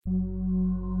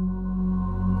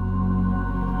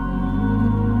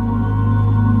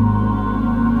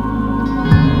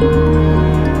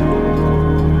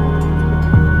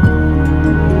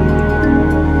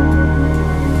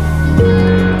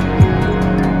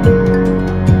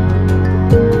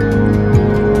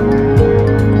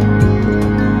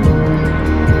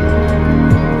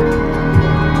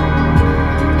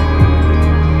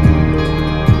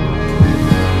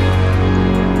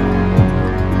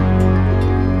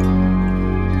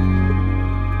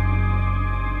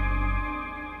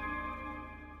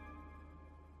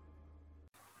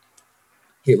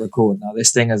hit record. Now,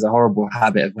 this thing has a horrible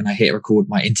habit of when I hit record,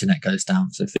 my internet goes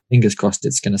down. So fingers crossed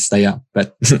it's going to stay up.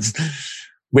 But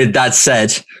with that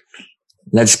said,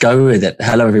 let's go with it.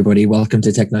 Hello, everybody. Welcome to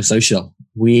Technosocial.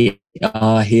 We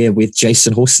are here with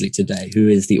Jason Horsley today, who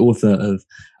is the author of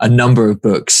a number of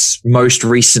books, most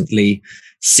recently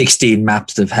 16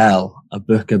 Maps of Hell, a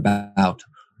book about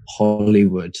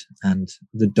Hollywood and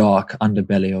the dark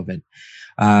underbelly of it.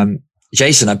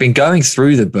 Jason, I've been going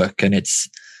through the book and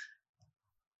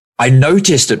I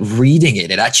noticed that reading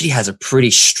it actually has a pretty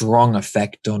strong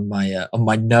effect on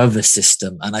my nervous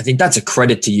system. And I think that's a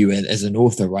credit to you as an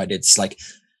author, right?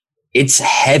 It's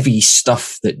heavy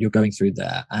stuff that you're going through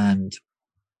there. And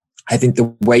I think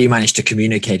the way you manage to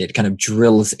communicate it kind of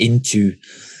drills into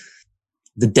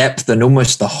the depth and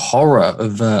almost the horror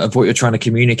of what you're trying to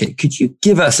communicate. Could you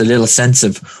give us a little sense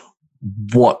of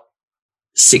what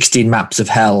 16 Maps of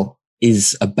Hell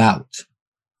is about?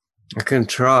 I can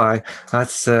try.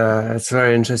 It's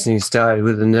very interesting. You started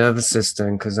with the nervous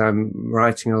system because I'm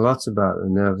writing a lot about the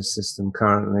nervous system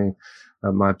currently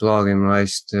at my blog in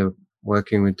relation to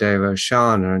working with Dave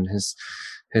O'Shaughnessy, and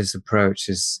his approach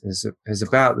is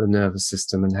about the nervous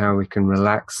system and how we can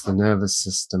relax the nervous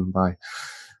system by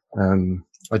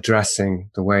addressing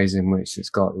the ways in which it's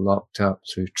got locked up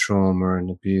through trauma and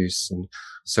abuse and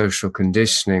social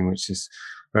conditioning, which is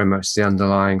very much the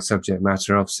underlying subject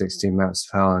matter of 16 Maps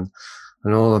of Hell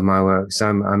and all of my work. So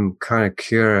I'm kind of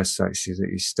curious actually that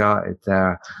you started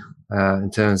there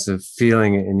in terms of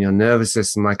feeling it in your nervous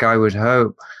system. Like I would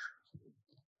hope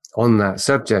on that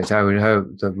subject, I would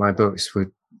hope that my books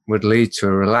would lead to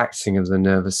a relaxing of the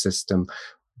nervous system.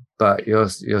 But you're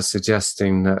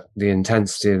suggesting that the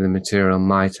intensity of the material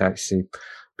might actually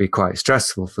be quite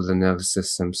stressful for the nervous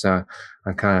system. So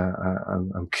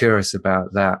I'm curious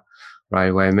about that right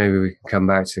away. Maybe we can come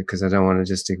back to it because I don't want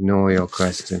to just ignore your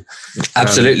question.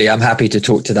 Absolutely. I'm happy to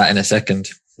talk to that in a second.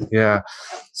 Yeah.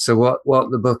 So what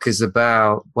the book is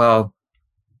about, well,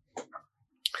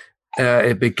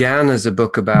 it began as a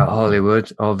book about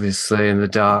Hollywood, obviously, in the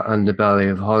dark underbelly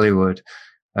of Hollywood.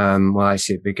 Well,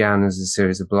 actually, it began as a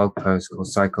series of blog posts called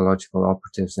Psychological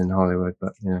Operatives in Hollywood,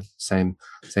 but, same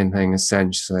thing,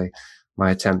 essentially.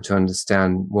 My attempt to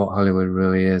understand what Hollywood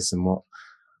really is and what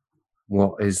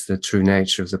is the true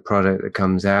nature of the product that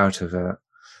comes out of it.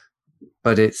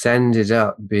 But it's ended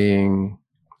up being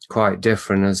quite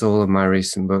different, as all of my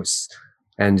recent books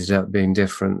ended up being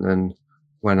different than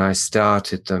when I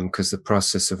started them, because the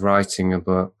process of writing a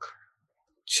book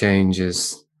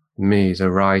changes me,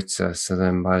 the writer. So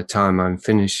then by the time I'm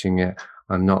finishing it,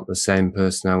 I'm not the same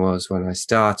person I was when I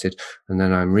started, and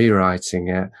then I'm rewriting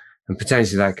it. And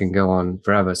potentially that can go on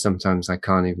forever. Sometimes I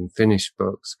can't even finish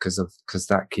books because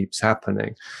that keeps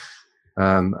happening.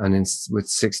 With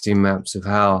 16 Maps of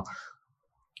Hell,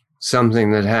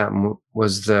 something that happened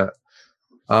was that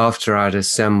after I'd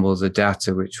assembled the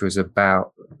data, which was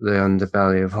about the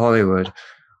underbelly of Hollywood,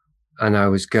 and I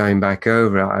was going back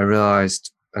over it, I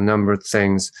realized a number of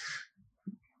things.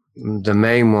 The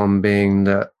main one being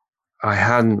that I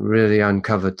hadn't really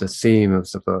uncovered the theme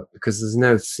of the book, because there's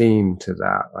no theme to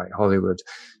that. Like Hollywood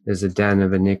is a den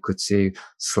of iniquity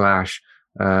 /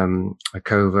 a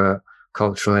covert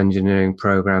cultural engineering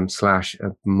program / a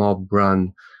mob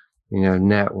run,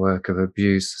 network of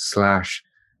abuse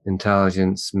 /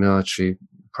 intelligence, military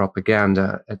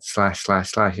propaganda, /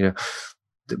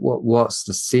 what's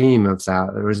the theme of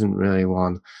that? There isn't really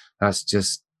one. That's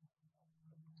just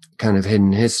kind of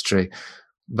hidden history.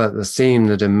 But the theme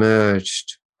that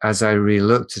emerged as I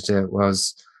re-looked at it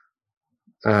was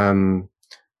the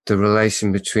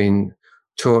relation between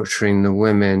torturing the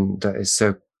women that is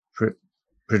so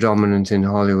predominant in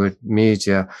Hollywood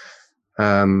media,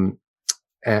 and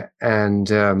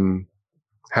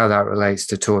how that relates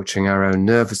to torturing our own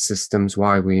nervous systems,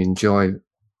 why we enjoy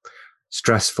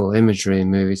stressful imagery in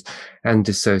movies, and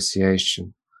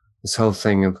dissociation. This whole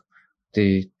thing of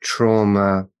the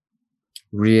trauma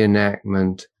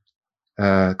reenactment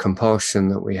compulsion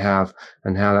that we have,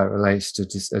 and how that relates to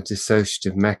a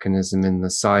dissociative mechanism in the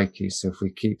psyche. So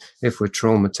if we're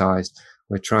traumatized,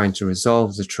 we're trying to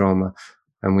resolve the trauma,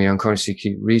 and we unconsciously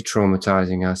keep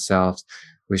re-traumatizing ourselves,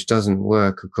 which doesn't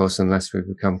work, of course, unless we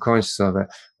become conscious of it.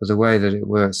 But the way that it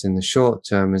works in the short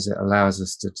term is it allows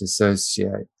us to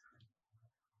dissociate.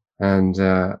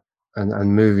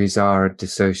 And movies are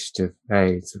dissociative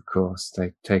aids, of course.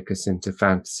 They take us into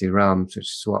fantasy realms, which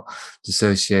is what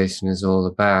dissociation is all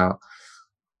about.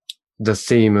 The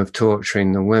theme of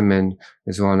torturing the women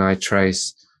is one I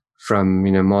trace from,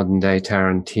 modern day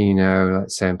Tarantino,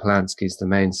 let's say, and Polanski's the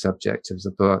main subject of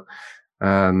the book.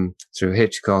 Through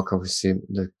Hitchcock, obviously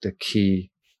the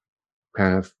key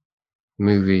kind of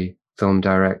movie film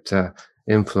director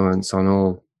influence on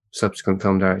all subsequent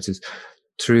film directors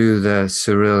through the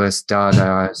surrealist,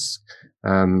 Dadaist,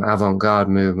 avant-garde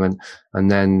movement, and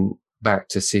then back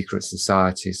to secret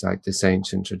societies, like this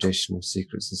ancient tradition of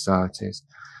secret societies.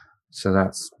 So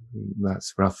that's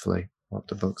roughly what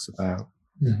the book's about.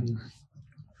 Mm-hmm.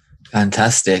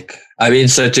 Fantastic. I mean,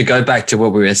 so to go back to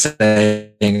what we were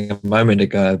saying a moment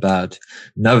ago about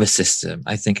nervous system,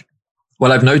 I think,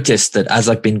 well, I've noticed that as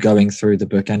I've been going through the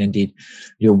book and indeed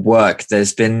your work,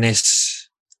 there's been this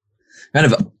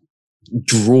kind of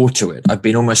draw to it. I've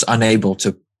been almost unable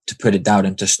to put it down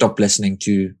and to stop listening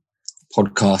to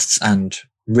podcasts and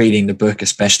reading the book,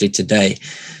 especially today,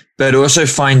 but also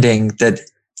finding that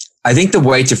I think the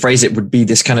way to phrase it would be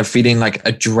this kind of feeling like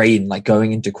a drain, like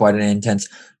going into quite an intense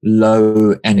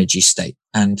low energy state.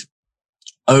 And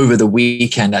over the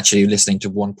weekend, actually listening to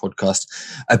one podcast,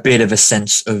 a bit of a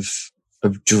sense of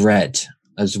dread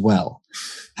as well.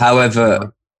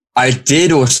 However, I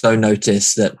did also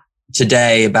notice that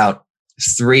today about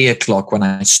 3:00, when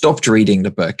I stopped reading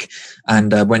the book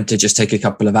and went to just take a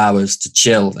couple of hours to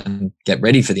chill and get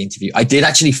ready for the interview, I did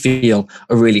actually feel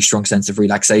a really strong sense of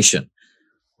relaxation,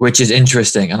 which is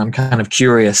interesting. And I'm kind of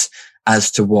curious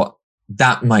as to what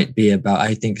that might be about.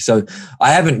 I think so.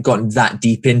 I haven't gotten that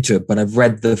deep into it, but I've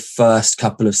read the first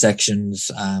couple of sections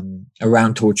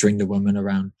around torturing the woman,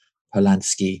 around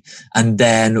Polanski, and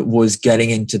then was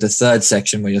getting into the third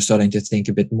section where you're starting to think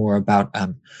a bit more about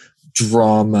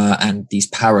drama and these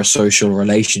parasocial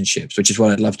relationships, which is what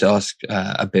I'd love to ask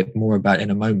a bit more about in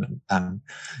a moment.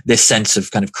 This sense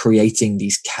of kind of creating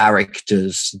these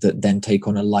characters that then take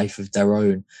on a life of their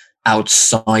own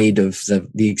outside of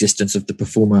the existence of the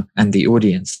performer and the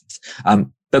audience.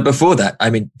 But before that, I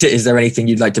mean, is there anything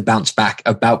you'd like to bounce back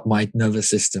about my nervous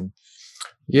system?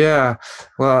 Yeah,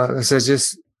 well, so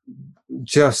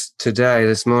just today,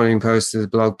 this morning, posted a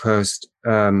blog post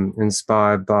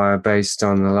inspired by, based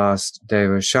on the last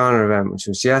Deva Shana event, which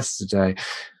was yesterday.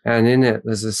 And in it,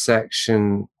 there's a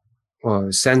section,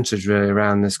 well, centered really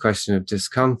around this question of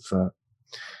discomfort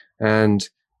and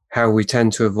how we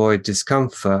tend to avoid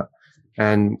discomfort.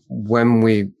 And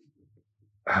one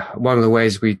of the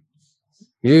ways we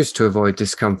use to avoid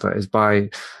discomfort is by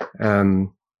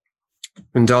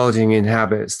indulging in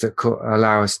habits that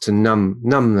allow us to numb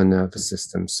the nervous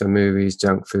system. So movies,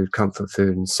 junk food, comfort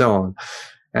food, and so on.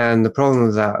 And the problem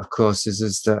with that, of course,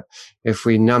 is that if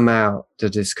we numb out the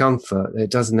discomfort, it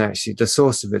doesn't actually, the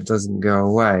source of it doesn't go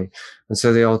away. And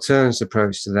so the alternative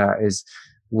approach to that is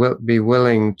be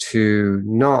willing to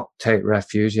not take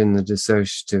refuge in the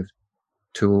dissociative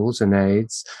tools and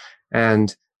aids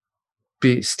and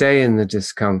stay in the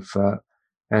discomfort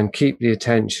and keep the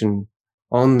attention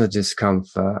on the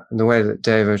discomfort. And the way that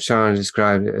Deva Chana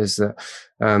described it is that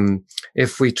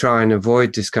if we try and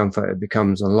avoid discomfort, it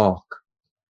becomes a lock,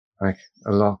 like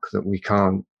a lock that we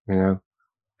can't,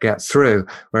 get through.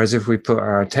 Whereas if we put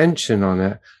our attention on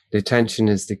it, the attention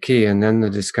is the key, and then the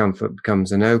discomfort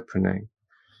becomes an opening.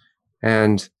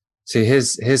 And see,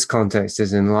 his context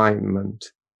is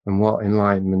enlightenment and what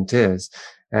enlightenment is.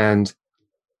 And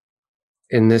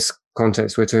in this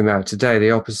context we're talking about today,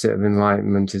 the opposite of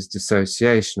enlightenment is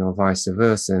dissociation, or vice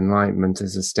versa. Enlightenment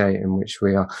is a state in which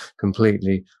we are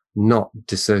completely not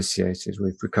dissociated.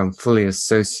 We've become fully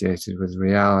associated with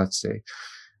reality.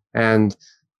 And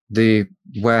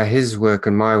where his work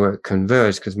and my work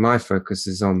converge, because my focus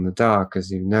is on the dark,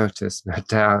 as you've noticed, no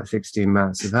doubt, 16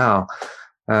 Mats of Hell.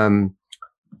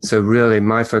 So really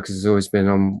my focus has always been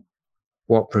on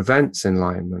what prevents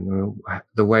enlightenment,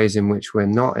 the ways in which we're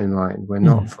not enlightened, we're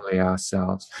not fully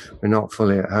ourselves, we're not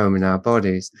fully at home in our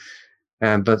bodies.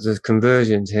 But the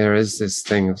convergence here is this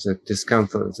thing of the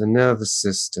discomfort of the nervous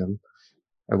system,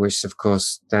 which of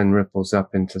course then ripples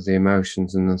up into the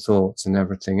emotions and the thoughts and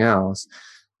everything else,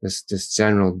 this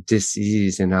general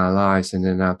dis-ease in our lives and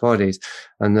in our bodies,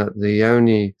 and that the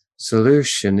only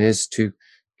solution is to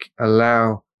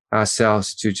allow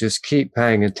ourselves to just keep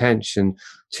paying attention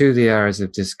to the areas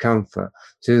of discomfort,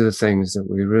 to the things that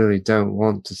we really don't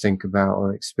want to think about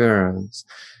or experience.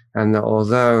 And that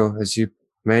although, as you're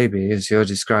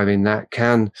describing, that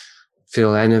can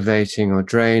feel enervating or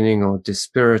draining or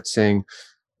dispiriting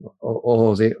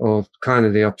or kind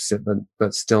of the opposite,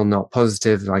 but still not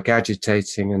positive, like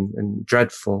agitating and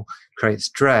dreadful, creates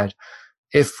dread.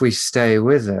 If we stay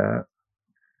with it,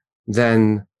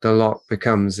 then the lock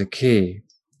becomes a key.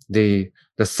 The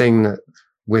thing that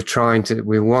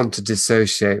we want to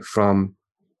dissociate from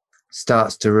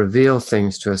starts to reveal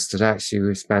things to us that actually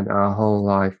we've spent our whole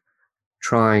life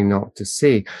trying not to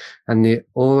see. And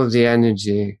all of the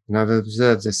energy, and I've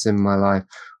observed this in my life,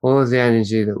 all of the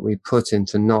energy that we put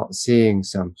into not seeing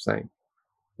something,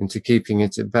 into keeping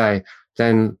it at bay,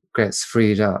 then gets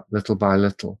freed up little by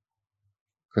little,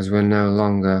 because we're no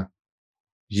longer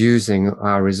using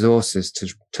our resources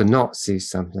to not see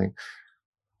something.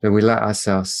 Then we let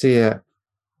ourselves see it.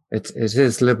 It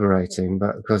is liberating,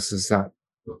 but because there's that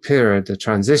period, the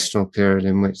transitional period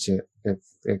in which it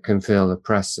can feel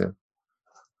oppressive.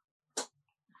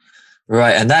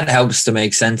 Right. And that helps to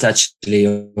make sense actually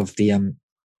of the,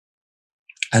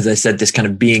 as I said, this kind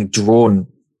of being drawn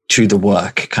to the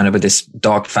work, kind of with this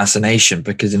dark fascination,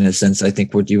 because in a sense, I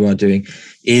think what you are doing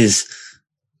is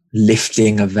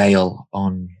lifting a veil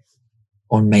on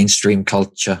mainstream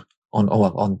culture,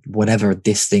 on whatever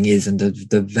this thing is, and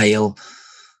the veil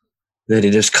that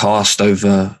it has cast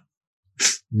over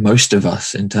most of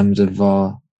us in terms of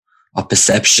our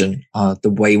perception, the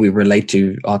way we relate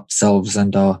to ourselves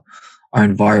and our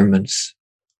environments,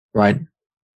 right?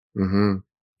 Mm-hmm.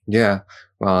 Yeah.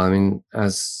 Well, I mean,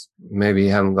 as maybe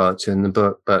you haven't got to in the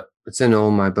book, but it's in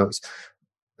all my books.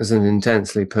 There's an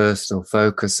intensely personal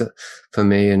focus for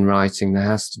me in writing. There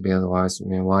has to be, otherwise,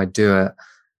 why do it?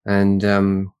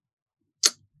 And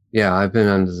yeah, I've been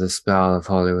under the spell of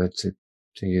Hollywood, to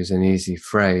use an easy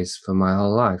phrase, for my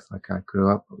whole life. Like, I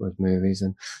grew up with movies,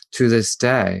 and to this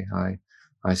day,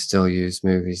 I still use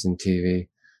movies and TV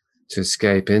to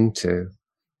escape into.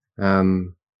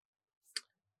 And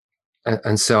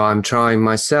so I'm trying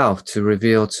myself to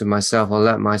reveal to myself, or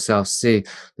let myself see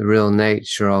the real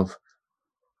nature of.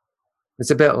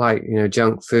 It's a bit like,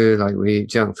 junk food, like we eat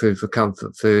junk food for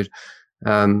comfort food.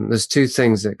 There's two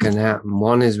things that can happen.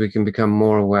 One is we can become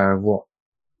more aware of what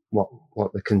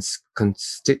the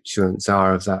constituents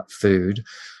are of that food.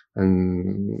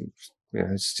 And,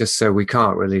 it's just so we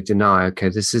can't really deny, okay,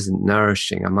 this isn't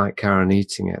nourishing. I might carry on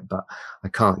eating it, but I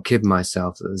can't kid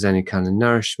myself that there's any kind of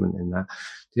nourishment in that.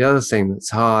 The other thing that's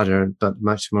harder, but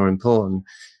much more important,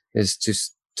 is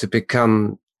to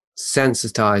become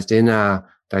sensitized in our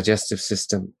digestive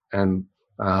system and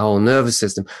our whole nervous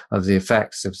system of the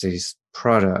effects of these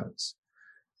products.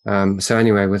 So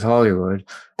anyway, with Hollywood,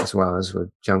 as well as with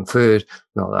junk food,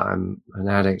 not that I'm an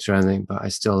addict or anything, but I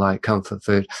still like comfort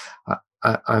food.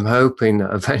 I'm hoping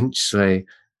that eventually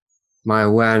my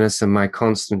awareness and my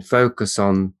constant focus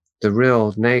on the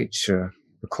real nature,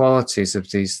 the qualities of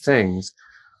these things,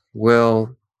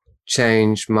 will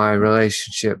change my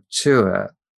relationship to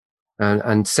it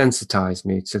and sensitize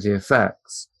me to the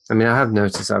effects. I mean, I have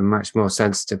noticed I'm much more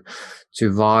sensitive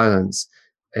to violence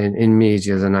in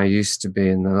media than I used to be.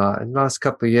 In the last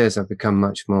couple of years, I've become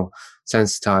much more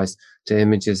sensitized to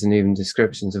images and even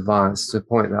descriptions of violence, to the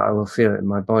point that I will feel it in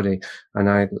my body, and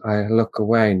I look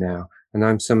away now. And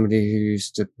I'm somebody who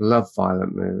used to love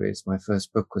violent movies. My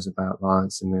first book was about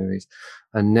violence in movies.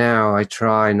 And now I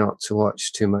try not to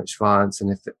watch too much violence.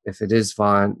 And if it is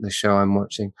violent, the show I'm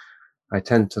watching, I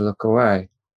tend to look away.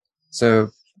 So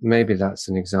maybe that's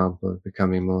an example of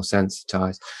becoming more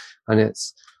sensitized. And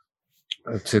it's,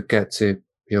 to get to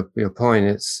your point,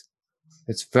 it's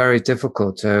very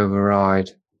difficult to override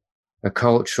a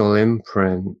cultural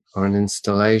imprint or an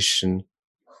installation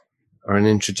or an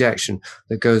introjection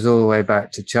that goes all the way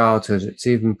back to childhood. It's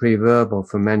even pre-verbal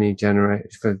for many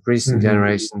generations. For recent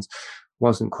generations,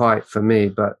 wasn't quite for me,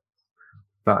 but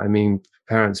I mean,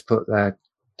 parents put their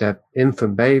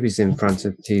infant babies in front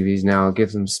of TVs now, or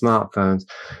give them smartphones.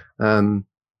 So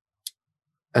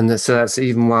that's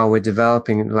even while we're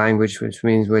developing language, which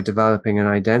means we're developing an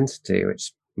identity,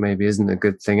 which maybe isn't a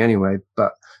good thing anyway,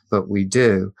 but we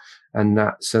do. And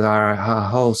so our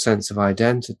whole sense of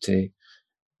identity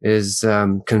is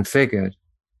configured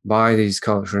by these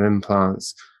cultural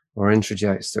implants or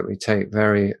introjects that we take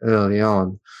very early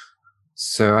on.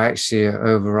 So actually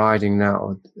overriding that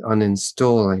or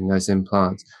uninstalling those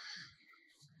implants,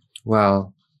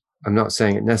 well, I'm not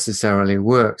saying it necessarily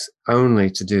works only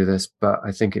to do this, but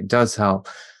I think it does help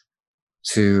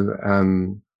to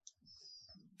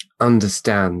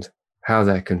understand how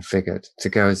they're configured, to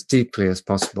go as deeply as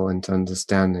possible into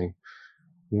understanding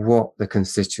what the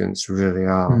constituents really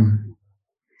are.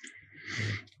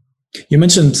 You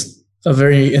mentioned a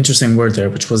very interesting word there,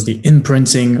 which was the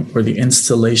imprinting or the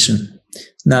installation.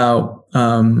 Now,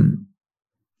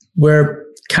 we're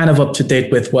kind of up to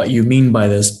date with what you mean by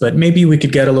this, but maybe we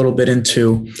could get a little bit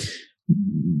into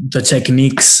the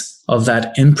techniques of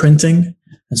that imprinting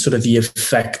and sort of the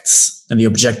effects and the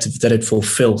objective that it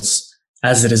fulfills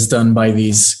as it is done by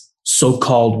these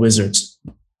so-called wizards.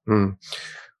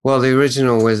 Well, the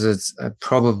original wizards are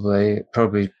probably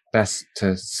best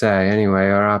to say anyway,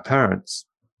 are our parents.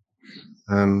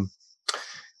 And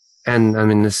I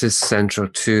mean, this is central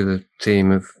to the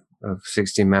theme of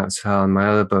 16 Maps of Hell and my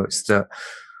other books, that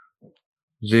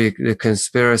the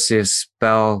conspiracy of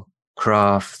spell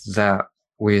spellcraft that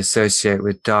we associate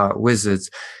with dark wizards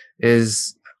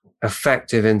is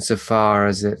effective insofar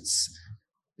as it's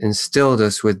instilled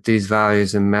us with these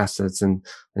values and methods and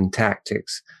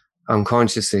tactics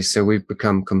unconsciously. So we've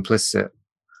become complicit.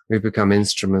 We've become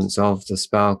instruments of the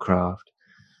spellcraft.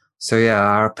 So yeah,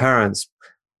 our parents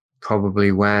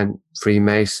probably weren't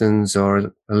Freemasons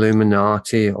or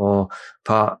Illuminati or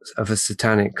part of a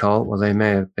satanic cult. Well, they may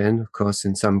have been, of course,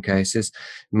 in some cases.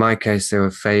 In my case, they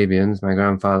were Fabians. My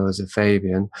grandfather was a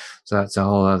Fabian. So that's a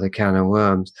whole other can of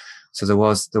worms. So there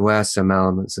were some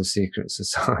elements of secret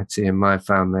society in my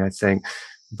family, I think.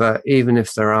 But even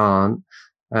if there aren't,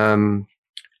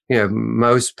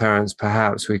 most parents,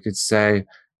 perhaps we could say,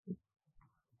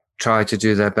 try to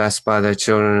do their best by their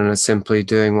children and are simply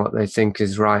doing what they think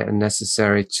is right and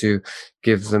necessary to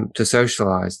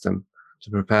socialize them,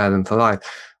 to prepare them for life.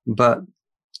 But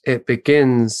it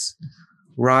begins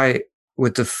right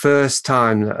with the first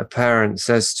time that a parent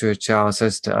says to a child,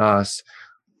 says to us,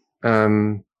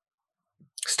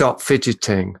 stop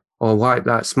fidgeting, or wipe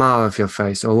that smile off your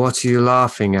face, or what are you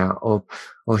laughing at, or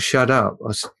shut up,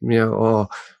 or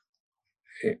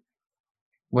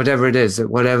whatever it is, that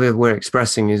whatever we're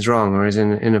expressing is wrong or is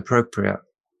inappropriate.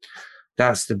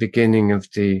 That's the beginning of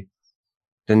the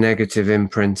negative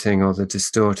imprinting or the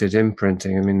distorted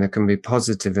imprinting. I mean, there can be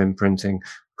positive imprinting.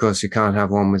 Of course, you can't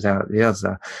have one without the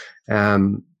other.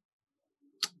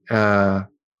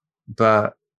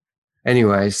 But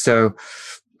anyway, so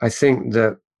I think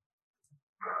that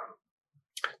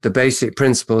the basic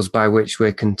principles by which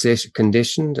we're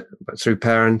conditioned through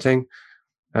parenting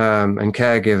and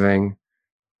caregiving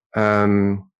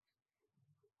can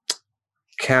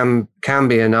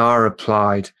be and are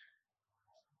applied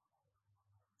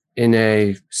in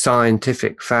a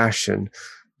scientific fashion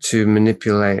to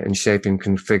manipulate and shape and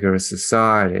configure a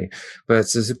society.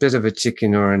 But there's a bit of a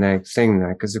chicken or an egg thing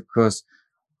there, because of course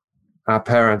our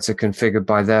parents are configured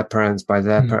by their parents,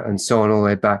 and so on all the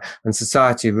way back. And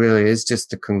society really is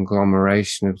just a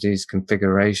conglomeration of these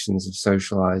configurations of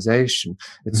socialization.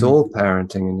 It's all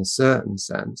parenting in a certain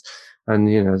sense. And,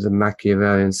 the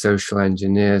Machiavellian social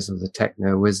engineers or the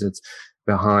techno wizards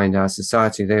behind our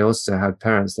society, they also had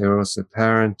parents. They were also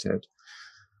parented.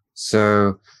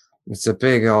 So it's a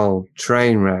big old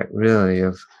train wreck, really,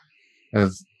 of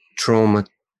trauma.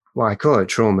 Well, I call it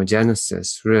trauma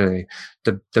genesis, really.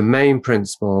 The main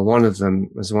principle, one of them,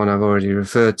 as one I've already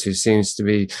referred to, seems to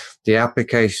be the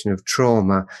application of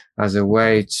trauma as a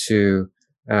way to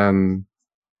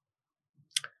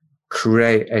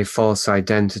create a false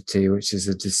identity, which is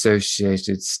a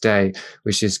dissociated state,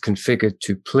 which is configured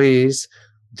to please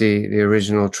the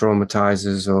original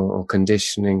traumatizers or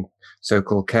conditioning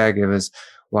so-called caregivers,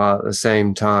 while at the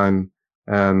same time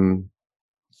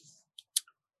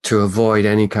to avoid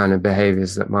any kind of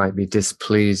behaviors that might be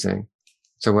displeasing.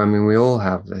 So, I mean, we all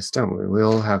have this, don't we? We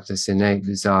all have this innate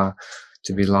desire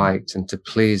to be liked and to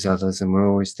please others, and we're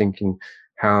always thinking,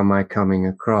 how am I coming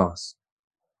across?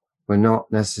 We're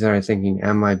not necessarily thinking,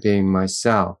 am I being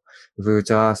myself? If we were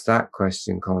to ask that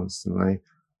question constantly,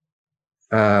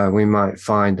 we might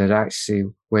find that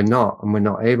actually we're not, and we're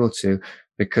not able to,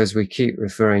 because we keep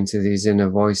referring to these inner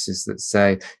voices that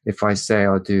say, if I say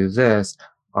I'll do this,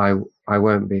 I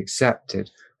won't be accepted.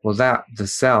 Well,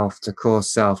 the core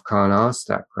self can't ask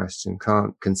that question,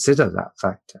 can't consider that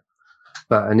factor.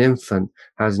 But an infant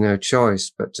has no choice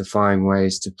but to find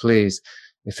ways to please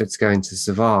if it's going to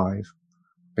survive.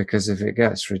 Because if it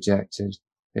gets rejected,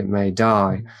 it may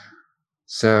die.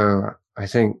 So I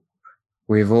think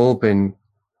we've all been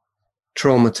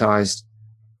traumatized,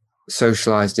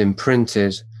 socialized,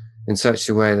 imprinted in such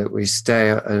a way that we stay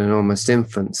at an almost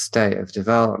infant state of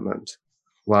development,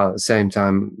 while at the same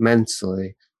time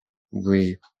mentally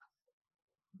we're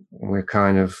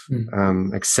kind of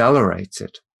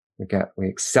accelerated. We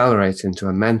accelerate into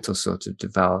a mental sort of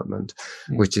development,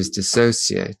 which is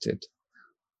dissociated.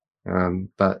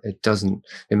 But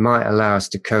it might allow us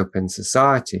to cope in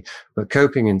society, but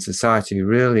coping in society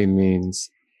really means,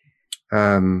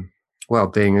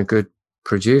 being a good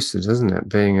producer, doesn't it?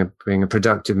 Being a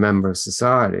productive member of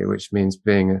society, which means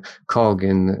being a cog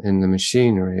in the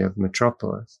machinery of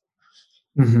Metropolis.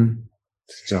 Mm-hmm.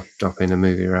 Drop in a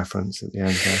movie reference at the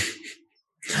end there.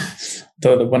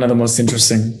 One of the most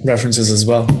interesting references as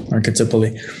well,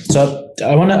 archetypally. So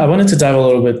I wanted to dive a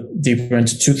little bit deeper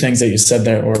into two things that you said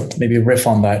there, or maybe riff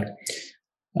on that.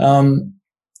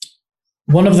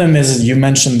 One of them is you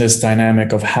mentioned this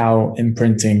dynamic of how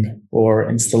imprinting or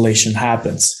installation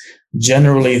happens,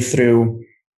 generally through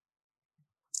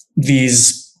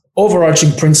these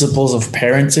overarching principles of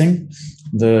parenting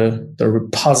the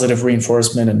positive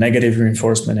reinforcement and negative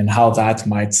reinforcement and how that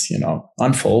might,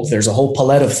 unfold. There's a whole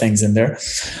palette of things in there.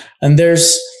 And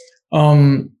there's,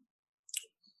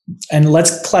 and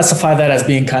let's classify that as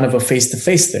being kind of a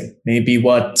face-to-face thing. Maybe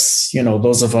what,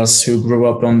 those of us who grew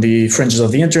up on the fringes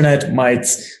of the internet might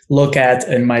look at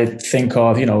and might think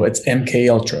of, it's MK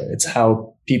Ultra. It's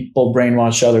how people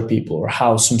brainwash other people, or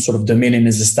how some sort of dominion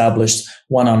is established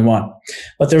one-on-one.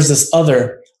 But there's this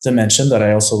other dimension that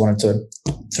I also wanted to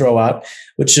throw out,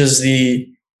 which is the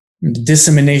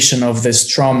dissemination of this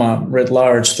trauma writ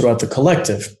large throughout the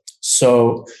collective.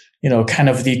 So, kind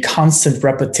of the constant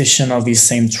repetition of these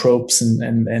same tropes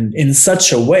and in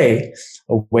such a way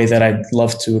that I'd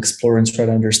love to explore and try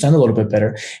to understand a little bit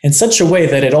better, in such a way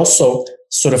that it also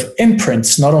sort of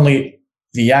imprints not only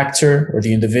the actor or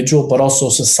the individual, but also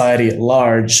society at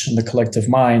large and the collective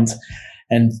mind.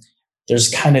 And there's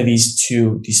kind of these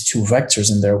two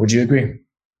vectors in there. Would you agree?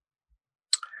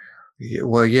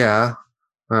 Well, yeah.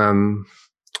 I'm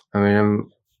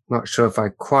not sure if I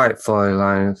quite follow the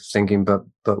line of thinking, but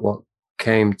what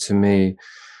came to me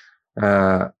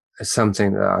as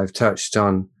something that I've touched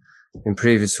on in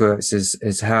previous works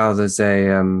is how there's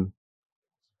a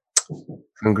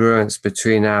congruence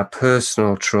between our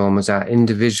personal traumas, our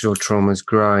individual traumas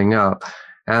growing up,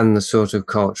 and the sort of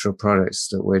cultural products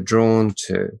that we're drawn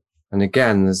to. And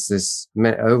again, there's this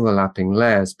overlapping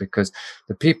layers, because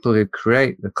the people who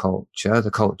create the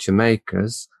culture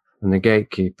makers, and the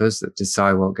gatekeepers that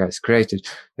decide what gets created,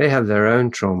 they have their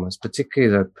own traumas,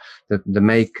 particularly the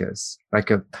makers.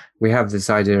 We have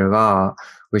this idea of art,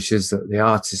 which is that the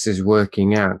artist is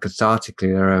working out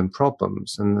cathartically their own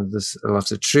problems. And there's a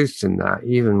lot of truth in that,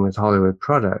 even with Hollywood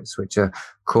products, which are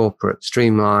corporate,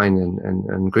 streamlined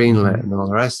and greenlit and all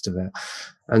the rest of it.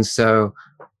 And so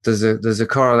there's a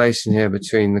correlation here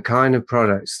between the kind of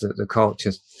products that the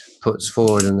culture puts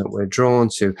forward and that we're drawn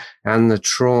to, and the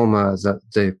trauma that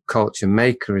the culture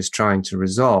maker is trying to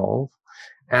resolve,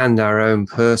 and our own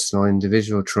personal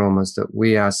individual traumas that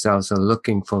we ourselves are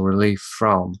looking for relief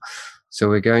from. So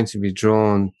we're going to be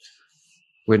drawn,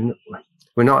 we're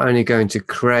not only going to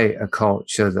create a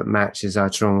culture that matches our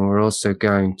trauma, we're also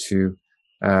going to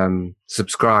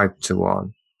subscribe to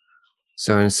one.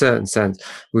 So in a certain sense,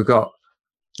 we've got,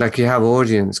 like, you have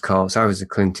audience cults. I was a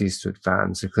Clint Eastwood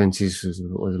fan, so Clint Eastwood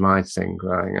was my thing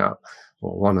growing up,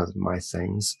 or one of my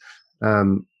things.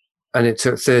 And it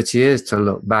took 30 years to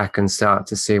look back and start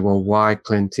to see, well, why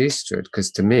Clint Eastwood?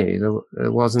 Because to me,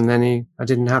 there wasn't any, I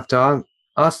didn't have to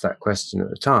ask that question at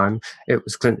the time. It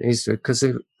was Clint Eastwood because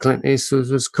Clint Eastwood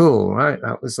was cool, right?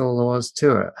 That was all there was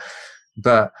to it.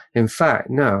 But in fact,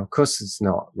 no, of course it's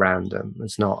not random.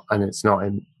 It's not, and it's not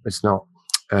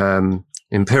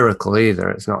empirical either.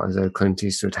 It's not as though Clint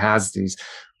Eastwood has these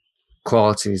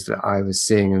qualities that I was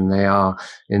seeing and they are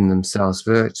in themselves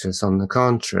virtuous. On the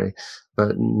contrary,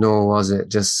 but nor was it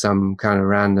just some kind of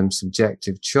random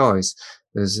subjective choice.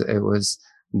 It was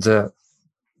the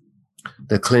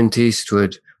Clint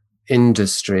Eastwood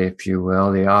industry, if you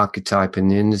will, the archetype in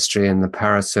the industry and the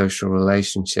parasocial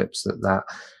relationships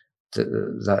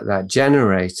that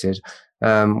generated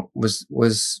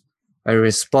was a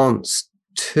response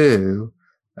to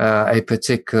a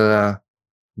particular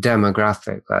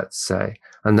demographic, let's say,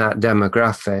 and that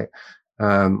demographic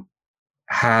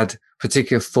had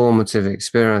particular formative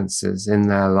experiences in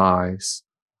their lives,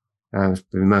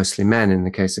 mostly men in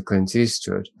the case of Clint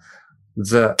Eastwood,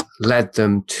 that led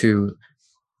them to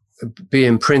be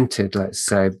imprinted, let's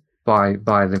say, by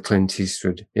the Clint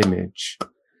Eastwood image,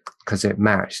 because it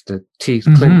matched the teeth.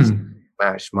 Clint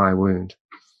matched my wound.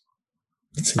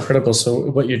 It's incredible. So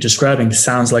what you're describing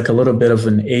sounds like a little bit of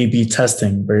an A/B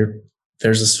testing, where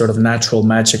there's a sort of natural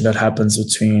matching that happens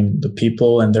between the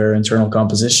people and their internal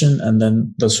composition, and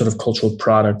then the sort of cultural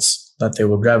products that they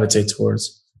will gravitate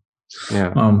towards.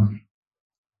 Yeah.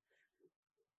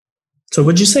 So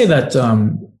would you say that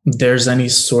there's any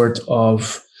sort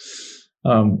of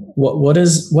what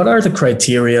are the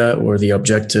criteria or the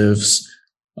objectives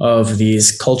of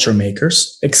these culture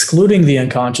makers, excluding the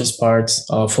unconscious parts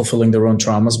of fulfilling their own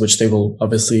traumas, which they will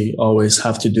obviously always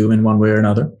have to do in one way or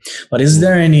another? But is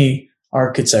there any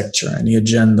architecture, any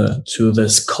agenda to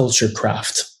this culture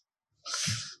craft?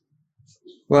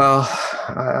 Well,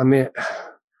 I mean,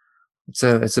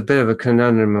 it's a bit of a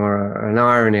conundrum or an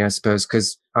irony, I suppose,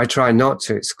 because I try not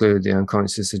to exclude the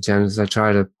unconscious agendas. I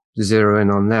try to zero in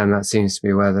on them. That seems to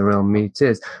be where the real meat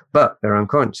is, but they're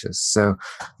unconscious, so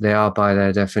they are by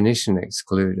their definition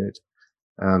excluded.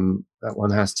 That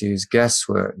one has to use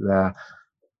guesswork there.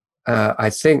 I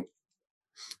think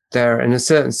they're in a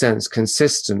certain sense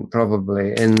consistent,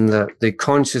 probably, in that the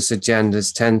conscious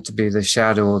agendas tend to be the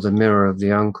shadow or the mirror of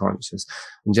the unconscious.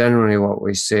 And generally what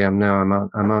we see, I'm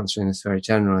answering this very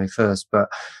generally first, but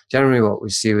generally what we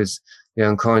see with the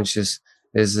unconscious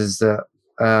is that,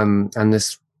 and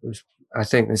this, I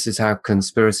think this is how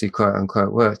conspiracy, quote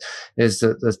unquote, works, is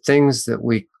that the things that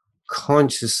we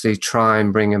consciously try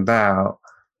and bring about,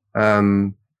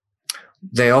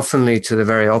 they often lead to the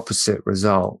very opposite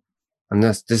result. And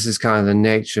this is kind of the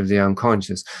nature of the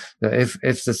unconscious, that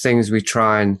if the things we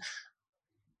try and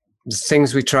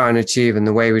achieve and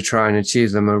the way we try and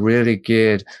achieve them are really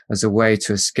geared as a way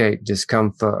to escape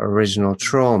discomfort, original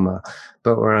trauma,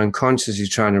 but we're unconsciously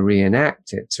trying to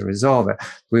reenact it to resolve it,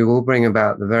 we will bring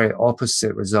about the very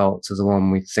opposite result to the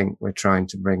one we think we're trying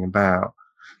to bring about.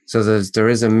 So there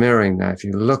is a mirroring there. If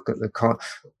you look at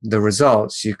the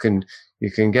results, you can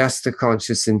guess the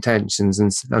conscious intentions,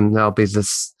 and there'll be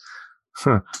this.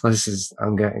 I'm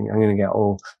going to get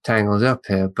all tangled up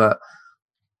here, but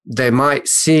they might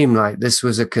seem like this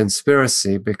was a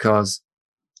conspiracy because,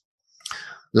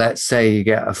 let's say you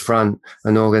get an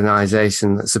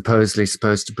organization that's supposedly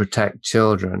supposed to protect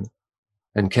children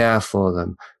and care for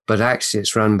them, but actually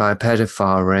it's run by a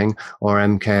pedophile ring or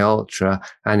MK Ultra,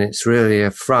 and it's really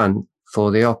a front for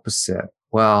the opposite.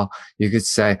 Well, you could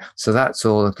say, so that's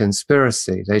all a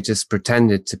conspiracy. They just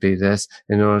pretended to be this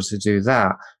in order to do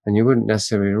that. And you wouldn't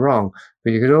necessarily be wrong.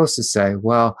 But you could also say,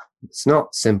 well, it's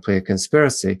not simply a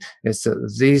conspiracy. It's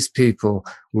that these people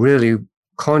really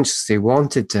consciously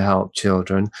wanted to help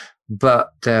children,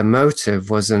 but their motive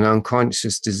was an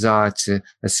unconscious desire to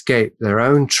escape their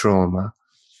own trauma.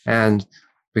 And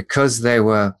because they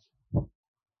were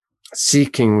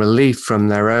seeking relief from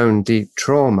their own deep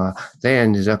trauma, they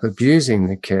ended up abusing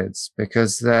the kids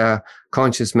because their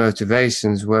conscious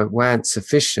motivations weren't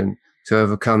sufficient to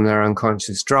overcome their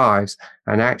unconscious drives.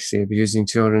 And actually abusing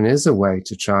children is a way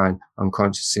to try and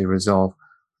unconsciously resolve,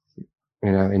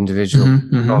 individual.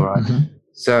 All right. Mm-hmm.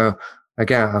 So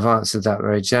again, I've answered that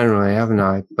very generally, haven't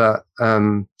I? But,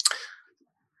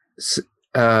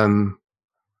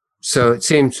 so it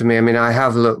seems to me, I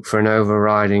have looked for an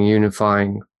overriding,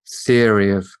 unifying theory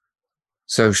of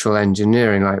social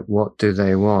engineering, like what do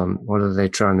they want? What are they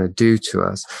trying to do to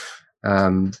us?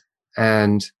 And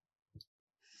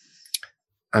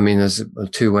there's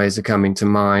two ways of coming to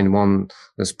mind. One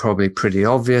that's probably pretty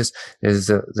obvious is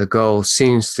that the goal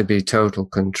seems to be total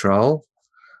control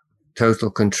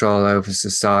over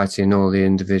society and all the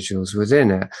individuals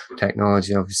within it.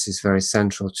 Technology obviously is very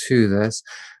central to this.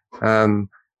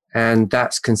 And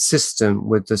that's consistent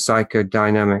with the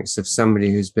psychodynamics of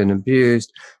somebody who's been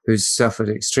abused, who's suffered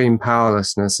extreme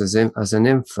powerlessness as an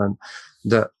infant,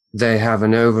 that they have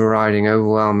an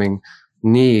overwhelming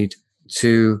need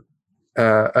to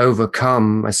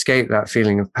escape that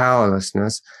feeling of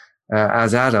powerlessness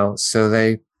as adults. So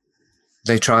they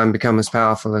try and become as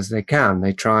powerful as they can.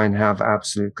 They try and have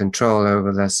absolute control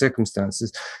over their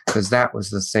circumstances because that was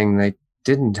the thing they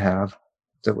didn't have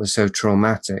that was so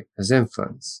traumatic as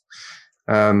infants.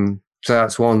 So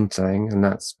that's one thing, and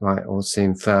that might all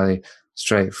seem fairly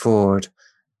straightforward.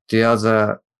 The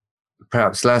other,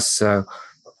 perhaps less so,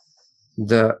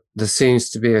 there seems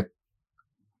to be a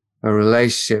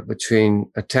relationship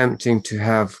between attempting to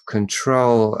have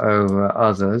control over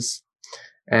others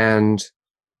and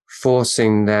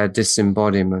forcing their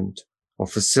disembodiment or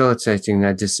facilitating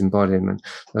their disembodiment.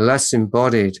 The less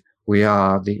embodied we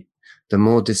are, the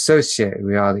more dissociated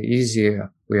we are, the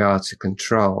easier we are to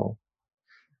control.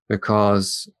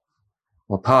 Because,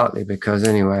 or partly because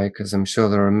anyway, because I'm sure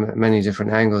there are many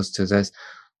different angles to this,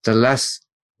 the less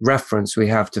reference we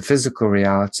have to physical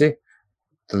reality,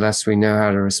 the less we know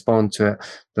how to respond to it,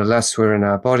 the less we're in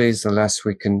our bodies, the less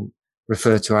we can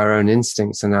refer to our own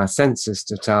instincts and our senses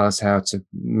to tell us how to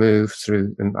move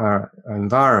through our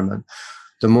environment,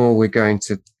 the more we're going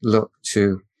to look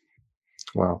to,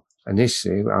 well,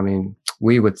 initially,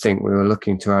 we would think we were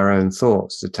looking to our own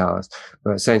thoughts to tell us,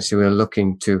 but essentially we're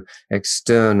looking to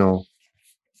external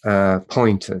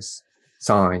pointers,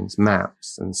 signs,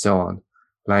 maps, and so on,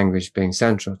 language being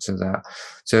central to that.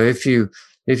 So if you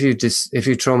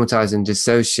traumatize and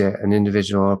dissociate an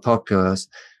individual or a populace,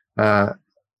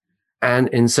 and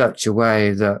in such a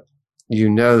way that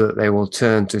you know that they will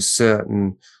turn to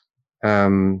certain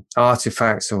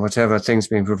artifacts or whatever things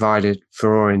being provided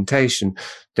for orientation,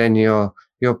 then you're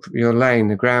laying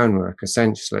the groundwork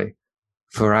essentially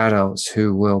for adults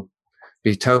who will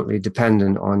be totally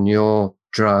dependent on your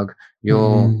drug,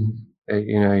 your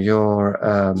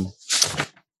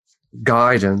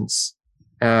guidance,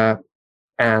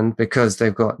 and because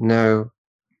they've got no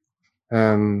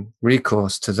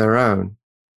recourse to their own.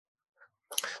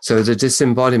 So the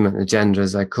disembodiment agenda,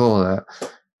 as I call it,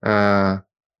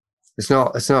 it's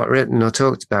not written or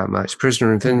talked about much.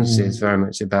 Prisoner Infinity is very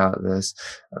much about this.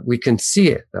 We can see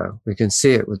it though. We can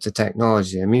see it with the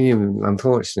technology. I mean,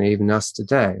 unfortunately, even us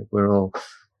today, we're all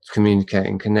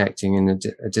communicating, connecting in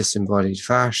a disembodied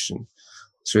fashion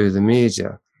through the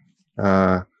media.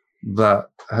 But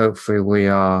hopefully we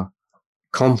are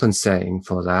compensating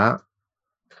for that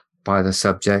by the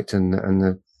subject and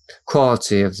the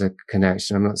quality of the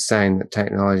connection. I'm not saying that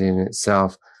technology in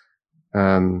itself,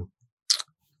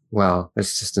 well,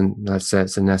 it's just, let's say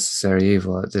it's a necessary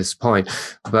evil at this point,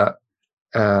 but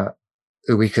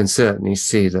we can certainly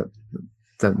see that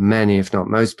many, if not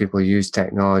most people, use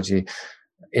technology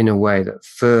in a way that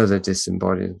further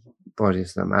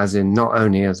disembodies them, as in not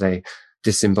only are they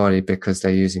disembodied because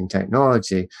they're using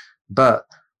technology, but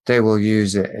they will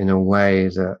use it in a way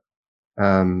that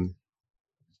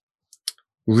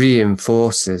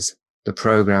reinforces the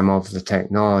program of the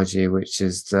technology, which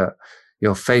is that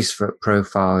your Facebook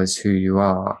profile is who you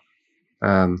are.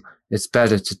 It's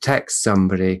better to text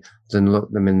somebody than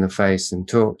look them in the face and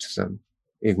talk to them,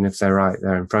 even if they're right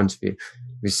there in front of you.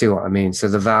 You see what I mean? So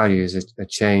the values are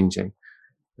changing.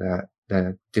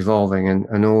 They're devolving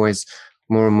and always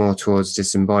more and more towards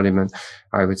disembodiment,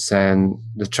 I would say. And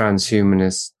the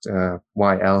transhumanist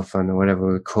white elephant, or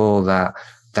whatever we call that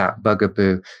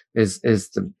bugaboo, it's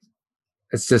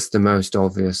just the most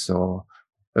obvious or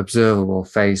observable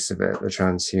face of it, the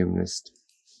transhumanist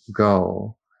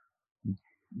goal.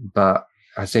 But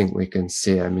I think we can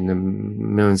see it. I mean, the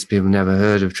millions of people never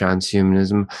heard of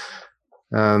transhumanism,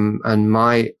 and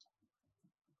might,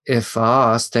 if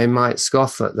asked, they might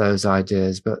scoff at those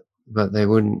ideas, but they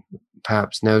wouldn't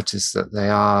perhaps notice that they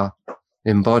are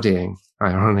embodying,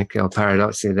 ironically or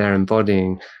paradoxically, they're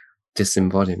embodying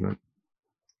disembodiment.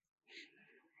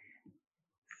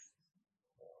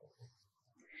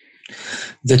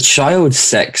 The child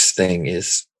sex thing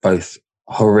is both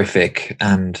horrific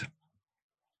and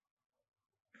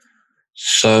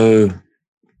so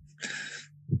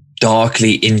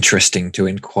darkly interesting to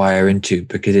inquire into,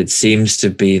 because it seems to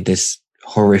be this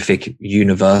horrific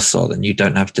universal and you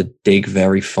don't have to dig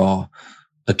very far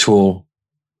at all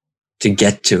to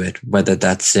get to it, whether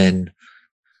that's in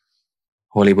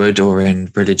Hollywood or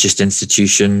in religious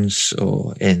institutions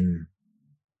or in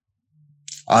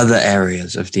other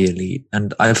areas of the elite.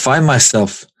 And I find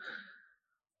myself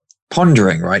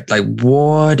pondering, right? Like,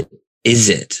 what is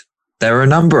it? There are a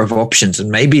number of options, and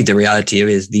maybe the reality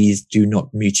is these do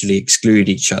not mutually exclude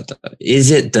each other. Is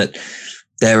it that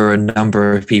there are a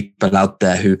number of people out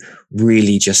there who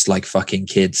really just like fucking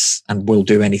kids and will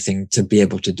do anything to be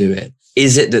able to do it?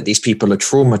 Is it that these people are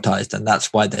traumatized and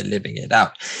that's why they're living it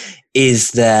out?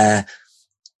 Is there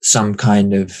some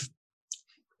kind of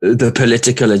the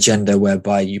political agenda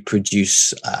whereby you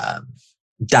produce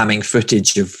damning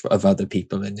footage of other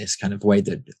people in this kind of way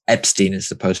that Epstein is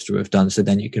supposed to have done, so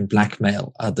then you can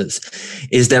blackmail others?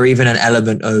 Is there even an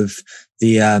element of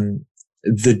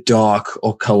the dark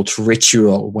occult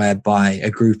ritual whereby a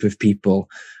group of people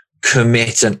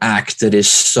commit an act that is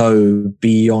so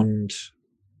beyond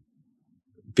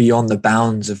the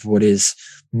bounds of what is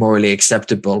morally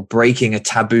acceptable, breaking a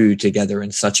taboo together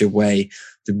in such a way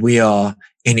that we are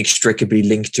inextricably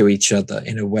linked to each other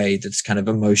in a way that's kind of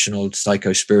emotional,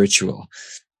 psycho-spiritual,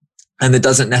 and that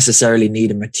doesn't necessarily need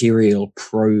a material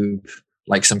probe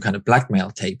like some kind of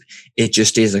blackmail tape. It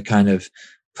just is a kind of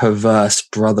perverse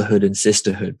brotherhood and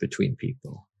sisterhood between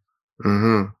people.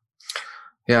 Mm-hmm.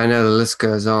 Yeah, I know the list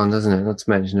goes on, doesn't it? Not to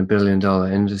mention $1 billion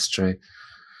industry.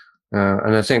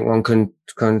 And I think one can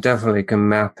definitely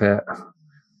map it,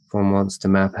 if one wants to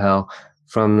map hell,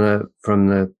 from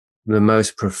the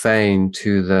most profane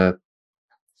to the,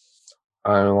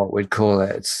 I don't know what we'd call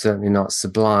it. It's certainly not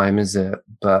sublime, is it?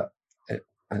 But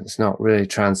it's not really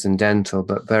transcendental,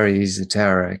 but very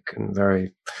esoteric and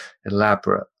very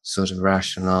elaborate sort of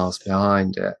rationales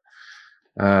behind it.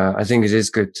 I think it is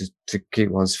good to keep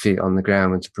one's feet on the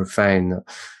ground and to profane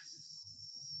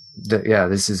that, yeah,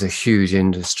 this is a huge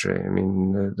industry. I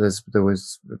mean, there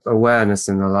was awareness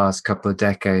in the last couple of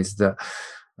decades that,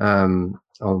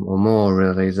 or more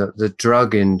really, that the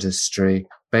drug industry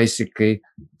basically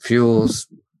fuels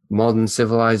modern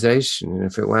civilization. And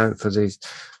if it weren't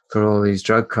for all these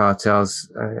drug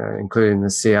cartels, including the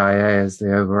CIA as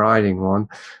the overriding one,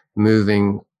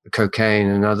 moving cocaine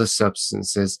and other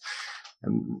substances,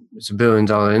 it's $1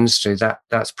 billion industry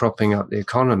that's propping up the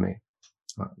economy.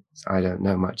 I don't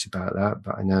know much about that,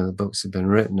 but I know the books have been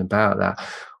written about that.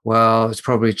 Well, it's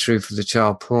probably true for the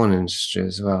child porn industry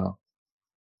as well,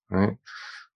 right?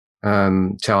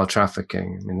 Child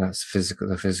trafficking. I mean, that's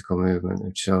the physical movement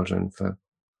of children for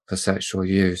for sexual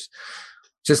use.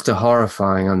 Just a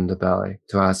horrifying underbelly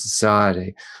to our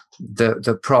society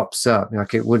that props up,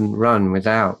 like it wouldn't run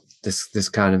without this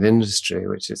kind of industry,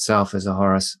 which itself is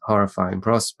a horrifying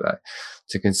prospect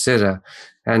to consider.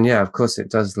 And yeah, of course, it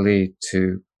does lead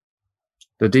to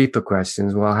the deeper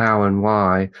questions. Well, how and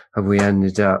why have we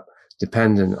ended up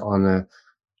dependent on a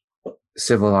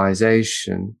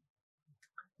civilization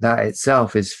that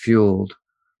itself is fueled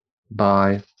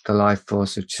by the life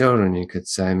force of children, you could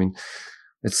say? I mean,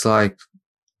 it's like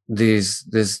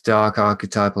this dark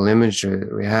archetypal imagery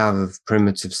that we have of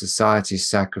primitive societies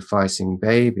sacrificing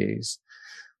babies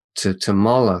to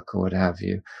Moloch or what have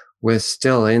you. We're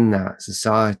still in that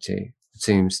society, it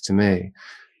seems to me.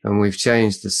 And we've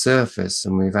changed the surface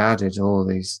and we've added all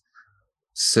these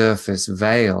surface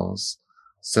veils.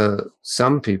 So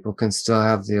some people can still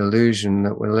have the illusion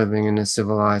that we're living in a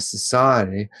civilized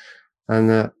society and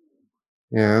that,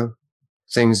 you know,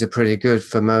 things are pretty good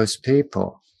for most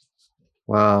people.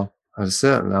 Well, at a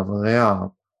certain level, they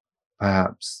are.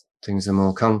 Perhaps things are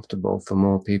more comfortable for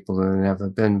more people than they've ever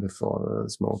been before.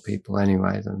 There's more people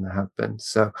anyway than there have been.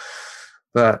 So,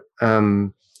 but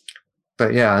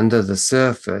yeah, under the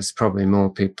surface, probably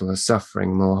more people are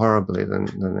suffering more horribly than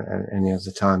any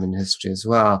other time in history as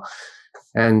well.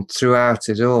 And throughout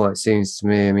it all, it seems to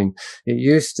me, I mean, it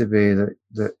used to be that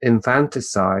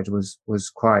infanticide was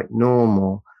quite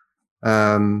normal,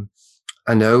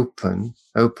 and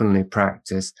openly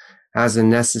practiced as a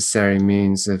necessary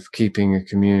means of keeping a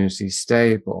community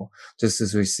stable, just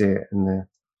as we see it in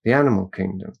the animal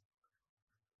kingdom.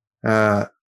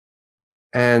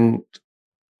 And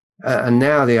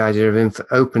now the idea of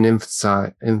open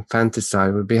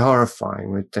infanticide would be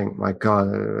horrifying. We'd think, my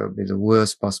God, it would be the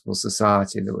worst possible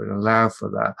society that would allow for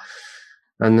that.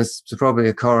 And there's probably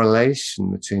a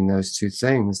correlation between those two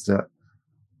things, that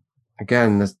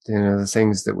again, the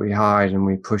things that we hide and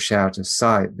we push out of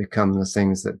sight become the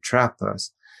things that trap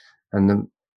us. And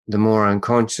the more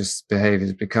unconscious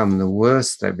behaviors become, the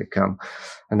worse they become.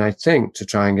 And I think, to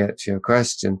try and get to your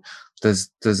question, there's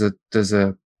a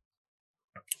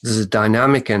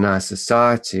dynamic in our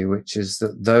society, which is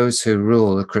that those who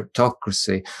rule, the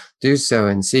cryptocracy, do so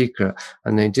in secret,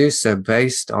 and they do so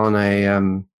based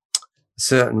on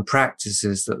certain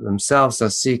practices that themselves are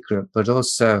secret, but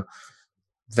also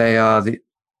they are the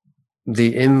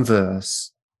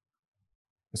inverse.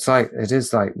 It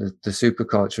is like the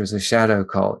superculture is a shadow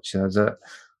culture, that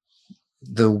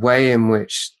the way in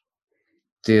which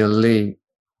the elite,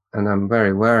 and I'm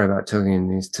very wary about talking in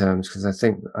these terms because I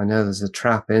know there's a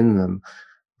trap in them,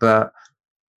 but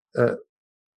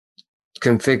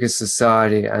configure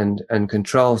society and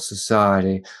control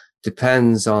society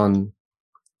depends on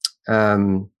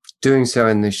doing so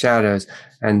in the shadows,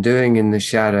 and doing in the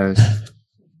shadows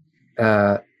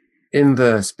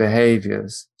inverse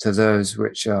behaviors to those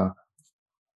which are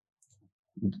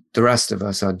the rest of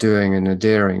us are doing and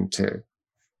adhering to.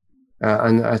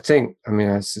 And I think, I mean,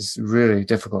 it's just really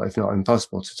difficult, if not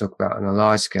impossible, to talk about on a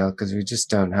large scale because we just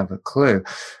don't have a clue.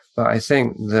 But I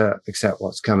think that, except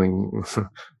what's coming,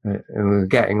 and we're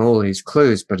getting all these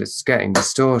clues, but it's getting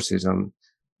distorted on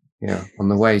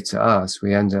the way to us.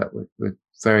 We end up with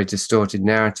very distorted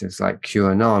narratives like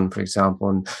QAnon, for example,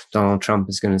 and Donald Trump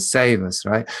is going to save us,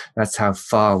 right? That's how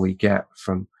far we get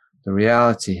from the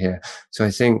reality here. So I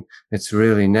think it's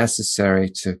really necessary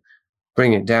to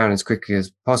bring it down as quickly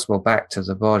as possible back to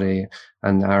the body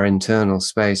and our internal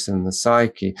space and the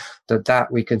psyche,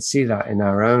 that we can see that in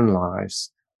our own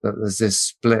lives, that there's this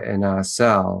split in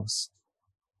ourselves.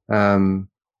 And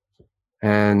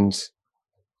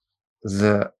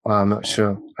I'm not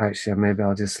sure, actually, maybe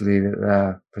I'll just leave it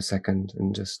there for a second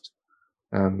and just,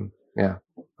 I'll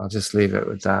just leave it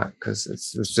with that because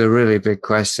it's a really big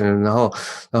question. And the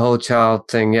whole child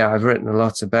thing, I've written a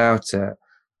lot about it.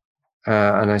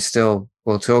 And I still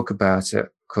will talk about it,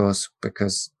 of course,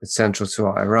 because it's central to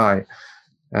what I write.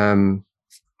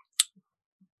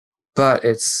 But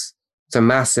it's a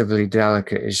massively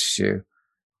delicate issue.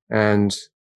 And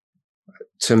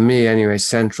to me, anyway,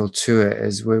 central to it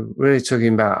is we're really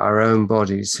talking about our own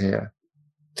bodies here.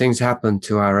 Things happen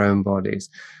to our own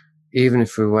bodies, even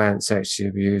if we weren't sexually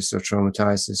abused or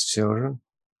traumatized as children.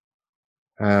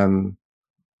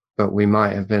 But we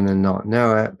might have been and not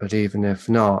know it. But even if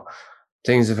not,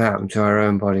 things have happened to our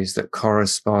own bodies that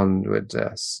correspond with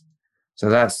this. So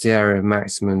that's the area of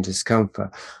maximum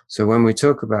discomfort. So when we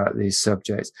talk about these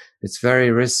subjects, it's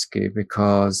very risky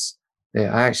because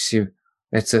it's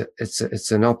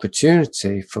an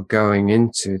opportunity for going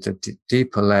into the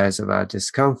deeper layers of our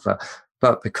discomfort.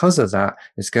 But because of that,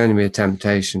 it's going to be a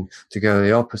temptation to go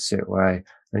the opposite way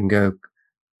and go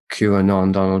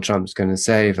QAnon, Donald Trump's going to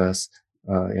save us,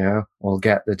 or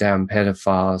get the damn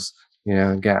pedophiles,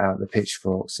 and get out the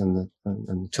pitchforks and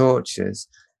the torches,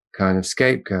 kind of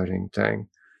scapegoating thing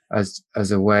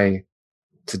as a way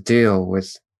to deal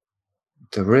with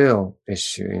the real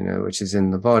issue, which is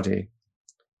in the body,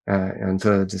 and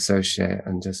further dissociate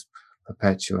and just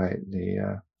perpetuate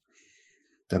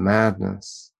the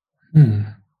madness.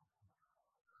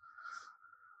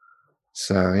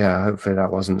 So yeah, hopefully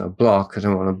that wasn't a block. I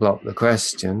don't want to block the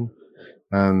question.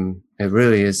 It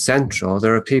really is central.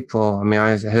 There are people,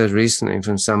 I heard recently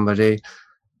from somebody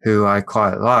who I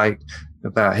quite liked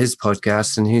about his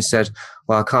podcast, and he said,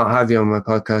 well, I can't have you on my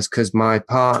podcast because my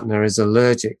partner is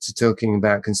allergic to talking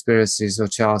about conspiracies or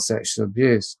child sexual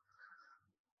abuse.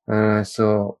 And I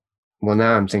thought, well,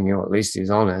 now I'm thinking, well, at least he's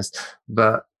honest.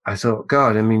 But I thought,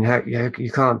 God,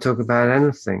 you can't talk about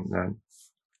anything then.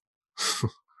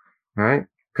 Right?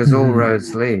 Because all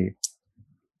roads lead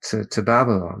to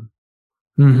Babylon.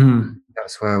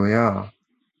 That's where we are.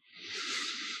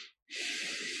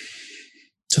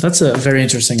 So that's a very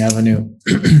interesting avenue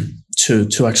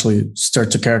to actually start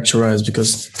to characterize,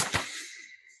 because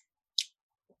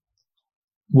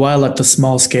while at the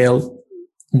small scale,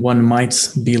 one might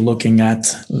be looking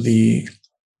at the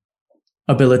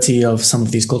ability of some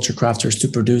of these culture crafters to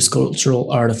produce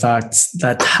cultural artifacts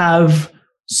that have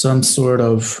some sort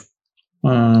of,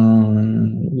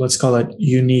 let's call it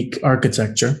unique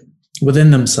architecture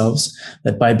within themselves,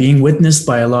 that by being witnessed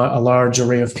by a large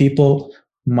array of people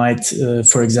might,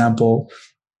 for example,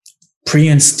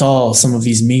 pre-install some of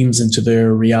these memes into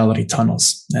their reality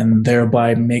tunnels, and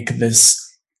thereby make this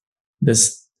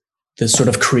sort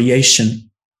of creation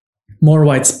more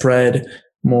widespread,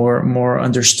 more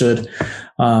understood.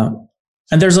 And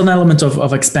there's an element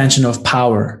of expansion of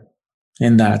power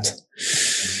in that.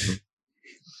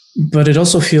 But it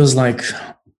also feels like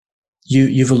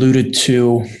you've alluded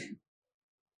to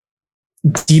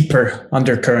deeper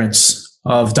undercurrents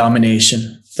of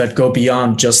domination that go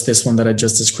beyond just this one that I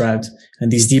just described.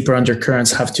 And these deeper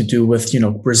undercurrents have to do with,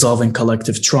 resolving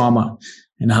collective trauma,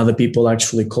 and how the people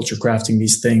actually culture crafting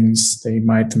these things, they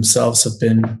might themselves have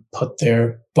been put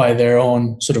there by their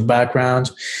own sort of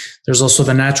background. There's also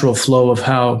the natural flow of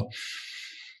how,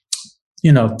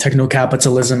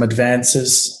 techno-capitalism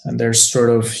advances, and there's sort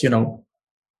of,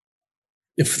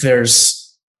 if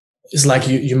it's like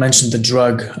you mentioned the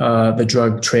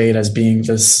drug trade as being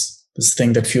this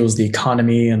thing that fuels the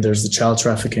economy, and there's the child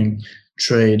trafficking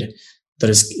trade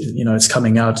that is, it's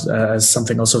coming out as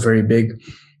something also very big.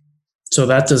 So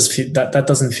that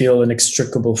doesn't feel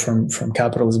inextricable from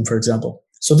capitalism, for example.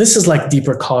 So this is like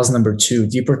deeper cause number 2.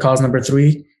 Deeper cause number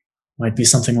 3 might be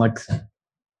something like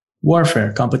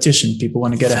warfare, competition. People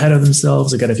want to get ahead of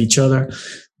themselves, ahead of each other.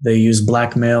 They use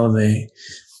blackmail. They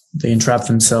entrap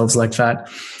themselves like that.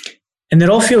 And it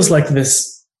all feels like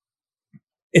this.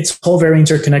 It's all very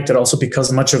interconnected also,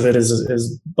 because much of it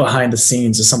is behind the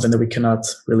scenes, is something that we cannot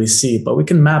really see, but we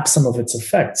can map some of its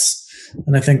effects.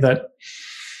 And I think that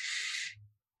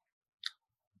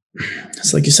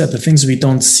it's like you said, the things we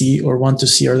don't see or want to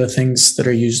see are the things that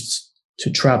are used to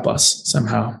trap us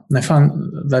somehow. And I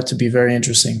found that to be very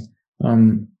interesting.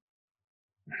 I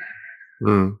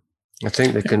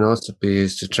think they can also be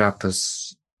used to trap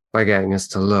us by getting us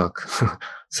to look.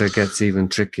 So it gets even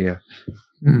trickier.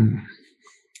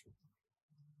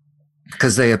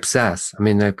 Because they obsess.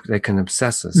 They can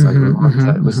obsess us.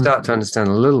 We start to understand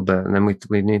a little bit, and then we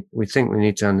think we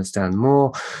need to understand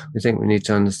more. We think we need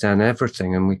to understand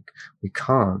everything, and we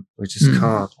can't. We just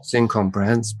can't. It's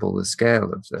incomprehensible, the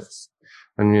scale of this.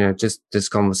 And just this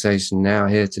conversation now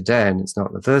here today, and it's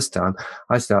not the first time,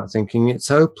 I start thinking it's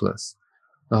hopeless.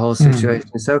 The whole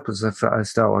situation is hopeless. I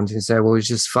start wanting to say, well, it's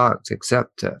just fucked,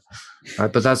 accept it.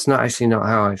 Right? But that's not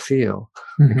how I feel.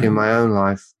 Like in my own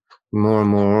life, more and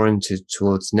more oriented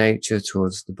towards nature,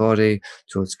 towards the body,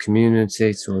 towards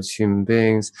community, towards human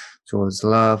beings, towards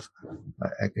love,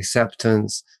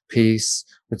 acceptance, peace.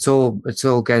 It's all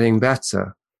getting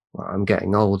better. Well, I'm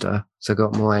getting older, so I've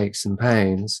got more aches and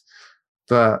pains.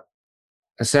 But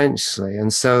essentially,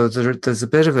 and so there's a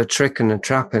bit of a trick and a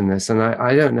trap in this, and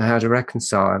I don't know how to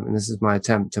reconcile it. And this is my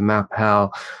attempt to map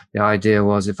hell. The idea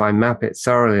was, if I map it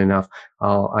thoroughly enough,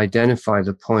 I'll identify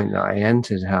the point that I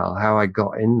entered hell, how I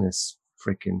got in this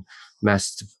freaking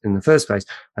mess in the first place,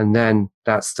 and then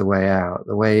that's the way out.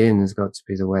 The way in has got to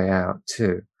be the way out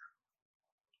too,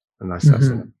 unless that's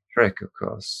a trick, of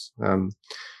course. My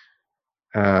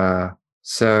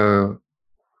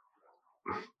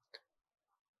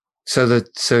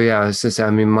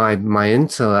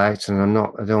intellect, and I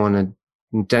don't want to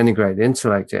denigrate the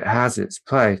intellect, it has its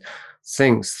place,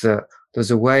 thinks that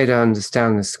there's a way to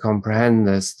understand this, to comprehend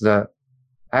this, that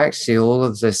actually all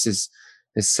of this is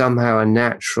is somehow a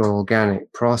natural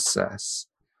organic process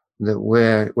that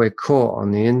we're caught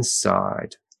on the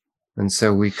inside. And so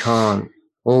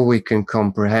all we can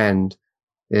comprehend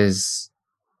is,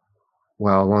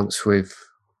 well, once we've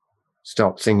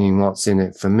stopped thinking what's in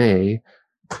it for me,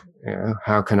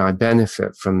 how can I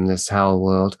benefit from this hell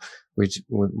world?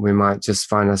 We might just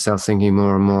find ourselves thinking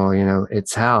more and more,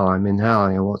 it's hell, I'm in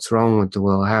hell, what's wrong with the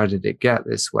world? How did it get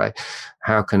this way?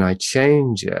 How can I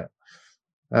change it?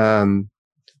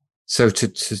 So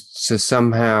to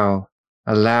somehow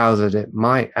allow that it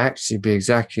might actually be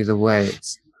exactly the way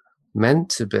it's meant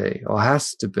to be or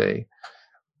has to be,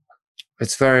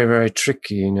 it's very, very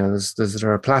tricky.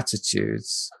 There are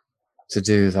platitudes to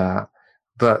do that,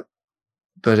 but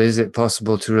is it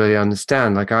possible to really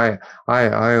understand? Like I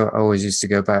always used to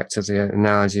go back to the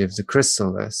analogy of the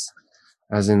chrysalis,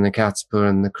 as in the caterpillar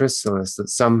and the chrysalis, that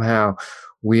somehow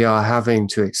we are having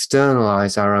to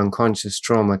externalize our unconscious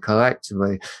trauma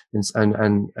collectively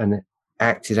and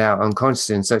act it out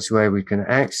unconsciously in such a way we can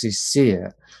actually see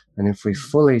it. And if we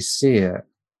fully see it,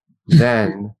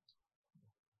 then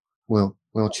we'll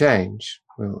change.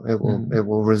 It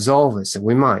will resolve itself.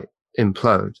 We might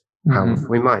implode.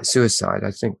 We might suicide.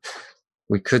 I think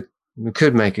we could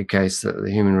make a case that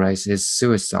the human race is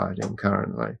suiciding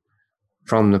currently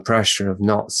from the pressure of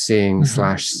not seeing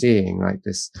 / seeing, like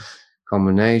this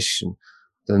combination.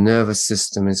 The nervous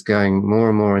system is going more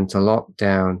and more into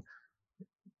lockdown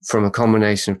from a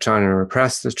combination of trying to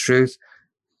repress the truth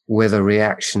with a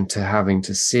reaction to having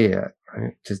to see it.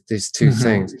 Right? These two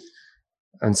things.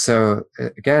 And so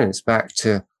again, it's back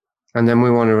to, and then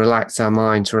we want to relax our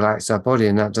mind to relax our body,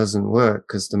 and that doesn't work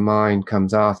because the mind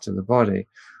comes after the body.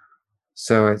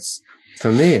 So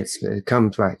for me, it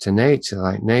comes back to nature.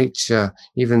 Like nature,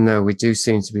 even though we do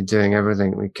seem to be doing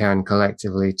everything we can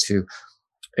collectively to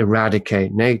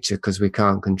eradicate nature because we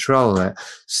can't control it,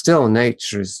 still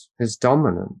nature is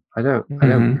dominant. I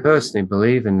don't personally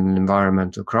believe in an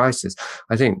environmental crisis.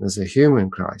 I think there's a human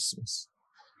crisis.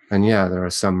 And yeah, there are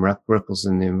some ripples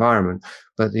in the environment,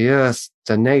 but the earth,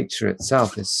 the nature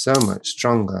itself is so much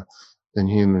stronger than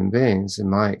human beings in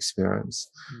my experience.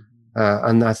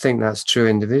 And I think that's true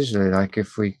individually. Like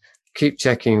if we keep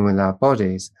checking with our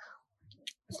bodies,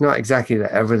 it's not exactly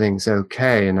that everything's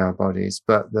okay in our bodies,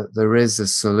 but that there is a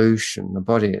solution. The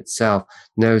body itself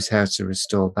knows how to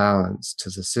restore balance to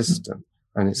the system,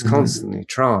 and it's constantly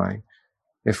trying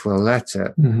if we'll let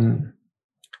it.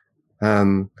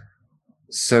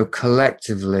 So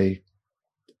collectively,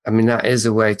 I mean, that is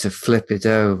a way to flip it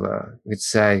over. We'd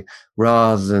say,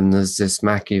 rather than there's this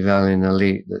Machiavellian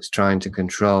elite that's trying to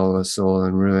control us all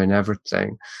and ruin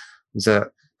everything,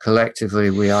 that collectively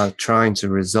we are trying to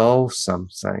resolve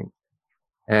something.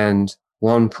 And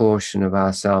one portion of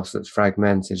ourselves that's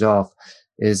fragmented off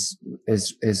is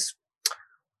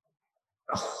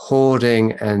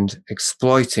hoarding and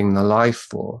exploiting the life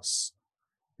force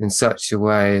in such a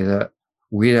way that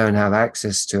we don't have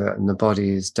access to it and the body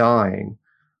is dying.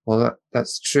 Well,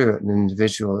 that's true at an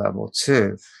individual level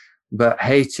too, but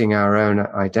hating our own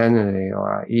identity or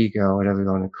our ego, or whatever you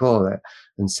want to call it,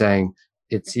 and saying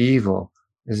it's evil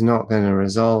is not going to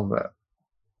resolve it,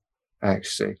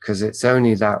 actually, because it's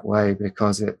only that way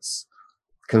because it's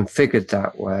configured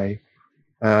that way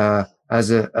as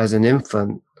an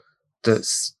infant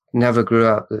that's never grew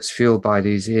up, that's fueled by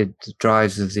these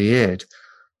drives of the id,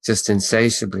 just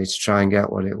insatiably to try and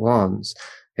get what it wants.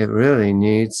 It really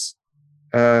needs,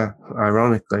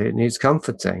 ironically, it needs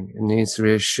comforting. It needs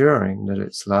reassuring that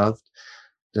it's loved,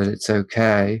 that it's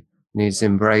okay, needs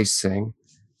embracing,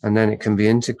 and then it can be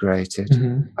integrated.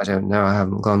 I don't know. I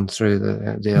haven't gone through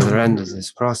the other end of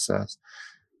this process,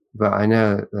 but I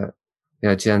know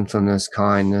that gentleness,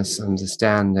 kindness,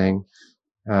 understanding,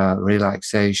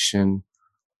 relaxation,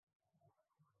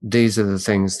 these are the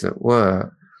things that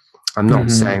work. I'm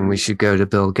not saying we should go to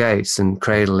Bill Gates and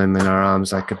cradle him in our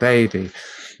arms like a baby.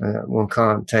 One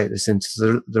can't take this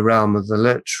into the realm of the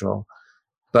literal.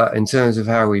 But in terms of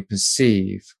how we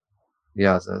perceive the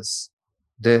others,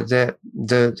 the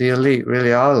elite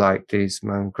really are like these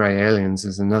grey aliens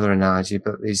is another analogy,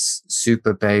 but these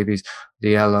super babies,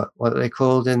 what are they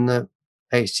called in the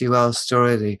H.G. Wells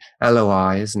story? The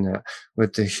LOI, isn't it?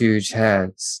 With the huge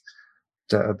heads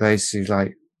that are basically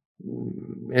like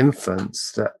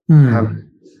infants that have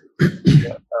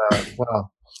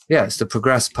it's the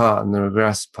progressed part and the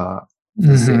regressed part.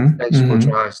 There's the intellectual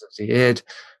drives of the id,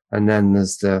 and then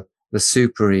there's the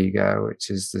super ego, which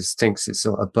is this thinks it's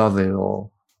sort of above it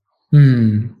all.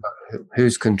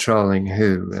 Who's controlling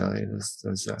who, really?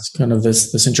 It's kind of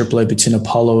this interplay between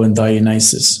Apollo and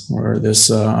Dionysus, or this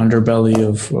underbelly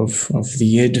of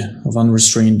the id, of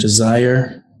unrestrained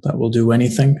desire that will do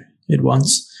anything. it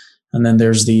wants. And then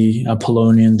there's the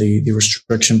Apollonian, the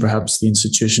restriction, perhaps the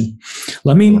institution.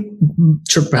 Let me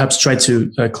perhaps try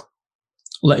to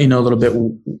let you know a little bit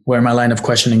where my line of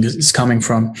questioning is coming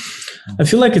from. I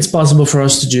feel like it's possible for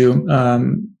us to do,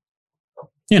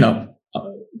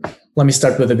 let me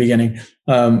start with the beginning.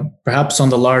 Perhaps on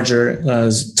the larger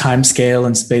time scale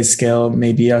and space scale,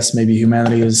 maybe us, maybe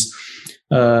humanity is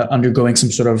undergoing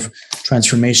some sort of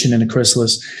transformation in a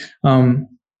chrysalis.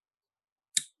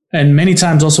 And many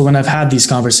times also when I've had these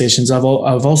conversations, I've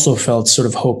also felt sort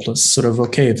of hopeless, sort of,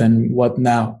 okay, then what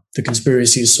now? The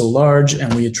conspiracy is so large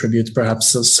and we attribute perhaps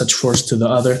such force to the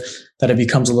other that it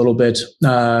becomes a little bit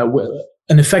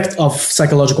an effect of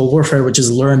psychological warfare, which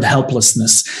is learned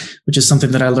helplessness, which is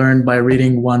something that I learned by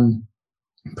reading one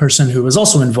person who was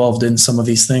also involved in some of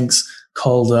these things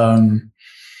called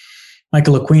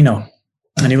Michael Aquino.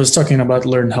 And he was talking about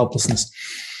learned helplessness.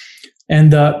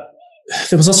 And there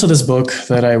was also this book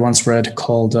that I once read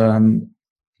called,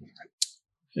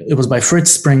 it was by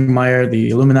Fritz Springmeier, The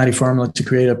Illuminati Formula to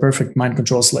Create a Perfect Mind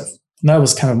Control Slave. And that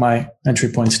was kind of my entry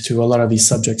point to a lot of these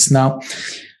subjects. Now,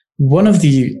 one of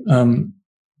the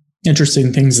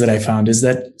interesting things that I found is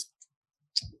that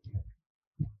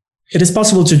it is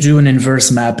possible to do an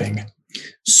inverse mapping.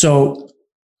 So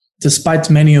despite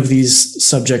many of these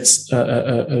subjects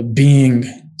being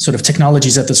sort of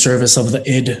technologies at the service of the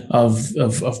id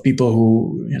of people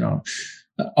who,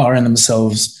 are in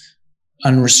themselves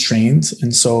unrestrained.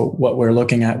 And so what we're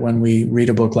looking at when we read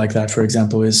a book like that, for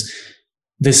example, is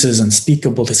this is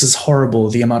unspeakable. This is horrible.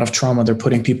 The amount of trauma they're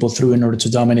putting people through in order to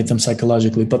dominate them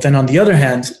psychologically. But then on the other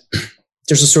hand,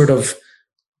 there's a sort of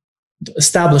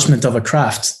establishment of a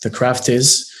craft. The craft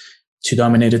is to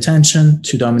dominate attention,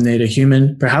 to dominate a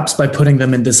human, perhaps by putting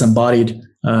them in disembodied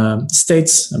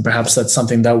states. And perhaps that's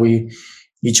something that we,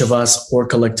 each of us or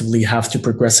collectively, have to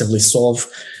progressively solve.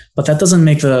 But that doesn't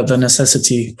make the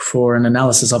necessity for an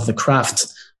analysis of the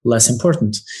craft less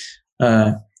important.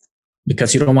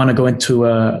 Because you don't want to go into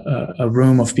a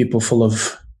room of people full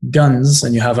of guns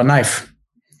and you have a knife,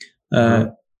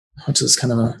 which is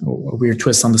kind of a weird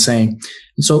twist on the saying.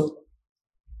 And so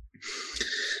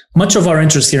much of our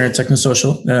interest here in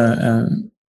Technosocial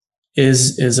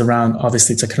is around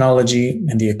obviously technology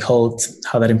and the occult,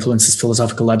 how that influences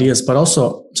philosophical ideas, but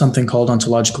also something called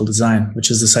ontological design,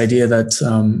 which is this idea that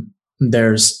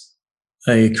there's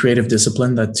a creative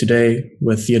discipline that today,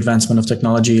 with the advancement of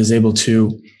technology, is able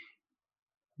to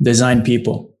design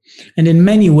people. And in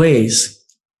many ways,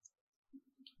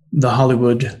 the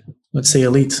Hollywood, let's say,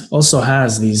 elite also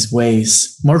has these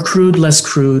ways, more crude, less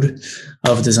crude,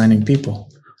 of designing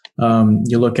people.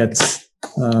 You look at,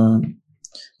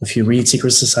 if you read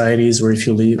Secret Societies, or if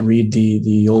you read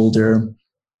the older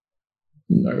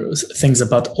things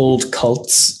about old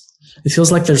cults, it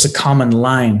feels like there's a common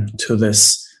line to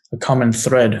this, a common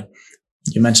thread.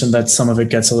 You mentioned that some of it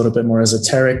gets a little bit more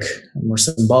esoteric, more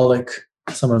symbolic,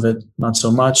 some of it not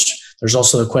so much. There's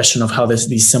also the question of how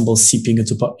these symbols seeping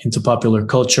into popular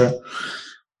culture.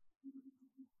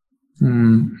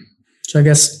 So I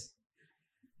guess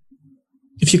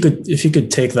if you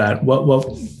could take that,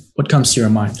 what comes to your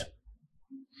mind?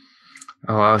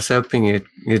 Oh, I was hoping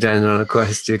you'd end on a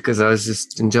question because I was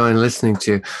just enjoying listening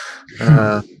to you.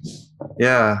 I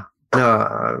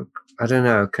don't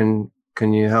know.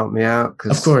 Can you help me out?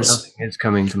 Of course, nothing is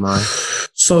coming to mind.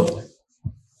 So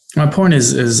my point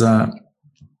is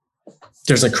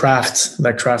there's a craft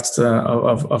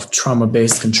of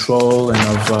trauma-based control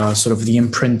and of sort of the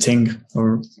imprinting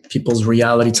or people's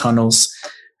reality tunnels.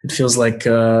 It feels like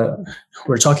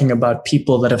we're talking about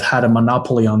people that have had a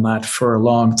monopoly on that for a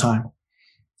long time.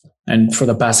 And for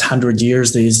the past 100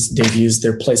 years, they've used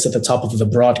their place at the top of the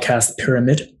broadcast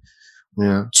pyramid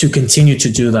to continue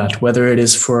to do that, whether it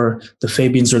is for the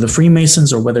Fabians or the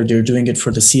Freemasons, or whether they're doing it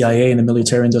for the CIA and the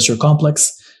military-industrial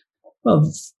complex.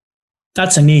 Well,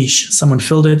 that's a niche. Someone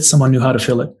filled it. Someone knew how to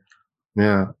fill it.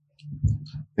 Yeah.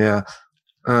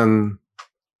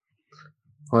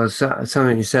 Well,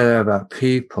 something you said there about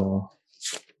people.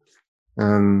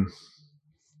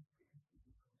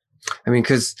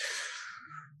 Because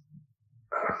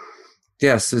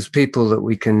yes, there's people that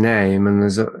we can name, and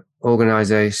there's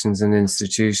organizations and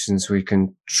institutions we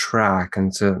can track,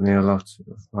 and certainly a lot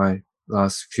of my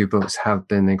last few books have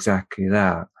been exactly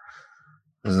that.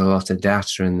 There's a lot of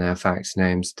data in there, facts,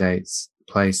 names, dates,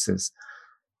 places.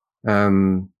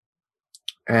 And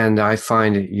I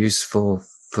find it useful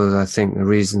for, I think, the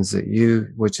reasons that you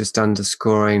were just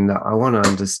underscoring, that I want to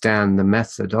understand the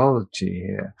methodology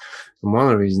here. And one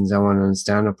of the reasons I want to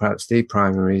understand, or perhaps the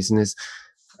primary reason, is,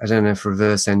 I don't know if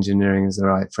reverse engineering is the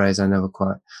right phrase. I never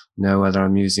quite know whether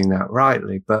I'm using that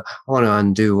rightly, but I want to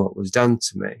undo what was done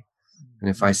to me. And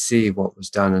if I see what was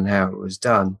done and how it was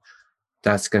done,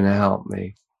 that's going to help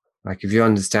me. Like if you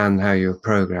understand how you're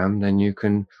programmed, then you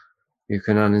can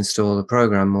uninstall the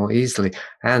program more easily.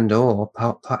 And or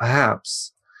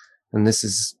perhaps, and this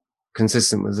is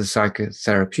consistent with the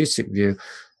psychotherapeutic view,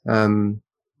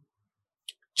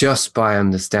 just by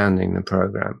understanding the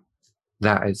program,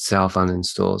 that itself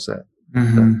uninstalls it.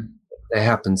 Mm-hmm. They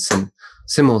happen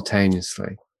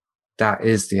simultaneously. That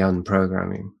is the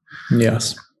unprogramming.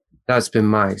 Yes. That's been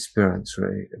my experience,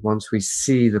 really. Once we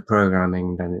see the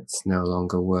programming, then it's no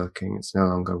longer working. It's no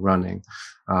longer running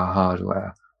our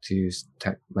hardware, to use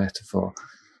tech metaphor.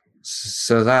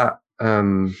 So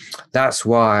that's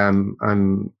why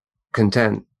I'm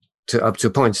content to, up to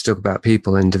a point, to talk about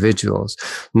people, individuals,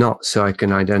 not so I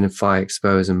can identify,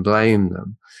 expose, and blame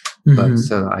them, but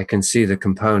so that I can see the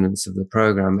components of the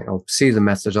programming, or see the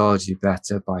methodology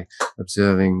better by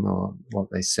observing what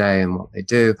they say and what they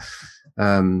do,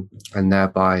 and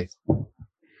thereby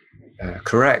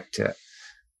correct it.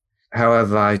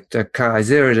 However, I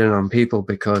zeroed in on people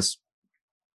because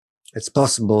it's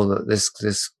possible that this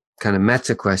kind of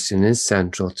meta question is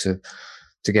central to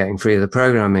getting free of the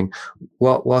programming.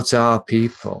 What are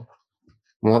people?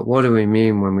 What do we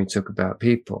mean when we talk about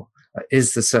people?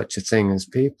 Is there such a thing as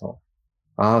people?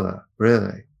 Are there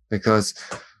really? Because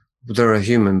there are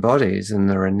human bodies and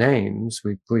there are names.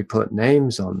 We put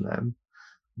names on them,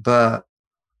 but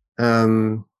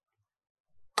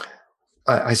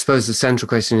I suppose the central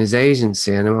question is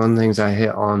agency. And one of the things I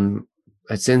hit on,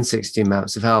 it's in 16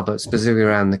 Maps of Hell, but specifically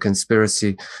around the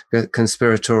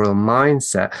conspiratorial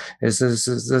mindset, is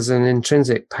there's an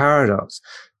intrinsic paradox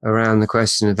around the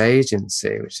question of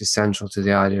agency, which is central to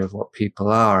the idea of what people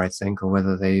are, I think, or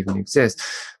whether they even exist.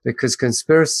 Because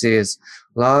conspiracy is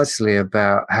largely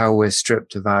about how we're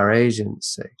stripped of our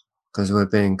agency, because we're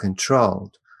being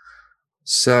controlled.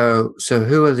 So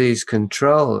who are these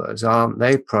controllers? Aren't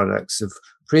they products of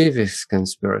previous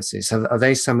conspiracies? Are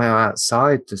they somehow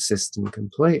outside the system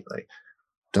completely?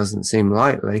 Doesn't seem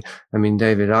likely. I mean,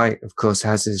 David Icke, of course,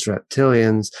 has his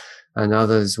reptilians, and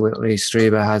others, Whitley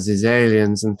Strieber has his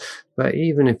aliens. But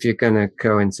even if you're going to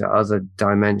go into other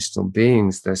dimensional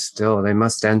beings, they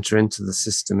must enter into the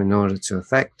system in order to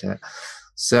affect it.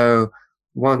 So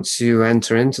once you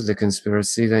enter into the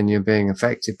conspiracy, then you're being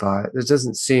affected by it. There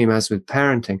doesn't seem, as with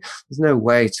parenting, there's no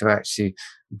way to actually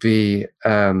be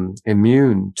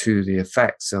immune to the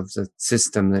effects of the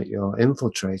system that you're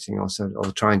infiltrating or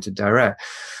trying to direct.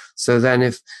 So then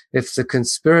if the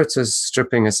conspirators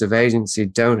stripping us of agency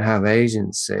don't have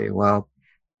agency, well,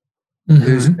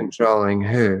 who's controlling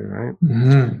who, right?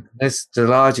 The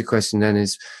larger question then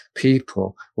is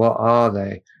people. What are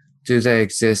they? Do they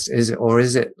exist? Is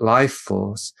it life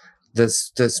force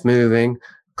that's moving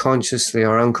consciously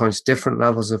or unconsciously, different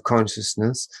levels of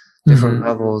consciousness, different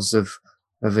levels of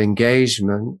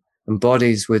engagement, and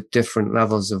bodies with different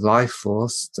levels of life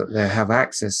force that they have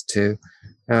access to,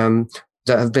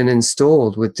 that have been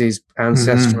installed with these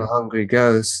ancestral hungry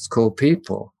ghosts called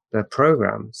people. They're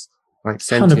programs, like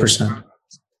sentient.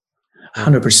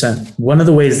 100%. One of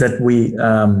the ways that we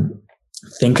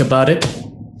think about it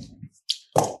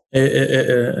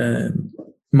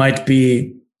might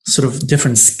be sort of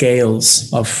different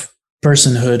scales of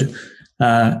personhood,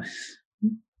 the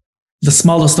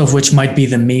smallest of which might be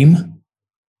the meme.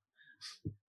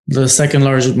 The second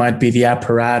largest might be the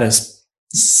apparatus.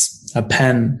 A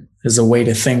pen is a way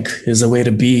to think, is a way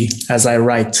to be as I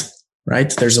write,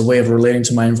 right? There's a way of relating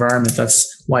to my environment.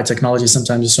 That's why technology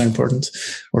sometimes is so important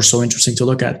or so interesting to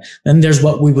look at. Then there's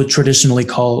what we would traditionally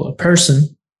call a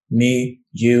person, me,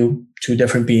 you, two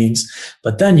different beings.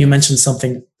 But then you mentioned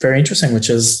something very interesting, which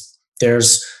is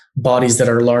there's bodies that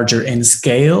are larger in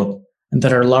scale and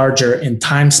that are larger in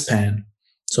time span.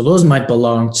 So those might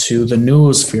belong to the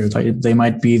noosphere. They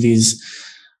might be these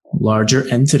larger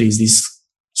entities, these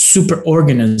super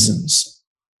organisms.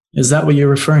 Is that what you're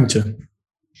referring to?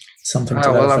 Something to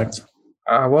that effect.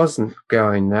 I wasn't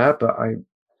going there, but I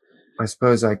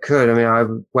suppose I could. I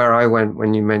mean, where I went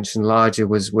when you mentioned larger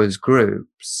was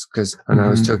groups, and I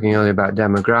was talking earlier about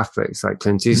demographics, like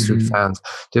Clint Eastwood found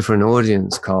different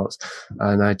audience cults.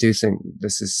 And I do think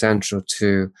this is central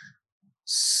to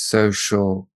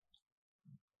social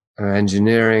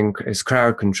engineering. Is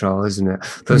crowd control, isn't it?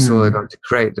 First of all, they've got to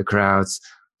create the crowds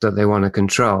that they want to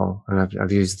control, and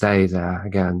I've used they there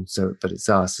again. So, but it's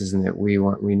us, isn't it? We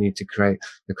need to create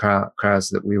the crowds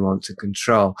that we want to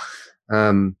control.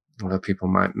 Although people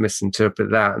might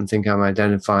misinterpret that and think I'm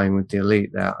identifying with the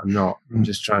elite there. I'm not. I'm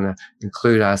just trying to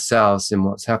include ourselves in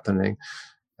what's happening.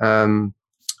 What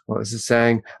was it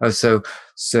saying? Oh, so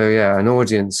yeah, an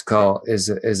audience cult is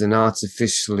an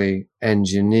artificially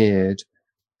engineered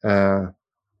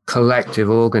collective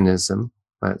organism,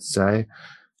 let's say,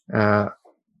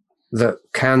 that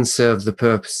can serve the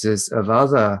purposes of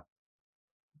other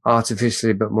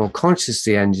artificially but more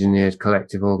consciously engineered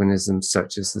collective organisms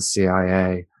such as the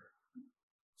CIA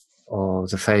or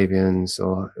the Fabians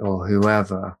or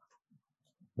whoever.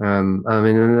 I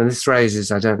mean, and this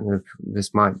raises, I don't know if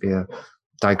this might be a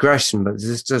digression, but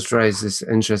this does raise this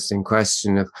interesting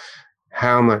question of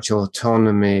how much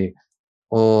autonomy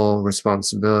or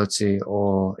responsibility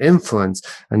or influence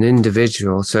an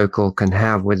individual so-called can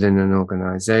have within an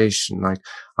organization. Like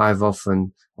I've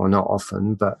often, or not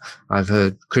often, but I've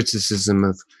heard criticism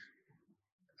of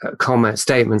comment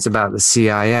statements about the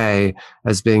CIA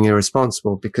as being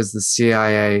irresponsible because the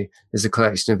CIA is a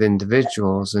collection of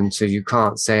individuals, and so you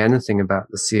can't say anything about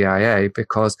the CIA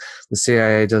because the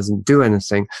CIA doesn't do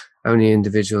anything. Only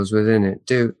individuals within it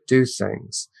do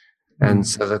things. And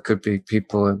so there could be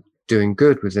people doing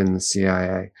good within the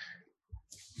CIA.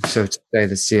 So to say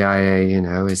the CIA,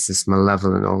 is this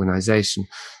malevolent organization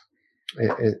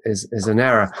is an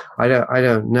error. I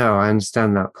don't know. I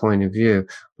understand that point of view,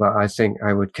 but I think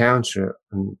I would counter it.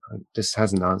 And this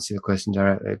hasn't answered your question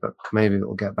directly, but maybe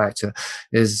we'll get back to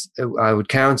it. I would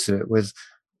counter it with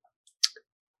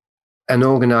an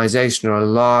organization or a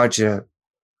larger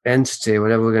entity,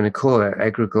 whatever we're going to call it,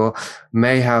 egregore,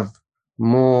 may have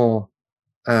more.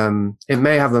 It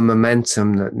may have a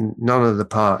momentum that none of the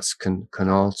parts can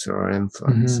alter or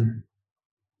influence.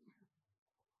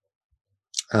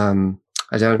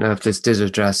 I don't know if this did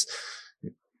address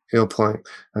your point.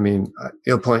 I mean,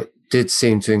 your point did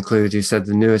seem to include, you said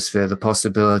the noosphere, the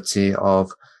possibility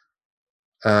of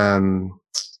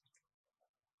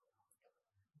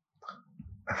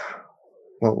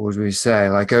what would we say,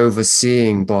 like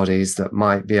overseeing bodies that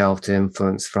might be able to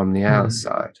influence from the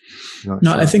outside. No,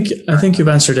 sure. I think you've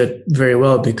answered it very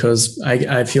well, because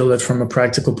I feel that from a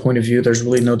practical point of view, there's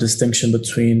really no distinction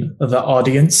between the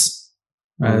audience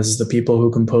as the people who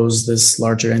compose this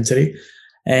larger entity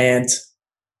and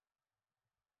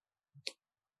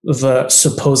the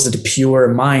supposed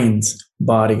pure mind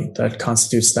body that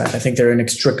constitutes that. I think they're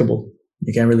inextricable.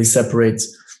 You can't really separate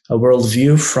a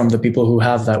worldview from the people who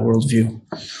have that worldview.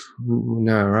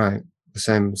 No, right. The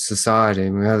same society.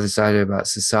 We have this idea about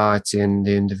society and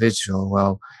the individual.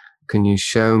 Well, can you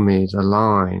show me the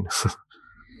line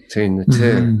between the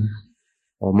two?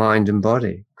 Or mind and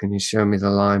body? Can you show me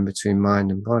the line between mind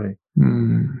and body?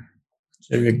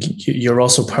 So you're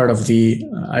also part of the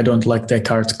I don't like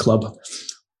Descartes club.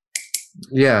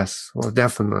 Yes, well,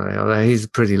 definitely. Although he's a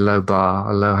pretty low bar,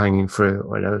 a low-hanging fruit,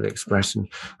 whatever the expression.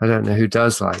 I don't know who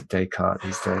does like Descartes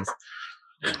these days.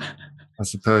 I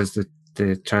suppose the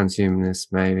transhumanists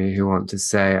maybe who want to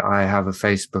say, I have a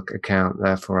Facebook account,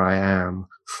 therefore I am.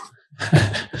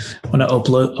 Want to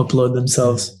upload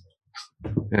themselves.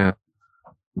 Yeah.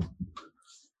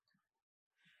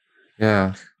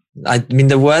 Yeah. I mean,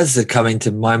 the words that come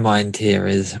into my mind here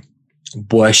is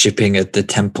worshipping at the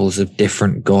temples of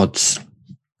different gods.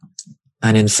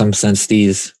 And in some sense,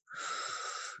 these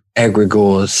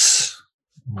egregores,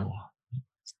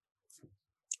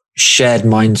 shared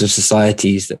minds of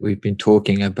societies that we've been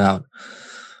talking about,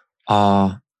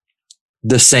 are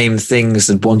the same things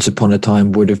that once upon a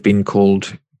time would have been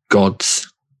called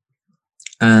gods.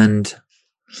 And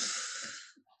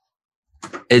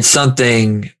it's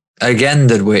something, again,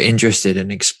 that we're interested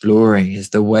in exploring, is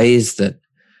the ways that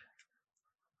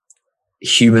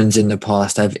humans in the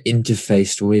past have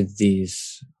interfaced with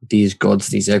these gods,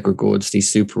 these egregores,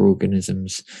 these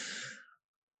superorganisms,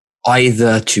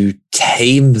 either to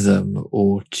tame them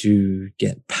or to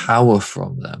get power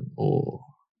from them, or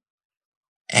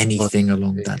anything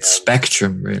along that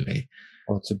spectrum, really.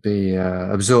 Or to be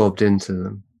absorbed into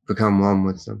them, become one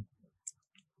with them.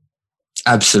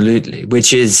 Absolutely,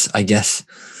 which is, I guess,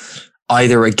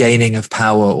 either a gaining of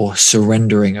power or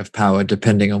surrendering of power,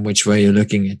 depending on which way you're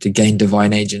looking at, to gain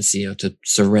divine agency or to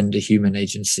surrender human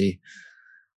agency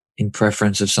in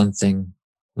preference of something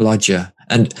larger.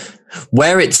 And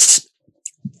where it's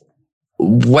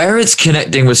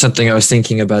connecting with something I was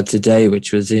thinking about today,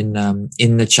 which was in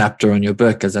the chapter on your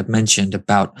book, as I've mentioned,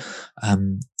 about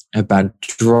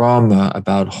drama,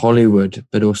 about Hollywood,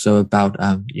 but also about,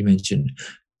 you mentioned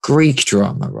Greek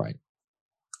drama, right?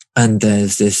 And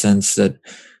there's this sense that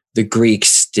the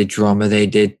Greeks did drama, they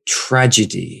did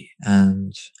tragedy,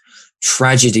 and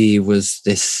tragedy was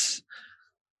this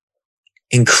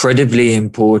incredibly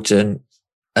important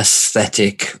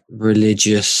aesthetic,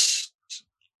 religious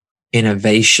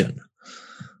innovation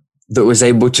that was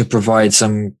able to provide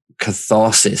some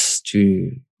catharsis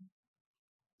to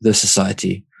the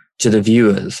society, to the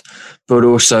viewers, but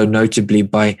also notably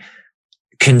by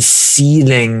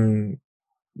concealing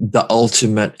the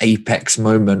ultimate apex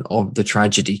moment of the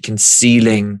tragedy,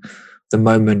 concealing the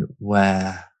moment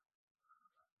where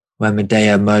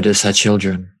Medea murders her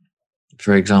children,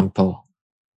 for example.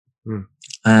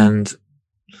 And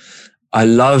I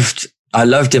loved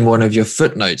in one of your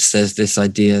footnotes, there's this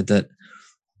idea that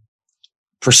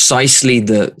precisely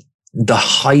the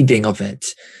hiding of it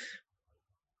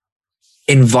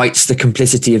invites the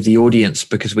complicity of the audience,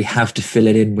 because we have to fill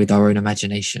it in with our own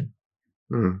imagination.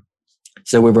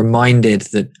 So we're reminded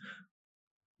that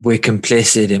we're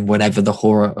complicit in whatever the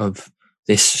horror of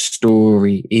this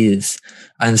story is.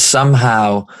 And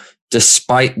somehow,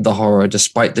 despite the horror,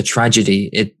 despite the tragedy,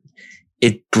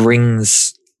 it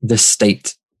brings the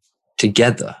state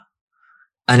together.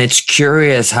 And it's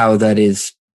curious how that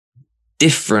is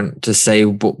different to, say,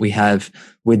 what we have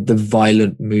with the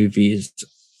violent movies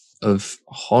of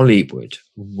Hollywood,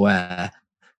 where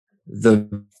the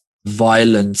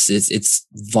violence it's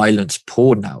violence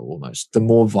porn now almost. The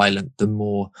more violent, the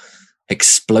more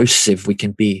explosive we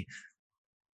can be.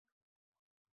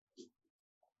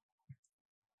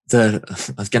 I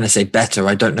was going to say better.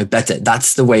 I don't know better.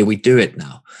 That's the way we do it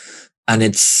now. And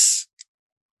it's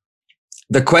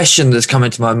the question that's come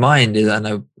into my mind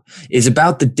is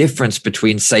about the difference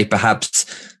between, say, perhaps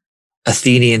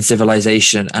Athenian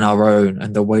civilization and our own,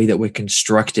 and the way that we're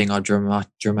constructing our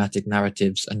dramatic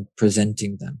narratives and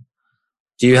presenting them.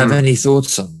 Do you have any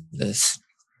thoughts on this?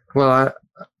 Well,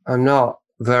 I'm not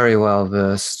very well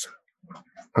versed.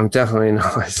 I'm definitely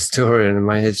not a historian, and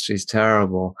my history is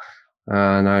terrible.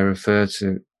 And I refer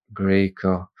to Greek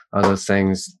or other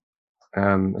things.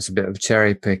 It's a bit of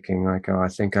cherry picking. Like, I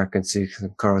think I can see some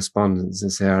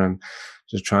correspondences here. I'm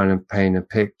just trying to paint a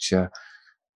picture.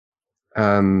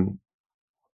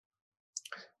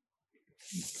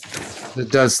 There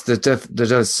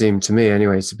does seem to me,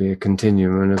 anyway, to be a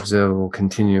continuum, an observable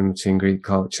continuum between Greek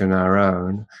culture and our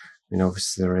own. I mean,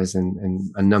 obviously there is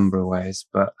in a number of ways,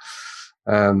 but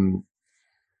a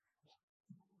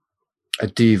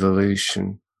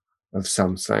devolution of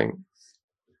something.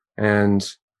 And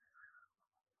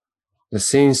there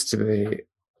seems to be,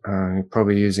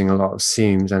 probably using a lot of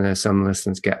seems. I know some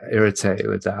listeners get irritated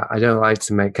with that. I don't like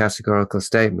to make categorical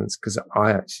statements, because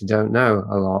I actually don't know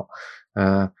a lot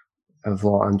of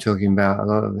what I'm talking about. A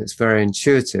lot of it's very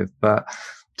intuitive, but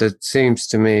it seems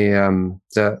to me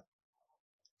that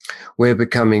we're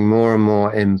becoming more and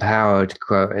more empowered,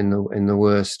 quote, in the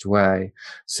worst way.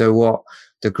 So what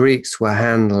the Greeks were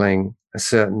handling a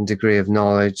certain degree of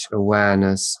knowledge,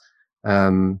 awareness,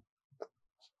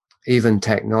 even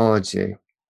technology,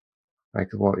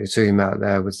 like what you're talking about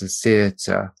there with the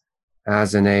theatre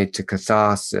as an aid to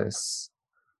catharsis.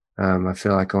 I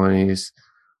feel like I want to use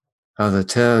other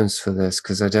terms for this,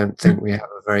 because I don't think we have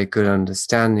a very good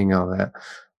understanding of it.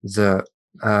 The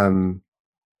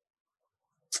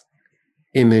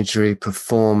imagery,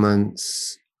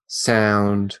 performance,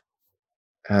 sound,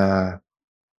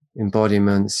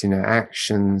 embodiments,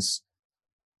 actions,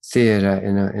 theatre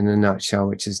in a nutshell,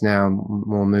 which is now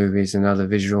more movies and other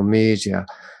visual media,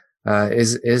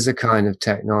 is a kind of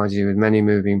technology with many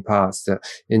moving parts that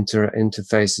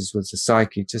interfaces with the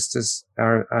psyche, just as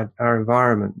our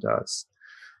environment does.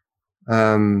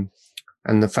 And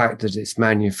the fact that it's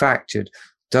manufactured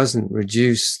doesn't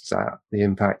reduce the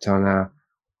impact on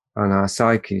our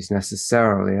psyches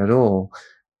necessarily at all,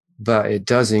 but it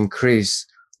does increase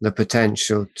the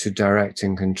potential to direct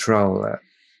and control it.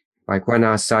 Like when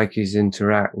our psyches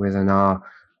interact with and are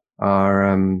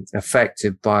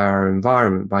affected by our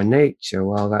environment, by nature,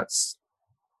 well, that's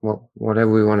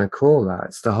whatever we want to call that.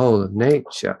 It's the whole of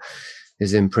nature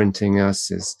is imprinting us,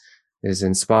 is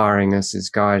inspiring us, is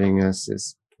guiding us,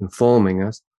 is informing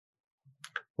us.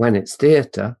 When it's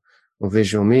theatre or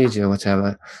visual media,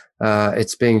 whatever,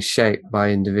 it's being shaped by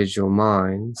individual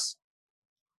minds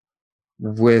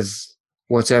with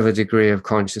whatever degree of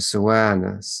conscious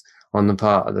awareness on the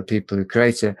part of the people who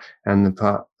create it and the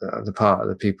part of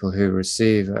the people who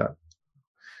receive it.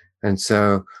 And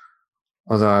so,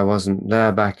 although I wasn't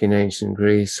there back in ancient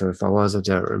Greece, or if I was, I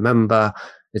don't remember,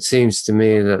 it seems to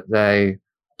me that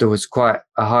there was quite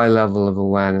a high level of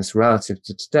awareness relative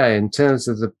to today in terms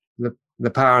of the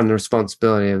power and the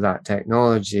responsibility of that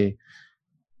technology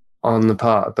on the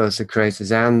part of both the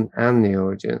creators and the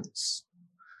audience.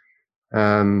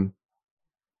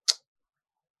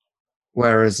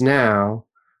 Whereas now,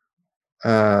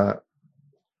 the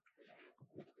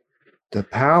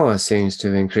power seems to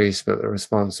have increased, but the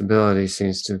responsibility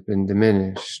seems to have been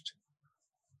diminished.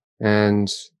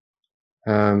 And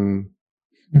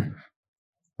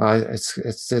it's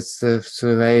the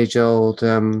sort of age-old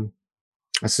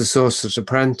That's the Sorcerer's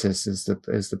Apprentice is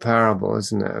the parable,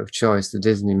 isn't it, of choice? The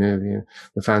Disney movie,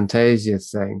 the Fantasia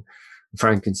thing.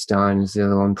 Frankenstein is the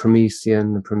other one.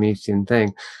 The Promethean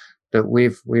thing. That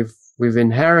we've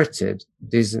inherited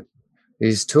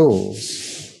these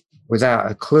tools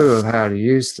without a clue of how to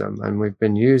use them, and we've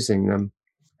been using them,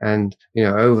 and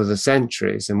over the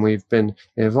centuries, and we've been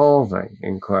evolving,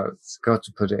 in quotes. Got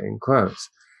to put it in quotes,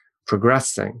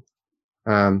 progressing.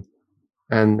 And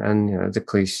the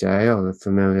cliche or the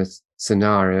familiar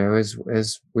scenario is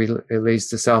it leads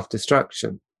to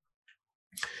self-destruction.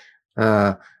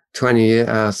 40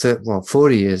 years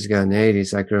ago in the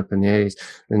 80s, I grew up in the 80s,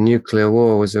 the nuclear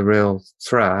war was a real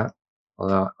threat,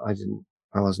 although I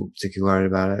wasn't particularly worried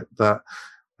about it, but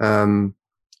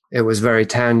it was very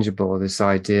tangible, this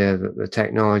idea that the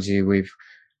technology we've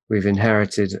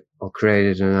inherited or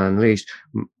created and unleashed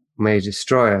may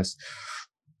destroy us.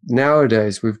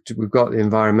 Nowadays, we've got the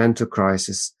environmental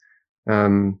crisis,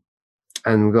 and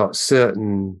we've got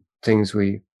certain things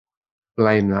we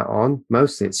blame that on.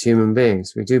 Mostly it's human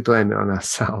beings. We do blame it on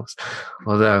ourselves,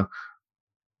 although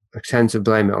I tend to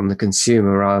blame it on the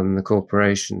consumer rather than the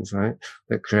corporations, right,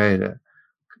 that create it.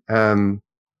 Where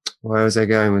was I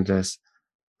going with this?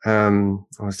 I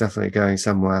was definitely going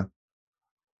somewhere.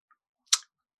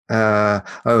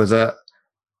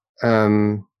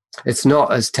 It's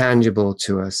not as tangible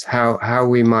to us how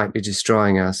we might be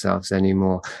destroying ourselves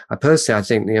anymore. I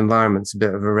think the environment's a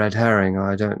bit of a red herring.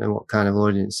 I don't know what kind of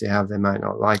audience you have. They might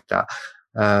not like that.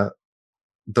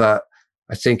 But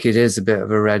I think it is a bit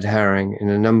of a red herring in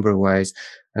a number of ways.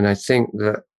 And I think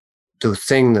that the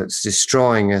thing that's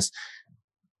destroying us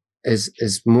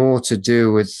is more to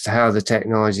do with how the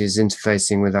technology is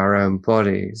interfacing with our own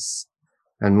bodies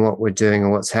and what we're doing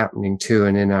and what's happening to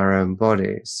and in our own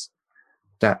bodies.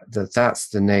 That's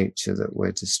the nature that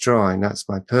we're destroying. That's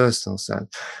my personal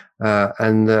sense.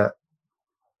 And the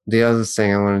other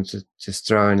thing I wanted to just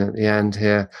throw in at the end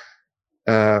here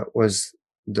was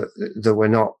that we're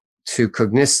not too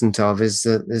cognizant of is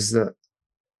that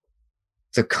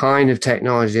the kind of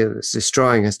technology that's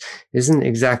destroying us isn't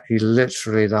exactly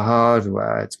literally the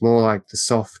hardware. It's more like the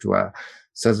software.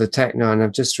 So and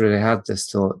I've just really had this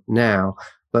thought now,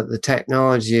 but the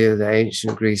technology of the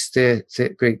ancient Greek theatre,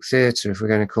 if we're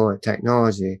going to call it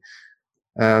technology,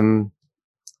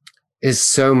 is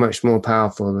so much more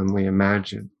powerful than we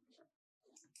imagine.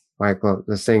 Like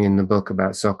the thing in the book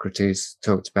about Socrates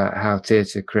talked about how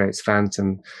theatre creates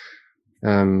phantom.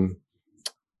 I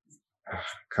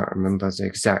can't remember the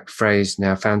exact phrase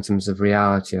now. Phantoms of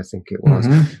reality, I think it was,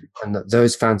 and that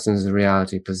those phantoms of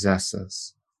reality possess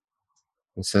us,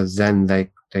 and so then they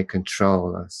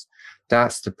control us.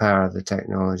 That's the power of the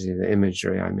technology, the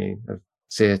imagery, of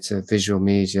theatre, visual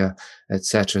media,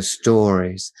 etc.,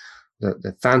 stories,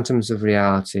 the phantoms of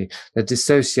reality, the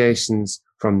dissociations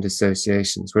from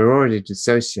dissociations. We're already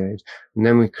dissociated, and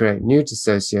then we create new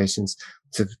dissociations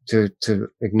to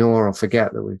ignore or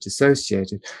forget that we've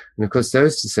dissociated. And of course,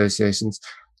 those dissociations,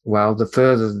 well, the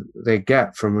further they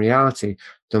get from reality,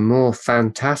 the more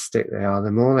fantastic they are,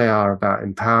 the more they are about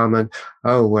empowerment.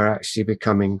 Oh, we're actually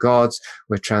becoming gods.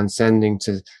 We're transcending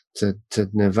to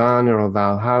Nirvana or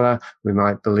Valhalla. We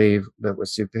might believe that we're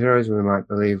superheroes. We might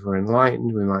believe we're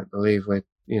enlightened. We might believe we're,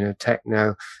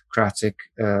 technocratic,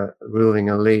 ruling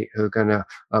elite who are going to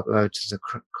upload to the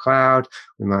cloud.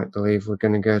 We might believe we're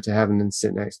going to go to heaven and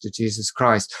sit next to Jesus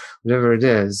Christ. Whatever it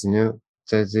is,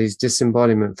 there's these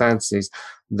disembodiment fantasies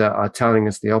that are telling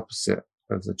us the opposite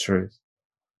of the truth.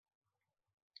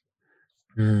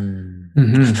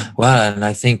 Mm-hmm. Well, and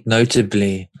I think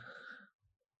notably,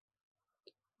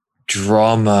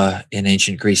 drama in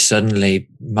ancient Greece, suddenly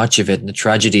much of it, and the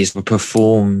tragedies were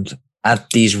performed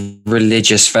at these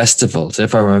religious festivals.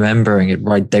 If I'm remembering it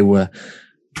right, they were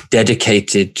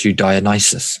dedicated to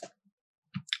Dionysus.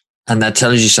 And that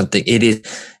tells you something. It is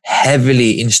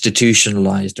heavily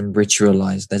institutionalized and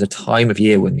ritualized. There's a time of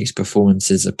year when these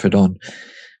performances are put on.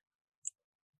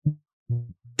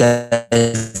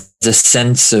 There's a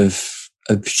sense of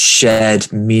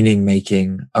shared meaning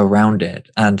making around it.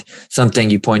 And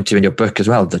something you point to in your book as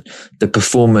well, that the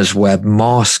performers wear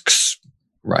masks,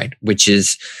 right? Which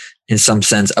is in some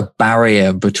sense a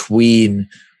barrier between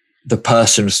the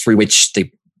persons through which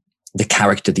the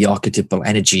character, the archetypal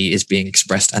energy is being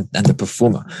expressed and the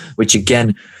performer, which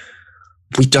again,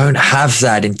 we don't have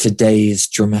that in today's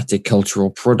dramatic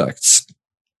cultural products.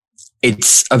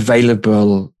 It's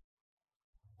available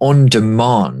on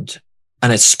demand.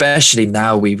 And especially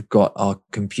now we've got our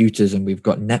computers and we've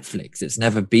got Netflix. It's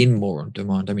never been more on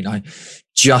demand. I'm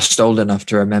just old enough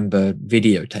to remember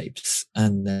videotapes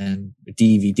and then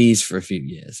DVDs for a few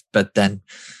years. But then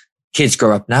kids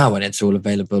grow up now and it's all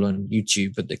available on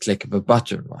YouTube at the click of a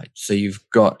button, right? So you've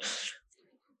got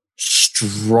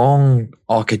strong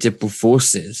archetypal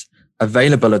forces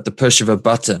available at the push of a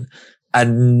button,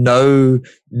 and nothing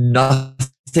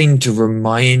to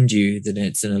remind you that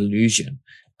it's an illusion,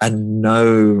 and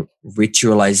no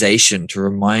ritualization to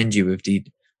remind you of the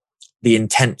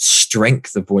intense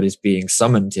strength of what is being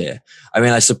summoned here. I mean,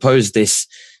 I suppose this,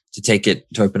 to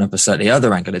open up a slightly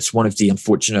other angle, it's one of the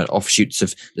unfortunate offshoots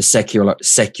of the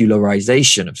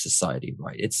secularization of society,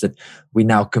 right? It's that we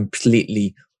now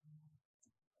completely,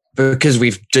 because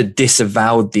we've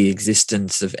disavowed the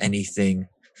existence of anything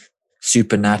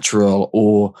supernatural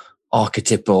or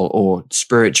archetypal or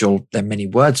spiritual, there are many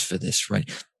words for this, right?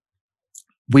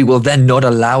 We will then not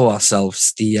allow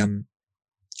ourselves the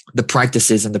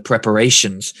practices and the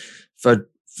preparations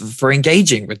for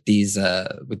engaging with these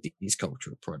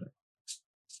cultural products.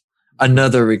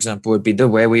 Another example would be the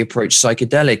way we approach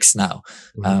psychedelics now,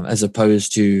 as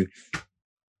opposed to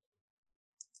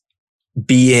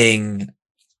being,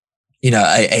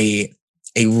 a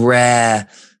rare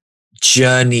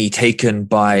journey taken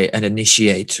by an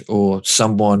initiate or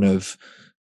someone of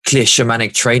clear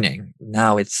shamanic training.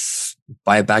 Now it's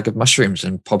buy a bag of mushrooms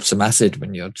and pop some acid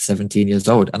when you're 17 years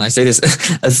old. And I say this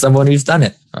as someone who's done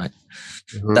it, right?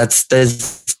 Mm-hmm.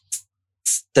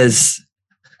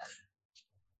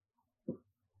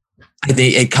 I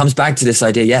think it comes back to this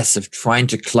idea, yes, of trying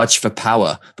to clutch for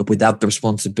power, but without the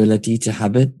responsibility to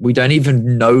have it. We don't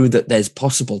even know that there's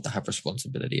possible to have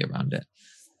responsibility around it.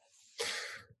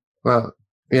 Well,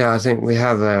 yeah, I think we've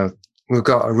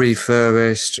got a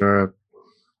refurbished or a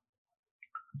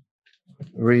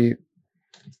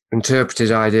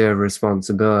reinterpreted idea of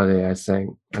responsibility, I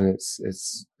think, and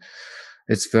it's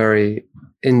very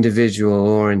individual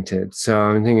oriented. So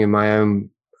I'm thinking my own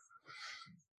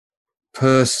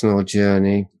personal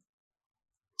journey,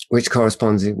 which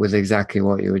corresponds with exactly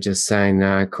what you were just saying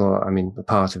there.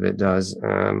 Part of it does.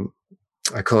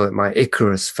 I call it my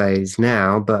Icarus phase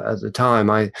now, but at the time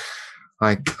I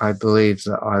believed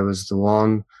that I was the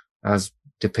one, as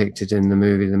depicted in the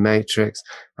movie The Matrix,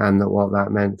 and that what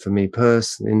that meant for me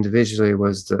personally, individually,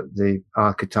 was that the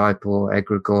archetypal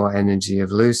egregore energy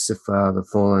of Lucifer, the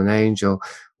fallen angel,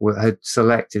 had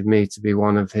selected me to be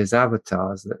one of his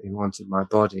avatars, that he wanted my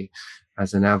body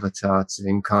as an avatar to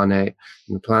incarnate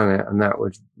in the planet, and that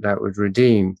would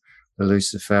redeem the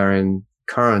Luciferian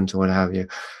current or what have you.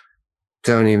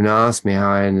 Don't even ask me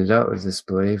how I ended up with this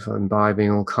belief,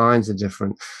 imbibing all kinds of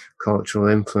different cultural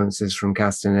influences from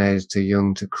Castaneda to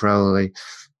Jung to Crowley,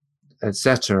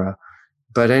 etc.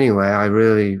 But anyway, I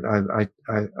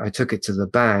took it to the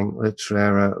bank. Literally, I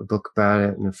wrote a book about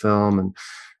it and a film,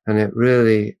 and it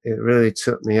really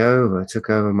took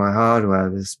over my hardware,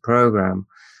 this program,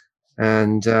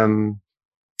 and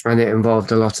it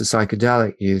involved a lot of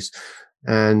psychedelic use,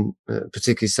 and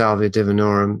particularly Salvia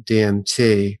Divinorum,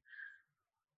 DMT.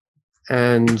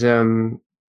 And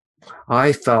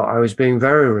I felt I was being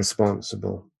very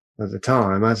responsible at the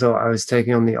time. I thought I was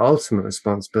taking on the ultimate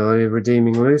responsibility of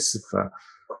redeeming Lucifer.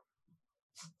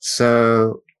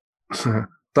 So,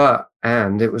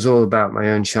 and it was all about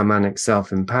my own shamanic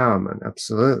self-empowerment.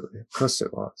 Absolutely. Of course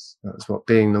it was. That's what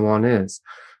being the one is.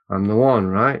 I'm the one,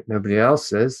 right? Nobody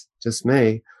else is, just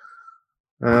me.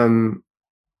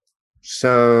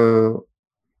 So,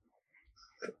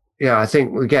 yeah, I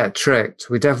think we get tricked.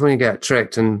 We definitely get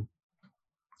tricked, and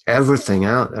everything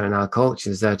out there in our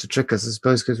culture is there to trick us, I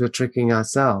suppose, because we're tricking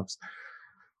ourselves.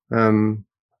 For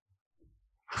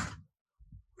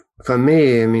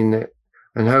me, and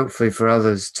hopefully for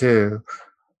others too,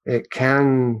 it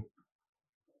can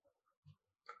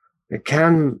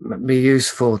be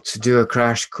useful to do a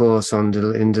crash course in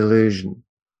delusion,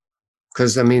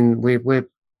 because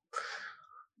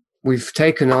we've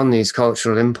taken on these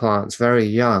cultural implants very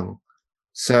young.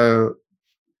 So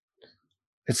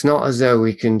it's not as though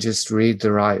we can just read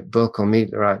the right book or meet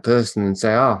the right person and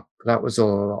say, oh, that was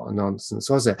all a lot of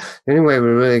nonsense, was it? The only way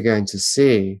we're really going to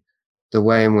see the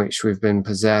way in which we've been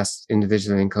possessed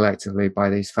individually and collectively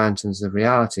by these phantoms of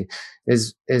reality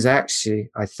is actually,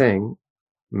 I think,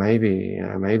 maybe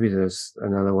there's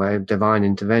another way of divine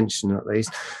intervention at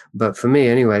least. But for me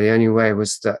anyway, the only way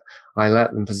was that I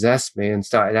let them possess me and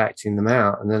started acting them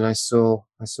out. And then I saw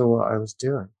what I was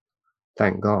doing.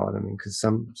 Thank God. Because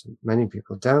many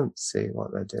people don't see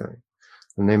what they're doing,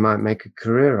 and they might make a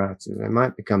career out of it. They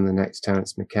might become the next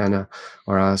Terence McKenna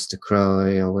or Aleister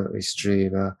Crowley or Whitley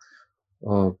Strieber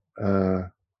or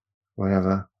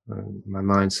whatever. My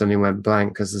mind suddenly went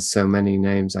blank because there's so many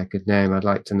names I could name. I'd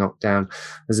like to knock down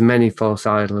as many false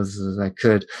idols as I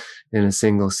could in a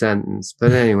single sentence.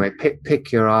 But anyway,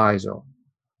 pick your idol.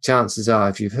 chances are,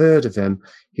 if you've heard of him,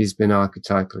 he's been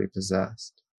archetypally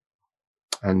possessed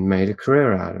and made a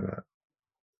career out of it,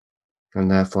 and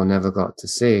therefore never got to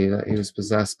see that he was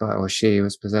possessed by, or she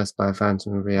was possessed by, a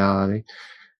phantom of reality,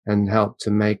 and helped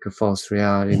to make a false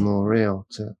reality more real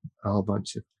to a whole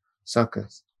bunch of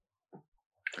suckers.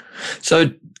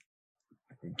 So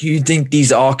do you think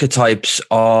these archetypes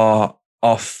are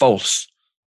false?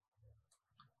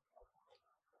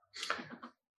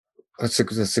 That's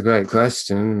a great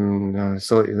question. I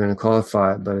thought you were going to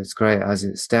qualify it, but it's great as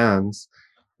it stands.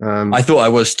 I thought I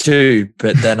was too,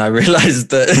 but then I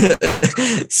realized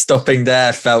that stopping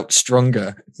there felt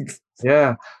stronger.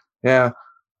 Yeah.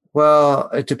 Well,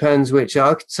 it depends which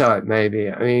archetype,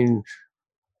 maybe. I mean,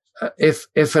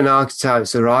 if an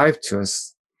archetype's arrived to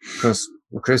us, because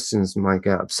Christians might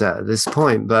get upset at this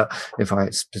point, but if I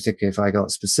got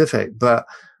specific, but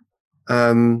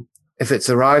if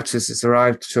it's arrived to us, it's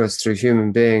arrived to us through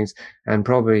human beings, and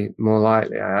probably more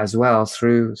likely as well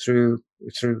through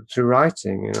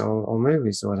writing, or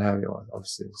movies or what have you. Well,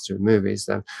 obviously, it's through movies,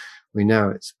 then we know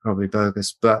it's probably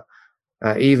bogus. But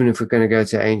even if we're going to go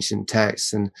to ancient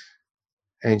texts and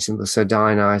ancient, so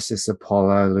Dionysus,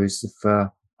 Apollo,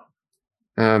 Lucifer,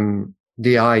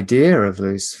 the idea of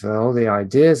Lucifer, all the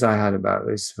ideas I had about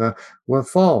Lucifer were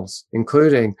false,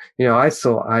 including, I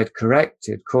thought I'd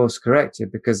course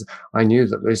corrected, because I knew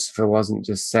that Lucifer wasn't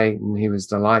just Satan. He was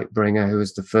the light bringer, who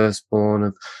was the firstborn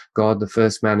of God, the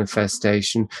first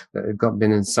manifestation that had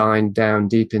been assigned down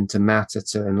deep into matter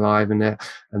to enliven it,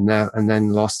 and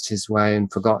then lost his way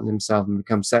and forgotten himself and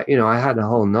become Satan. I had a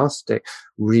whole Gnostic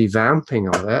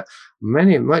revamping of it,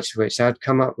 much of which I'd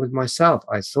come up with myself,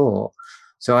 I thought.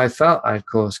 So I felt I'd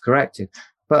course corrected,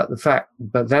 but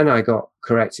then I got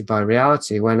corrected by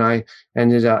reality when I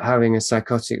ended up having a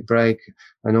psychotic break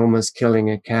and almost killing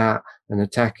a cat and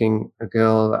attacking a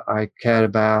girl that I cared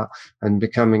about, and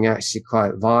becoming actually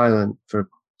quite violent for a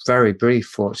very brief,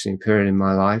 fortunately, period in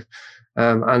my life.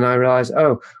 And I realized,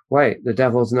 oh, wait, the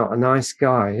devil's not a nice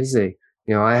guy, is he?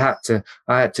 I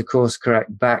had to course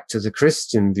correct back to the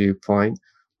Christian viewpoint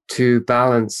to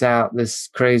balance out this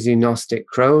crazy Gnostic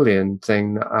Crowleyan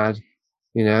thing that I'd,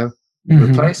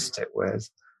 replaced it with.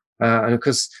 And of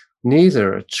course,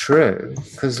 neither are true,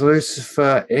 because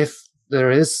Lucifer, if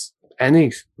there is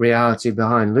any reality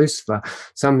behind Lucifer,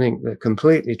 something that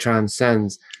completely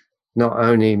transcends not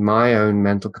only my own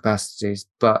mental capacities,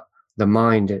 but the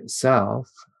mind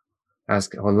itself,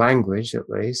 or language at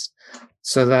least.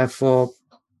 So therefore,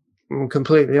 I'm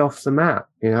completely off the map.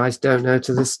 I don't know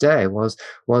to this day, was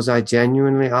I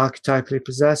genuinely archetypally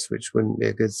possessed, which wouldn't be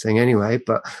a good thing anyway,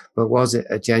 but was it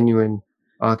a genuine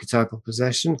archetypal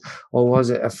possession, or was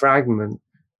it a fragment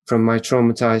from my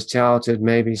traumatized childhood,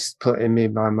 maybe put in me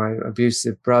by my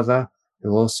abusive brother,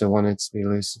 who also wanted to be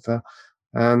Lucifer,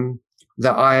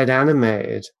 that I had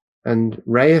animated and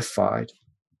reified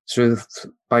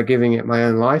by giving it my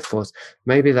own life force?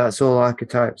 Maybe that's all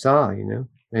archetypes are,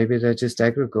 Maybe they're just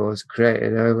egregores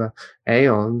created over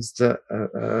aeons that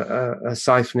are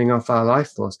siphoning off our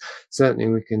life force. Certainly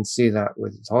we can see that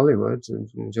with Hollywood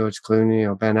and George Clooney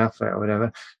or Ben Affleck or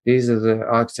whatever. These are the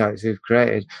archetypes we've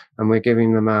created, and we're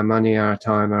giving them our money, our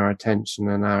time, our attention,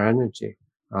 and our energy,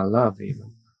 our love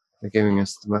even. They're giving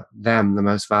us them the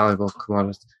most valuable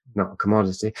commodity, not a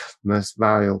commodity, the most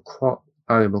valuable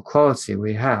quality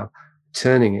we have,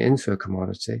 turning it into a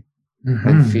commodity,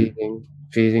 and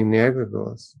feeding the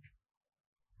egregores.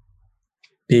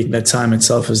 Being that time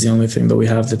itself is the only thing that we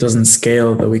have that doesn't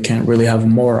scale, that we can't really have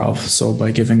more of. So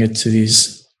by giving it to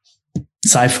these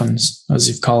siphons, as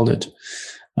you've called it,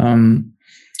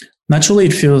 naturally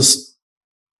it feels,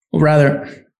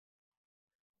 rather,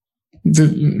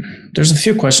 there's a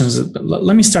few questions.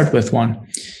 Let me start with one.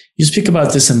 You speak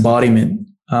about disembodiment,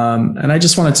 and I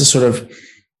just wanted to sort of,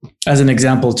 as an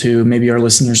example to maybe our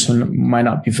listeners who might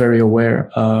not be very aware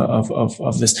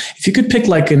of this, if you could pick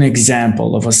like an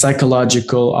example of a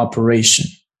psychological operation,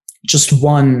 just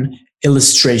one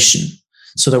illustration,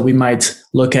 so that we might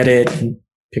look at it and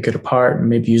pick it apart and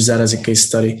maybe use that as a case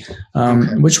study.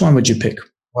 Okay. Which one would you pick?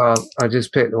 Well, I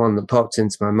just picked the one that popped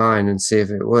into my mind and see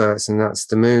if it works, and that's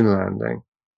the moon landing.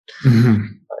 Mm-hmm.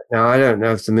 Now, I don't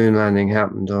know if the moon landing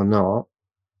happened or not.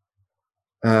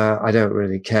 I don't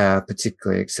really care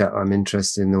particularly, except I'm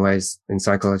interested in the ways in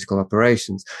psychological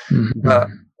operations. Mm-hmm. But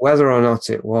whether or not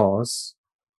it was,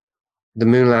 the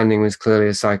moon landing was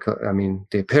clearly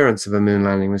the appearance of a moon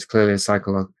landing was clearly a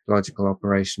psychological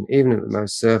operation, even at the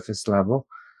most surface level,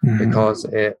 mm-hmm. because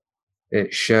it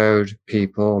showed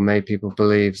people, made people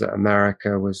believe that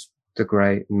America was the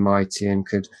great and mighty and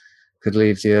could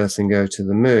leave the earth and go to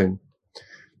the moon.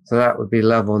 So that would be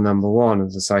level number one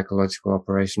of the psychological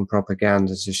operation,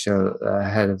 propaganda to show that they're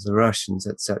ahead of the Russians,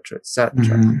 etc., etc.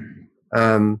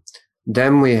 Mm-hmm.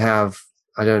 Then we have,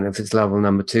 I don't know if it's level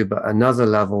number two, but another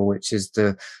level, which is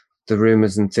the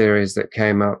rumors and theories that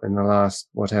came up in the last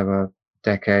whatever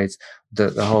decades,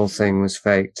 that the whole thing was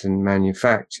faked and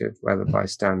manufactured, whether by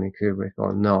Stanley Kubrick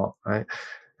or not, right?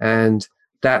 And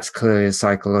that's clearly a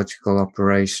psychological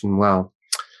operation. Well,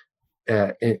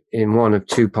 in one of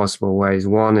two possible ways.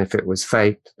 One, if it was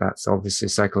faked, that's obviously a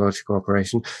psychological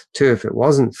operation. Two, if it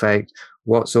wasn't faked,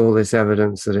 what's all this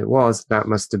evidence that it was? That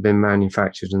must have been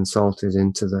manufactured and salted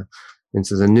into the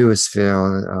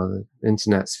noosphere or the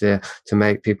internet sphere to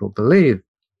make people believe.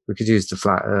 We could use the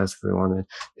flat earth if we wanted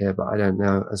here, but I don't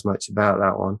know as much about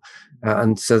that one.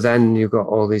 And so then you've got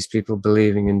all these people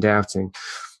believing and doubting.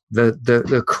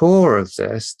 The core of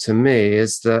this, to me,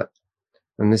 is that,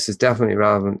 and this is definitely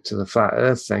relevant to the flat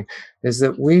earth thing, is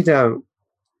that we don't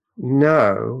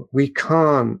know, we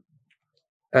can't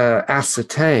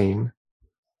ascertain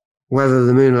whether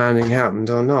the moon landing happened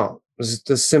or not.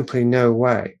 There's simply no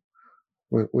way.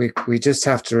 We just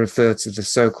have to refer to the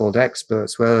so-called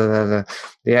experts, whether they're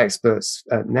the experts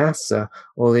at NASA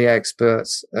or the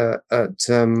experts at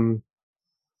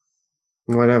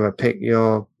whatever, pick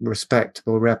your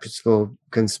respectable, reputable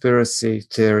conspiracy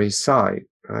theory site,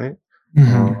 right?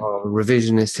 Mm-hmm. Or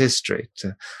revisionist history,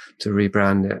 to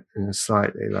rebrand it in a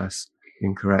slightly less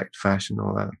incorrect fashion.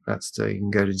 All that's you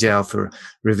can go to jail for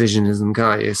revisionism,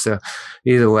 can't you? So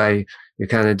either way, you're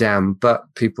kind of damned. But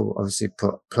people obviously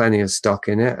put plenty of stock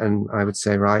in it, and I would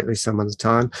say rightly some of the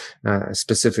time,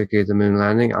 specifically the moon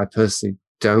landing. I personally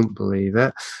don't believe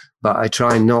it, but I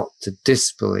try not to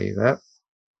disbelieve it.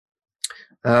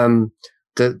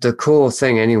 The core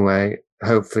thing anyway,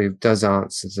 hopefully does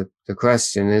answer the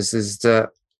question, is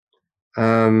that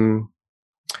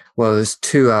well, there's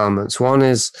two elements. One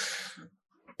is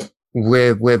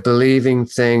we're believing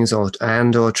things or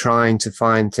trying to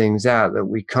find things out that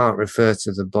we can't refer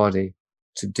to the body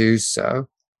to do so.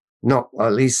 Not,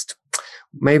 at least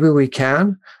maybe we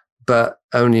can, but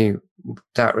only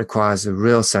that requires a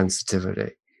real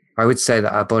sensitivity. I would say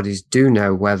that our bodies do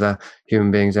know whether human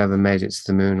beings ever made it to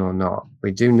the moon or not.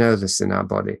 We do know this in our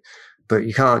body, but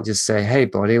you can't just say, "Hey,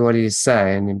 body, what do you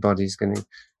say?" And your body's going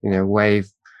to,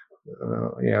 wave,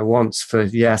 once for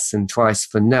yes and twice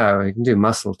for no. You can do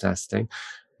muscle testing,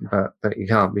 but you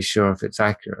can't be sure if it's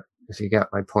accurate, if you get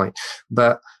my point.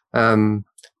 But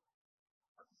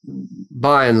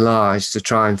by and large, to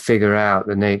try and figure out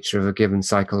the nature of a given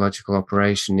psychological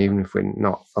operation, even if we're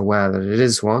not aware that it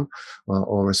is one,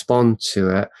 or respond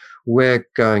to it, we're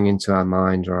going into our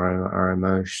mind or our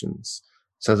emotions.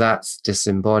 So that's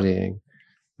disembodying.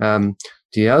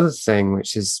 The other thing,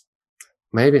 which is,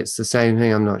 maybe it's the same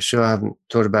thing, I'm not sure, I haven't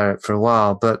thought about it for a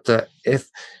while, but that if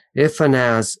and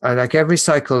as, like every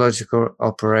psychological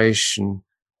operation,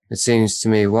 it seems to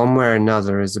me, one way or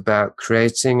another, is about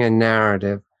creating a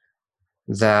narrative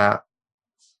that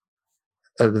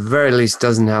at the very least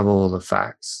doesn't have all the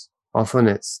facts. Often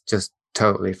it's just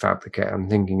totally fabricated. I'm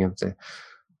thinking of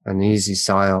an easy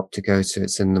psyop to go to,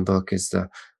 it's in the book, is the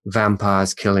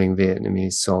vampires killing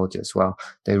Vietnamese soldiers. Well,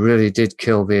 they really did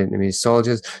kill Vietnamese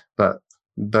soldiers, but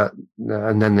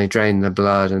and then they drained the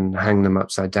blood and hang them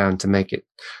upside down to make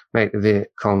the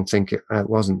Viet Cong think it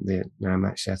wasn't Vietnam.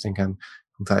 Actually, I think in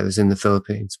fact it was in the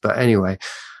Philippines. But anyway,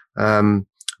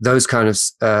 those kind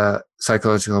of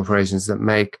psychological operations that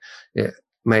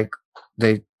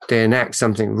they enact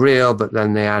something real, but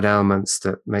then they add elements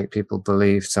that make people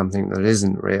believe something that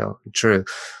isn't real and true,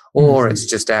 or it's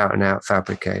just out and out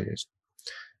fabricated.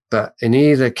 But in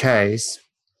either case,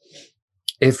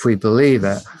 if we believe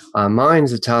it, our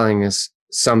minds are telling us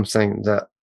something that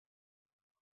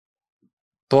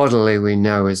bodily we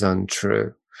know is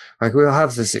untrue. Like, we'll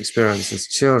have this experience as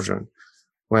children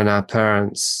when our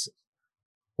parents,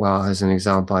 well, as an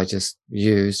example I just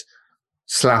used,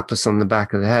 slap us on the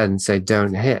back of the head and say,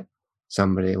 "Don't hit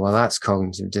somebody." Well, that's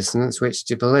cognitive dissonance. Which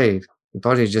do you believe? Your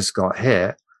body just got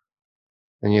hit,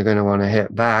 and you're going to want to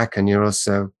hit back, and you're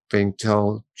also being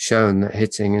shown that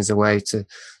hitting is a way to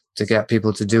get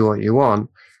people to do what you want.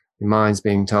 Your mind's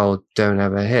being told, "Don't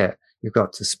ever hit." You've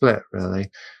got to split,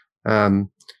 really.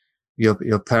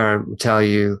 Your parent will tell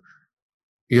you,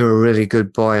 "You're a really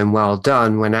good boy and well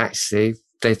done," when actually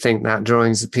they think that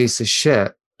drawing's a piece of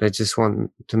shit. They just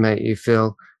want to make you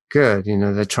feel good.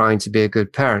 They're trying to be a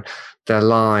good parent. They're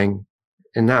lying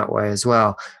in that way as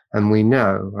well. And we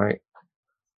know, right?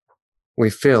 We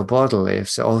feel bodily.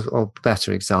 Or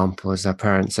better example is our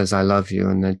parent says, "I love you,"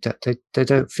 and they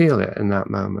don't feel it in that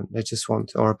moment. They just want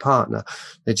to, or a partner,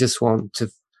 they just want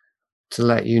to to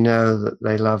let you know that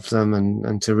they love them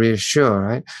and to reassure,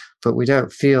 right? But we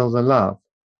don't feel the love.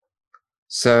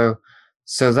 So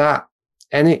that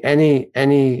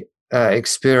any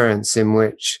experience in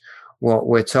which what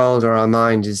we're told or our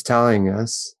mind is telling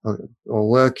us or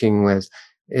working with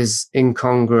is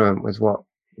incongruent with what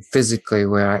physically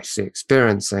we're actually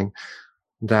experiencing,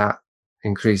 that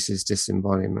increases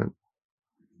disembodiment.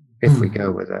 If we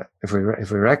go with it, if we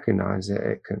recognize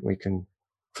it, we can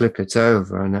flip it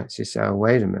over and actually say, oh,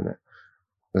 wait a minute,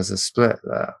 there's a split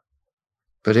there.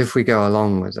 But if we go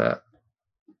along with it,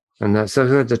 and that's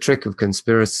so the trick of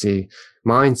conspiracy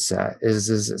mindset is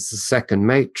it's the second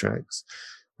matrix.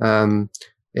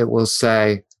 It will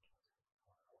say,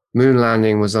 moon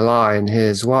landing was a lie and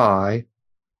here's why.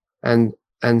 And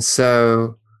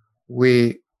so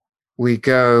we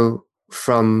go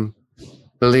from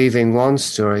believing one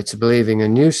story to believing a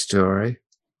new story,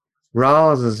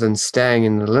 rather than staying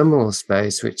in the liminal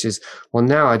space, which is, well,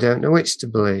 now I don't know which to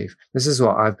believe. This is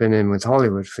what I've been in with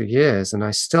Hollywood for years, and I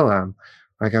still am.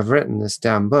 Like, I've written this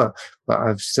damn book, but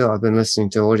I've been listening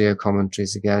to audio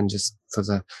commentaries again, just for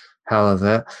the hell of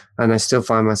it. And I still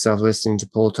find myself listening to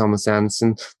Paul Thomas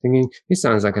Anderson, thinking, he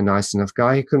sounds like a nice enough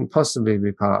guy. He couldn't possibly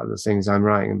be part of the things I'm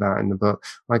writing about in the book.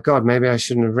 My God, maybe I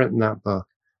shouldn't have written that book.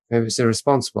 Maybe it's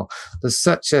irresponsible. There's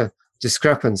such a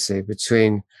discrepancy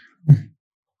between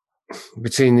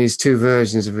these two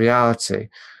versions of reality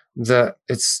that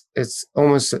it's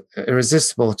almost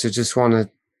irresistible to just want to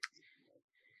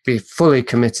be fully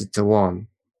committed to one.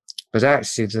 But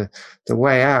actually the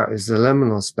way out is the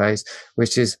liminal space,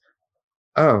 which is,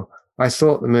 oh, I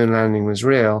thought the moon landing was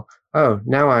real. Oh,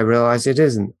 now I realize it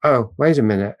isn't. Oh, wait a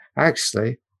minute.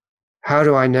 Actually, how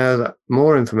do I know that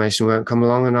more information won't come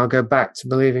along and I'll go back to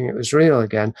believing it was real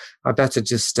again? I better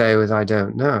just stay with I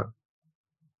don't know.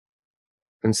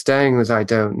 And staying with I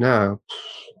don't know,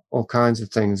 all kinds of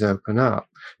things open up,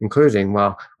 including,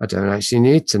 well, I don't actually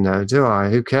need to know, do I?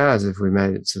 Who cares if we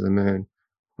made it to the moon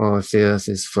or if the earth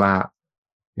is flat?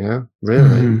 You know,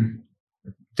 really?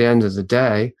 At the end of the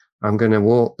day, I'm going to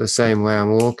walk the same way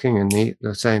I'm walking and eat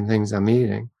the same things I'm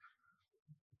eating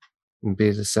and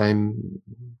be the same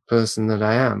person that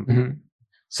I am.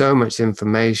 So much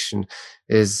information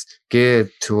is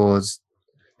geared towards,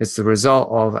 it's the result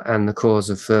of and the cause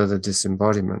of further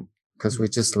disembodiment, because we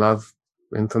just love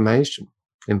information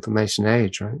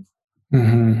age, right?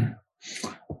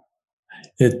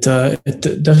 It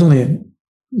definitely,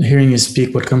 hearing you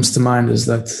speak, what comes to mind is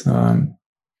that, and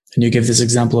you gave this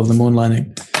example of the moon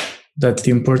landing, that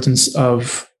the importance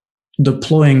of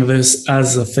deploying this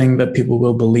as a thing that people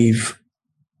will believe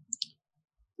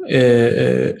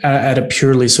at a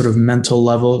purely sort of mental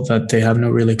level that they have no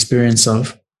real experience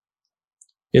of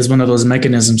is one of those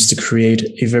mechanisms to create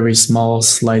a very small,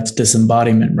 slight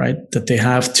disembodiment, right? That they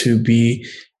have to be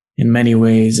in many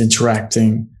ways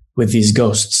interacting with these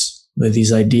ghosts, with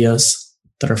these ideas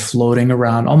that are floating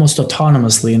around almost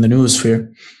autonomously in the noosphere.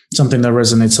 Something that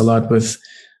resonates a lot with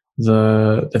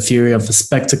the theory of the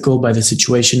spectacle by the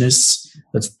situationists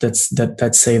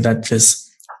that say that this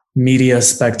media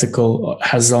spectacle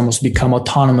has almost become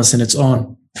autonomous in its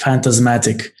own,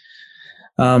 phantasmatic.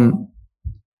 One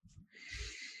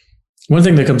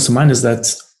thing that comes to mind is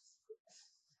that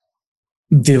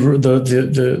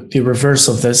the reverse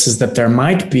of this is that there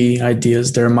might be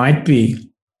ideas, there might be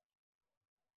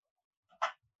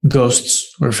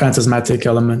ghosts or phantasmatic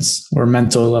elements or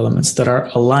mental elements that are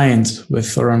aligned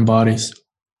with our own bodies,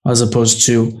 as opposed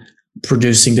to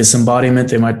producing disembodiment.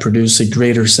 They might produce a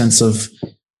greater sense of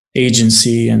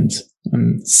agency and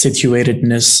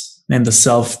situatedness in the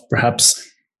self, perhaps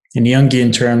in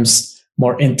Jungian terms,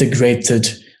 more integrated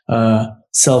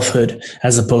selfhood,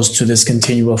 as opposed to this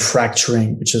continual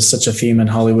fracturing, which is such a theme in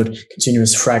Hollywood,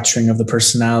 continuous fracturing of the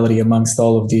personality amongst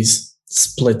all of these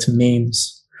split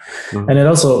memes. And it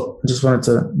also, I just wanted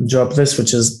to drop this,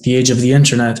 which is the age of the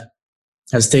internet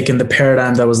has taken the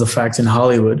paradigm that was the fact in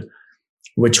Hollywood,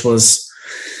 which was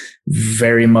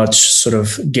very much sort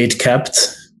of gate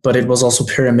kept, but it was also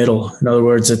pyramidal. In other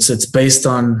words, it's based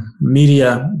on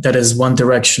media that is one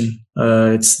direction.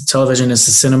 It's the television, it's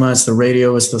the cinema, it's the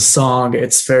radio, it's the song.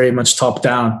 It's very much top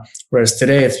down. Whereas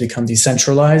today it's become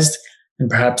decentralized and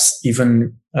perhaps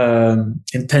even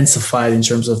intensified in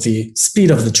terms of the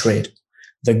speed of the trade.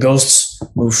 The ghosts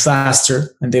move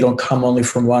faster and they don't come only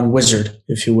from one wizard,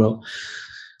 if you will.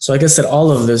 So I guess that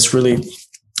all of this really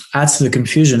adds to the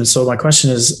confusion. And so my question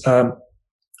is,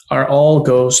 are all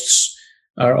ghosts,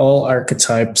 are all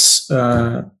archetypes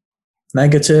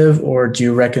negative, or do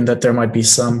you reckon that there might be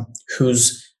some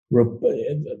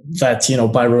that,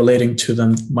 by relating to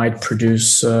them might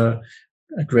produce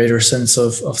a greater sense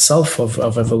of self,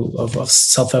 of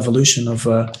self-evolution, of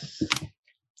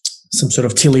some sort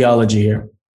of teleology here?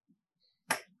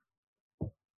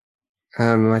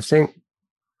 I think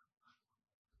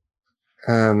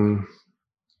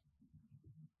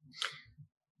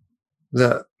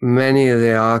that many of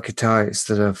the archetypes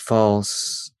that are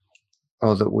false,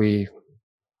 or that we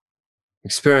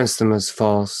experience them as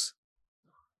false,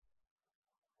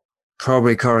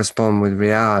 probably correspond with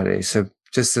reality. So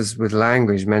just as with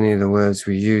language, many of the words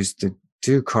we use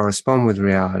do correspond with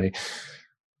reality,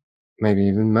 maybe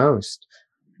even most.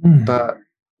 But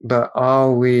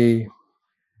are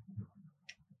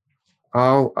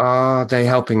they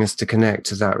helping us to connect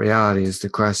to that reality is the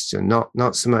question.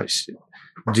 Not so much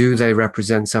do they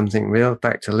represent something real,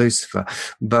 back to Lucifer,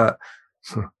 but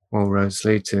all roads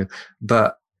lead to,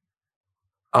 but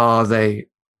are they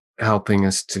helping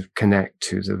us to connect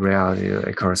to the reality that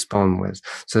they correspond with?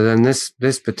 So then this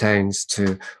pertains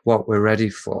to what we're ready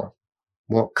for,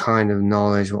 what kind of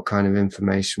knowledge, what kind of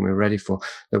information we're ready for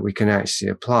that we can actually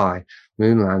apply.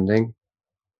 Moon landing,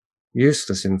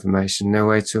 useless information, no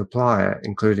way to apply it,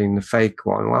 including the fake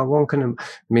one. Well, one can,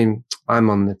 I'm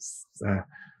on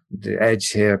the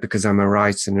edge here because I'm a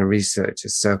writer and a researcher.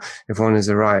 So if one is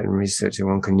a writer and researcher,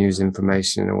 one can use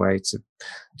information in a way to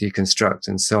deconstruct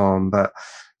and so on. But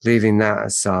leaving that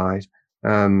aside,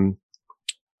 and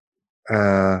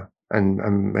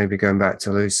maybe going back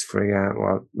to Lucifer again.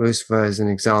 Well, Lucifer is an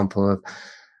example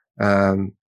of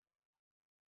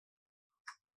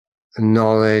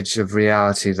knowledge of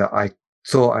reality that I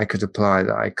thought I could apply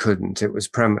that I couldn't. It was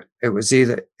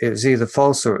either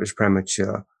false or it was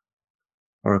premature,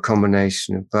 or a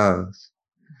combination of both.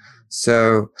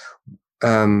 So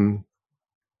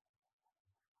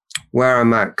where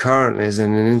I'm at currently is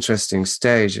in an interesting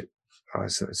stage.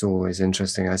 It's always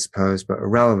interesting, I suppose, but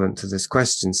irrelevant to this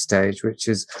question stage, which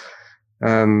is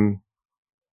that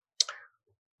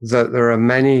there are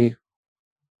many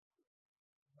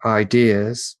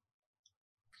ideas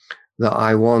that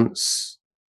I once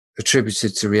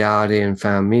attributed to reality and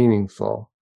found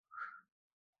meaningful,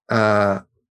 that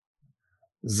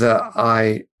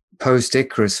I,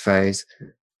 post-Icarus phase,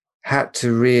 had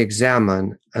to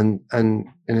re-examine and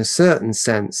in a certain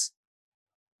sense,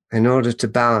 in order to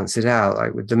balance it out,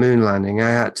 like with the moon landing, I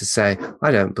had to say,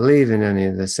 I don't believe in any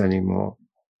of this anymore.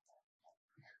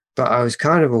 But I was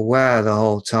kind of aware the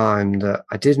whole time that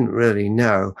I didn't really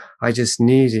know. I just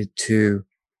needed to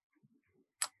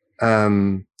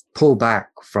pull back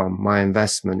from my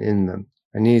investment in them.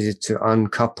 I needed to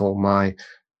uncouple my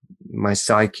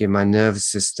psyche, my nervous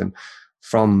system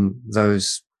from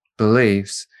those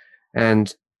beliefs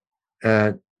and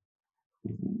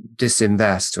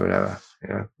disinvest or whatever,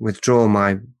 withdraw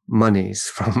my monies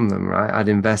from them, right? I'd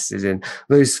invested in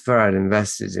Lucifer, I'd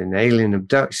invested in alien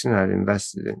abduction, I'd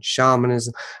invested in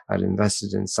shamanism, I'd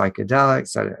invested in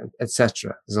psychedelics,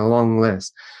 etc. There's a long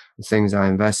list of things I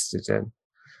invested in.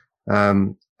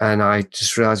 And I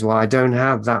just realized, well, I don't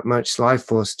have that much life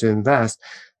force to invest,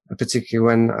 particularly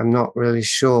when I'm not really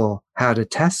sure how to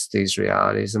test these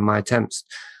realities, and my attempts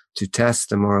to test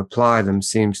them or apply them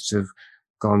seems to have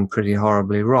gone pretty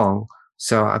horribly wrong.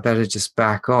 So I better just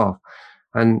back off.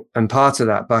 And part of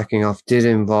that backing off did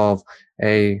involve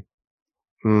a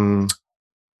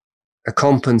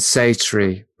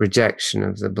compensatory rejection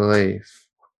of the belief.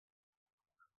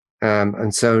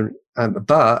 And so,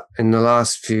 but in the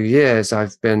last few years,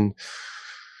 I've been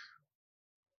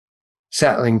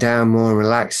settling down more,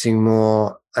 relaxing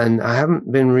more, and I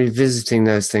haven't been revisiting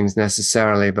those things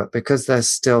necessarily, but because they're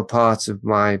still part of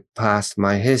my past,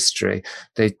 my history,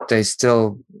 they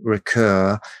still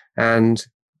recur. And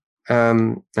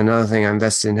another thing I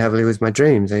invested in heavily was my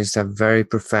dreams. I used to have very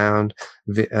profound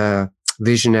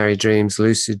visionary dreams,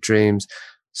 lucid dreams,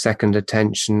 second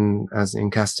attention, as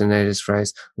in Castaneda's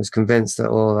phrase. I was convinced that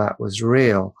all that was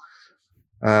real.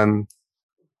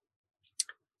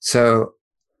 So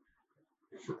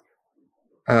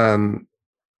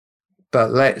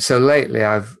lately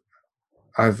I've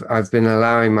been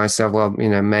allowing myself, well,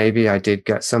 maybe I did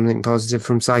get something positive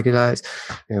from psychedelics.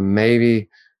 Maybe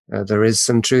there is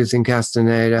some truth in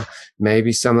Castaneda.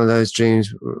 Maybe some of those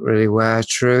dreams really were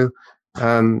true.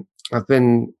 I've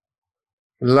been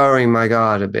lowering my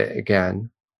guard a bit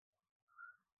again.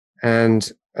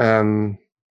 And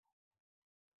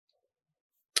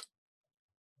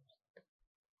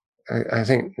I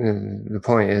think the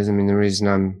point is, the reason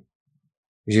I'm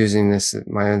using this,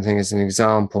 my own thing, as an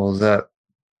example, that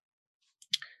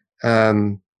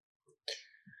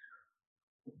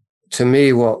to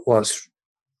me, what's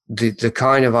the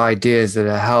kind of ideas that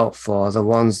are helpful are the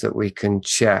ones that we can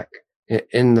check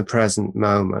in the present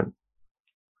moment.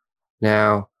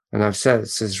 Now, and I've said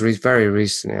this is very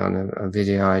recently on a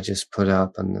video I just put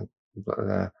up on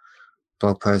the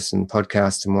blog post and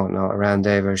podcast and whatnot around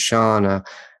Devacharna.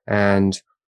 And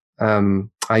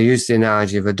I use the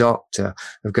analogy of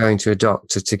of going to a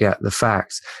doctor to get the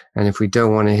facts. And if we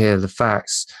don't want to hear the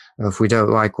facts, or if we don't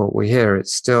like what we hear,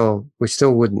 we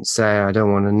still wouldn't say, I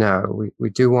don't want to know. We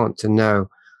do want to know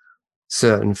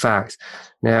certain facts.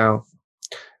 Now,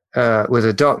 with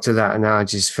a doctor, that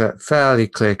analogy is fairly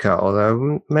clear cut,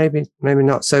 although maybe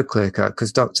not so clear cut,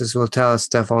 because doctors will tell us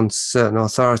stuff on certain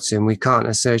authority and we can't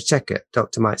necessarily check it.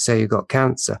 Doctor might say you got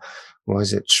cancer. Well,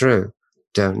 is it true?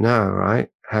 Don't know, right?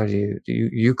 How do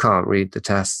you can't read the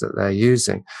tests that they're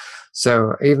using.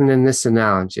 So even in this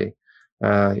analogy,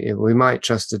 we might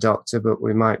trust a doctor, but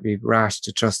we might be rash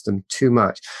to trust them too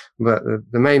much. But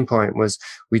the main point was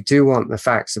we do want the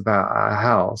facts about our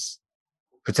health,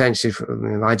 potentially,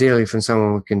 ideally from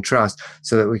someone we can trust,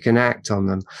 so that we can act on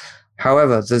them.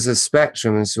 However, there's a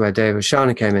spectrum, and this is where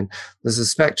Devacharna came in. There's a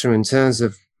spectrum in terms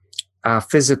of our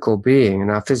physical being and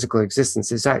our physical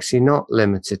existence is actually not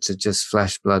limited to just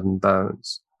flesh, blood, and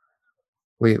bones.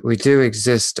 We do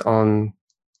exist on,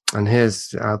 and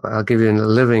I'll give you a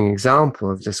living example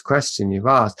of this question you've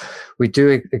asked. We do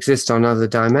exist on other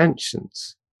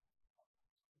dimensions.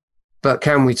 But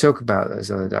can we talk about those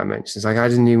other dimensions? Like, I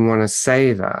didn't even want to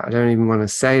say that. I don't even want to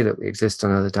say that we exist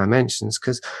on other dimensions,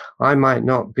 because I might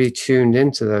not be tuned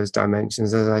into those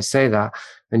dimensions as I say that.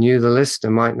 And you, the listener,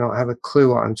 might not have a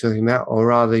clue what I'm talking about, or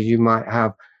rather you might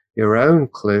have your own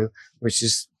clue, which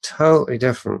is totally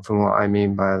different from what I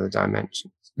mean by other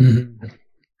dimensions. Mm-hmm.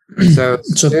 So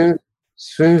as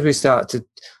soon as we start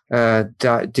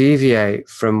to deviate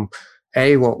from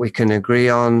A, what we can agree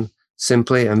on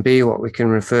simply, and B, what we can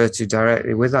refer to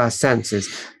directly with our senses,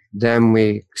 then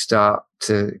we start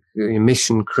to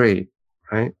mission creep,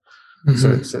 right?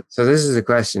 Mm-hmm. So this is a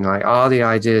question, like, are the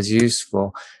ideas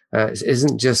useful? It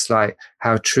isn't just like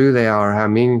how true they are or how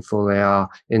meaningful they are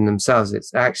in themselves.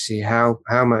 It's actually how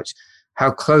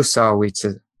close are we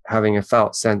to having a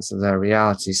felt sense of their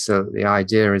reality, so that the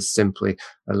idea is simply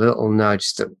a little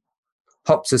nudge that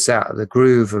pops us out of the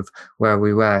groove of where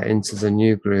we were into the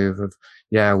new groove of,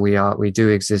 yeah, we do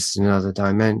exist in other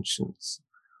dimensions.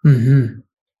 Mm-hmm.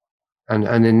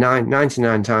 And in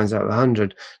 99 times out of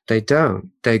 100, they don't.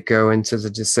 They go into the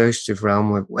dissociative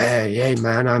realm where, yeah,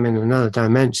 man, I'm in another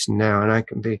dimension now and I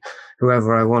can be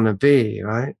whoever I want to be,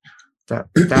 right?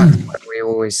 That's what we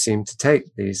always seem to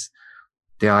take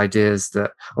the ideas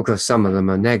that, of course, some of them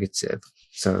are negative.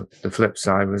 So the flip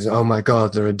side was, oh my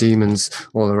God, there are demons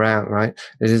all around, right?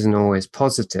 It isn't always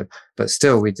positive, but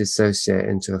still we dissociate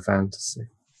into a fantasy.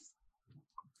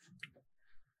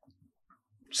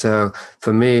 So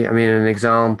for me, I mean, an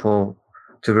example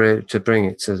to bring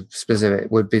it to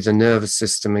specific would be the nervous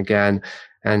system again,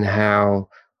 and how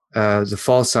the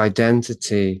false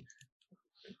identity,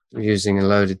 using a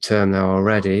loaded term there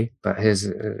already, but here's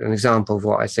an example of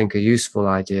what I think are useful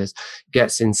ideas,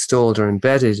 gets installed or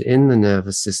embedded in the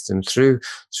nervous system through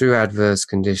adverse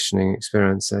conditioning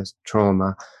experiences,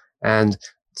 trauma. And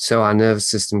so our nervous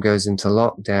system goes into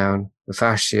lockdown, the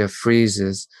fascia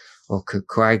freezes or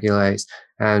coagulates,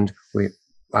 and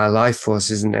our life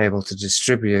force isn't able to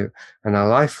distribute, and our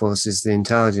life force is the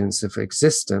intelligence of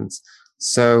existence.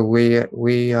 So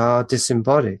we are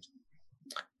disembodied.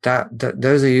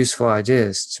 Those are useful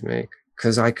ideas to me,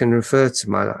 because I can refer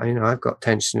to I've got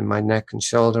tension in my neck and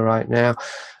shoulder right now,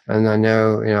 and I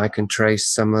know, I can trace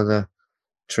some of the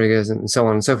triggers and so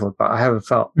on and so forth, but I have a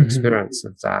felt experience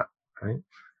of that, right?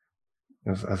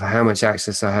 Of how much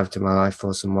access I have to my life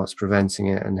force and what's preventing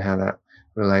it, and how that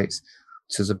relates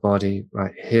to the body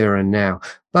right here and now.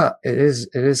 But it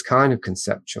is kind of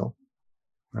conceptual,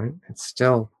 right? It's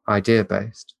still idea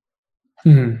based.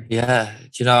 Mm-hmm. Yeah.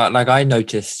 Like, I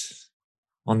noticed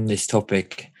on this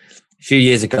topic a few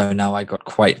years ago now, I got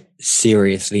quite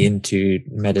seriously into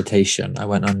meditation. I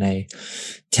went on a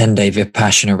 10-day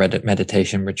Vipassana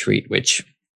meditation retreat, which,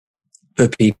 for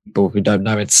people who don't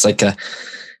know, it's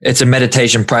a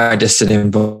meditation practice that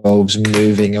involves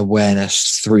moving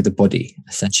awareness through the body,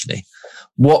 essentially.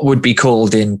 What would be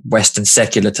called in Western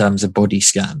secular terms a body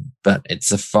scan, but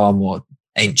it's a far more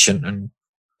ancient and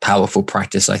powerful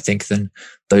practice, I think, than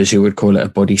those who would call it a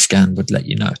body scan would let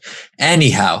you know.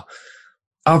 Anyhow,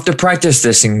 after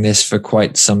practicing this for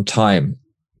quite some time,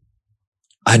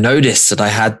 I noticed that I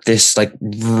had this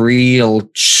real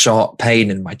sharp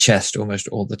pain in my chest almost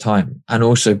all the time, and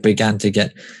also began to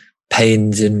get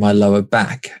pains in my lower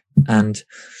back. And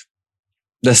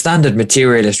the standard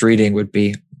materialist reading would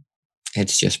be,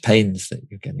 it's just pains that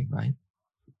you're getting, right?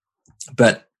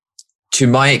 But to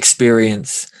my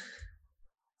experience,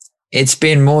 it's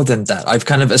been more than that. I've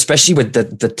kind of, especially with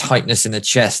the tightness in the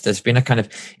chest, there's been a kind of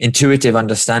intuitive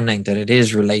understanding that it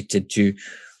is related to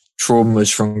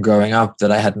traumas from growing up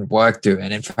that I hadn't worked through.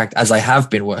 And in fact, as I have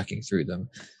been working through them,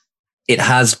 it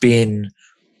has been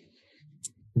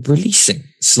releasing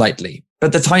slightly,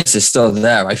 but the tightness is still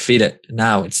there. I feel it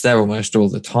now. It's there almost all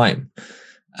the time.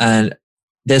 And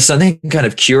there's something kind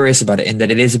of curious about it in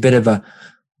that it is a bit of a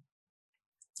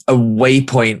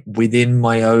waypoint within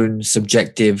my own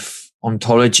subjective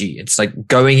ontology. It's like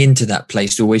going into that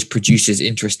place always produces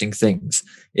interesting things.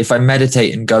 If I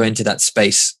meditate and go into that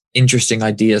space, interesting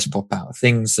ideas pop out,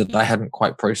 things that I hadn't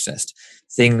quite processed,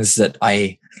 things that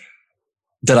I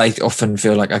often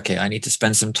feel like, okay, I need to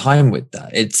spend some time with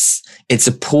that. It's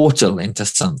a portal into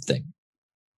something.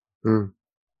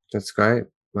 That's great.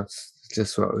 That's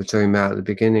just what we were talking about at the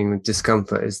beginning. The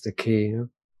discomfort is the key. You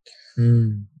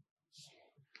know?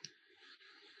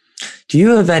 Do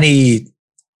you have any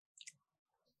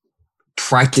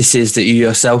practices that you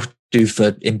yourself do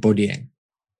for embodying?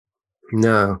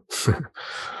 No.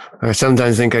 I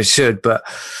sometimes think I should, but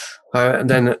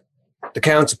then the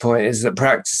counterpoint is that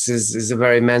practice is a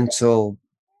very mental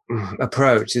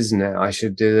approach, isn't it? I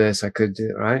should do this, I could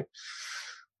do it, right?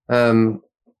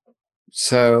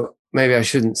 So maybe I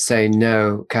shouldn't say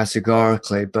no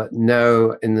categorically, but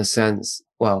no in the sense,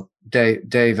 well, Dave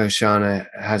Oshana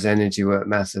has energy work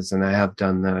methods, and I have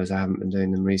done those. I haven't been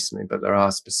doing them recently, but there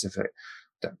are specific,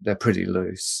 they're pretty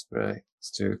loose, right? It's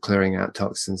to clearing out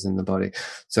toxins in the body.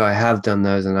 So I have done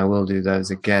those, and I will do those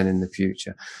again in the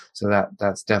future. So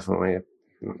that's definitely a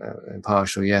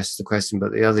partial yes to the question.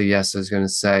 But the other yes I was going to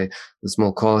say, that's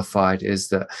more qualified, is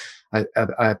that I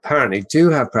apparently do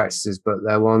have practices, but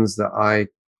they're ones that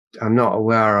I'm not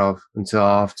aware of until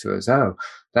afterwards. Oh,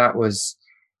 that was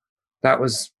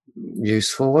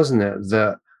useful, wasn't it?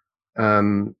 That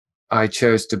I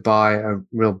chose to buy a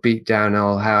real beat down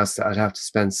old house that I'd have to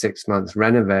spend 6 months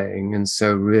renovating, and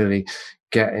so really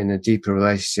get in a deeper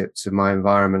relationship to my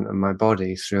environment and my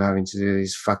body through having to do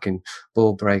these fucking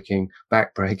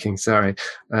back breaking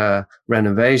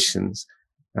renovations.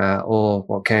 Or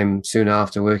what came soon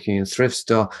after, working in a thrift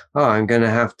store. Oh, I'm going to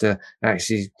have to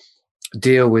actually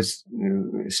deal with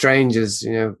strangers,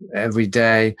 every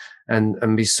day,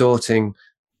 and be sorting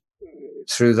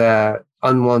through their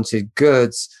unwanted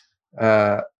goods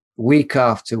week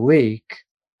after week,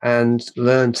 and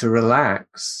learn to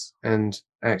relax and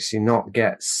actually not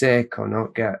get sick or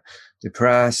not get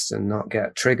depressed and not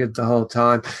get triggered the whole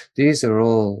time. These are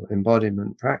all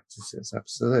embodiment practices,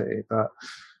 absolutely, but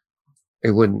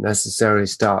it wouldn't necessarily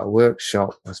start a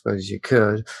workshop. I suppose you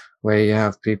could, where you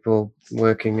have people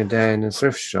working a day in a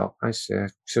thrift shop. Actually, I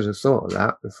should have thought of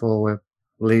that before we're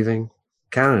leaving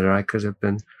Canada. I could have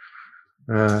been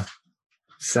I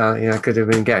could have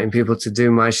been getting people to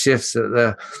do my shifts at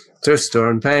the thrift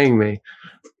store and paying me.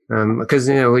 Because,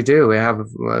 we have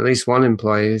at least one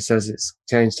employee who says it's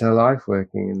changed her life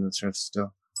working in the thrift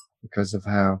store because of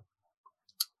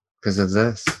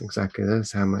this, exactly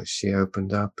this, how much she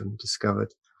opened up and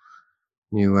discovered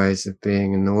new ways of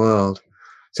being in the world.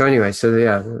 So anyway,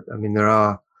 there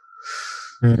are,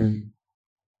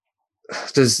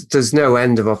 there's no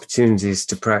end of opportunities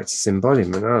to practice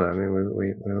embodiment, are there? I mean,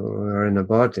 we're in a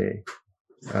body,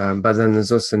 but then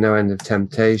there's also no end of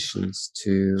temptations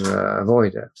to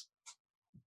avoid it.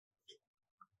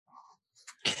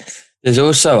 There's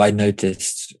also, I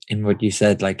noticed in what you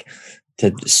said, like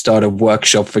to start a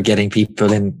workshop for getting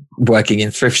people working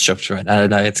in thrift shops, right? I don't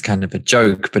know, it's kind of a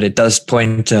joke, but it does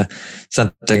point to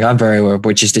something I'm very aware of,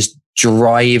 which is this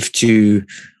drive to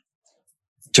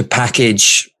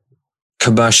package,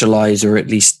 commercialize, or at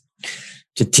least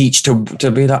to teach,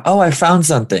 to be like, oh, I found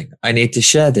something, I need to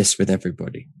share this with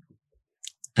everybody.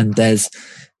 And there's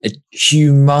a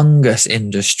humongous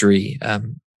industry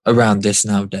around this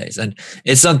nowadays, and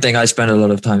it's something I spend a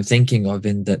lot of time thinking of,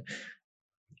 in that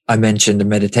I mentioned the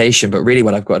meditation, but really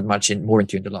what I've gotten more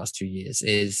into in the last 2 years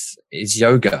is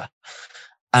yoga.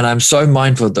 And I'm so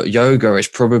mindful that yoga is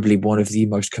probably one of the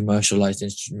most commercialized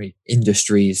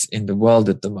industries in the world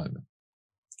at the moment.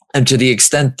 And to the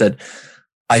extent that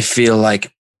I feel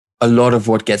like a lot of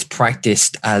what gets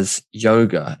practiced as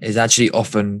yoga is actually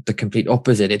often the complete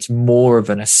opposite. It's more of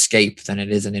an escape than it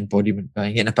is an embodiment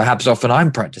going in. And perhaps often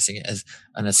I'm practicing it as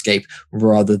an escape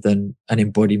rather than an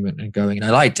embodiment and going. And I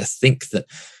like to think that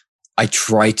I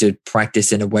try to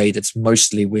practice in a way that's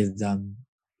mostly with kind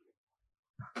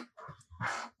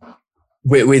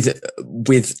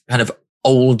of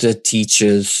older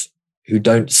teachers who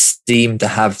don't seem to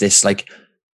have this like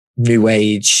new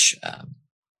age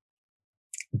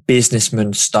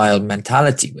businessman style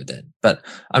mentality with it. but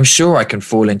I'm sure I can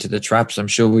fall into the traps. I'm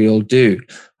sure we all do.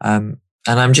 And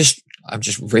I'm just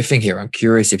riffing here. I'm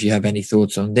curious if you have any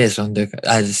thoughts on this, on the,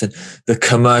 as I said, the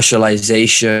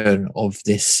commercialization of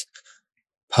this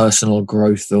personal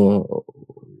growth or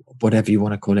whatever you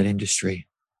want to call it industry.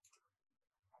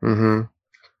 Mm-hmm.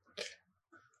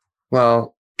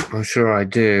 Well, I'm sure I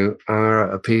do. I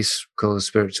wrote a piece called The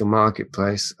Spiritual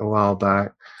Marketplace a while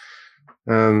back.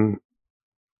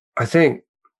 I think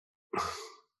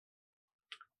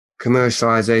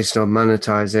commercialization or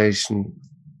monetization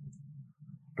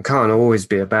can't always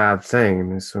be a bad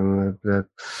thing. It's one of the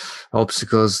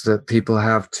obstacles that people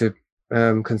have to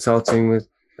consulting with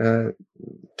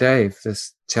Dave,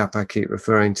 this chap I keep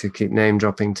referring to, keep name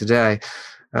dropping today,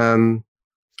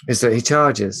 is that he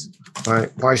charges.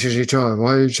 Right? Why should he charge?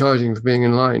 Why are you charging for being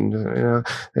enlightened? You know,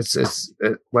 it's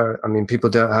where, I mean, people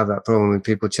don't have that problem with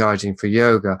people charging for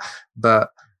yoga, but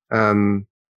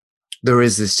there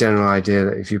is this general idea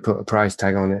that if you put a price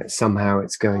tag on it, somehow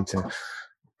it's going to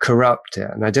corrupt it.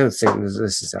 And I don't think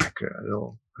this is accurate at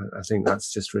all. I think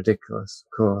that's just ridiculous,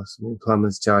 of course. I mean,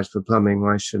 plumbers charge for plumbing.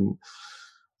 Why shouldn't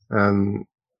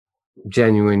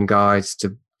genuine guides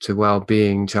to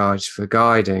well-being charge for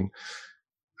guiding?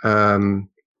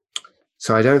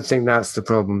 So I don't think that's the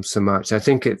problem so much. I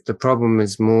think the problem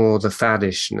is more the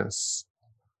faddishness.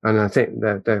 And I think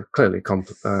that they're clearly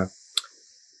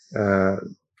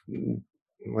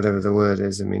whatever the word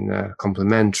is, I mean, they're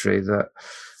complementary, that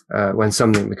when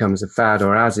something becomes a fad,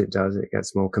 or as it does, it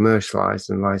gets more commercialized,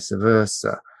 and vice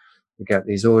versa. We get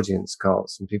these audience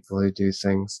cults and people who do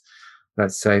things,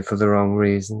 let's say, for the wrong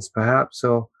reasons, perhaps,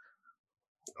 or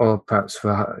perhaps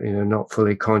for, you know, not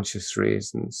fully conscious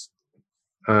reasons.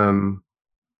 I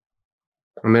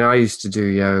mean, I used to do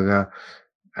yoga,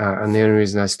 and the only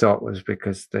reason I stopped was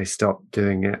because they stopped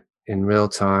doing it in real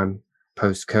time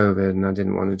post-COVID, and I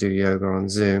didn't want to do yoga on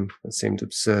Zoom. It seemed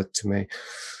absurd to me.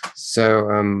 So,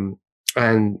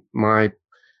 and my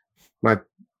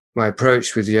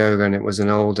approach with yoga, and it was an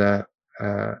older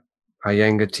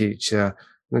Iyengar teacher,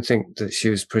 I think that she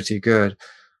was pretty good,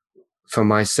 for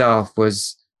myself,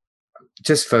 was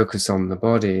just focus on the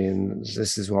body, and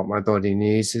this is what my body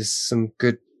needs, is some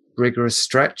good rigorous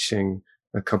stretching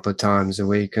a couple of times a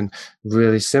week, and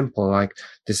really simple. Like,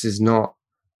 this is not,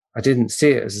 I didn't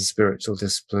see it as a spiritual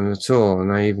discipline at all.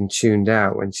 And I even tuned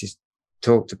out when she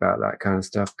talked about that kind of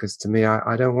stuff, because to me,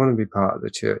 I don't want to be part of the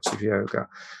Church of Yoga.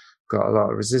 Got a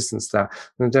lot of resistance to that.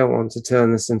 And I don't want to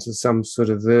turn this into some sort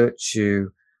of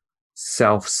virtue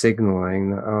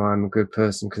self-signaling that, oh, I'm a good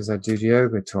person because I do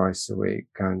yoga twice a week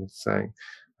kind of thing.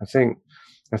 I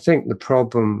think the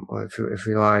problem, or if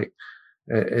you like,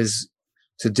 is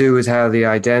to do with how the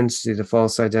identity, the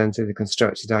false identity, the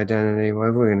constructed identity,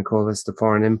 whatever we're going to call this, the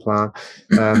foreign implant,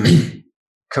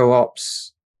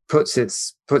 co-opts, puts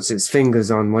its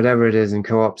fingers on whatever it is and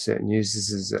co-opts it and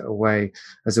uses it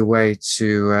as a way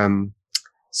to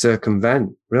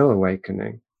circumvent real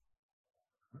awakening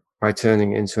by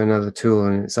turning it into another tool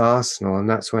in its arsenal. And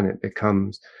that's when it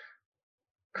becomes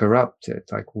corrupted,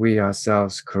 like we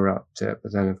ourselves corrupt it.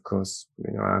 But then, of course,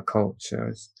 you know, our culture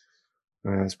is,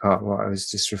 as part of what I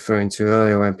was just referring to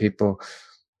earlier, when people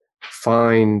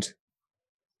find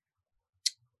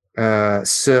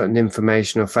certain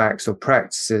information or facts or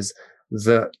practices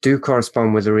that do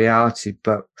correspond with the reality,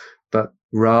 but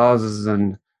rather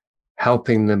than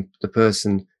helping the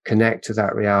person connect to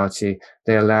that reality,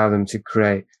 they allow them to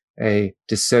create a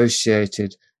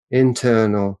dissociated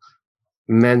internal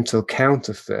mental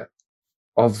counterfeit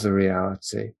of the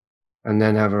reality, and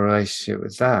then have a relationship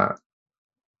with that.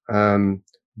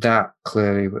 That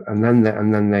clearly, and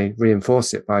then they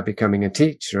reinforce it by becoming a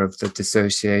teacher of the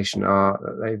dissociation art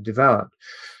that they've developed.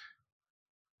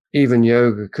 Even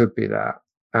yoga could be that,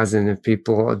 as in, if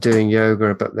people are doing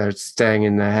yoga but they're staying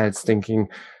in their heads thinking,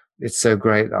 it's so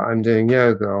great that I'm doing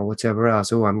yoga, or whatever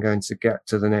else. Oh, I'm going to get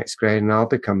to the next grade and I'll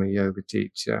become a yoga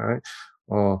teacher, right?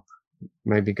 Or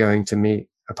maybe going to meet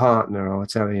a partner or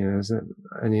whatever. You know, there's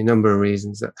any number of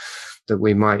reasons that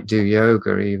we might do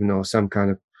yoga, even, or some kind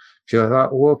of, if you're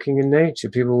like walking in nature,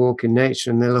 people walk in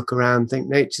nature and they look around and think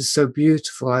nature's so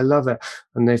beautiful, I love it,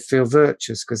 and they feel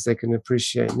virtuous because they can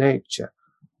appreciate nature.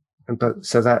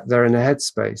 So that they're in a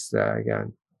headspace there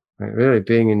again. Like, really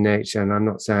being in nature, and I'm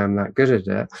not saying I'm that good at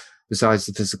it, besides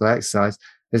the physical exercise,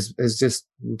 is just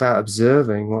about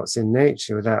observing what's in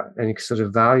nature without any sort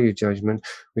of value judgment,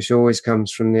 which always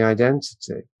comes from the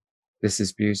identity. This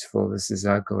is beautiful, this is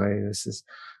ugly, this is,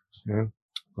 you know,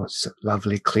 what's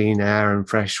lovely clean air and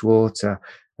fresh water.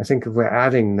 I think if we're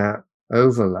adding that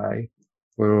overlay,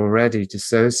 we're already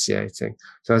dissociating.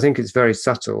 So I think it's very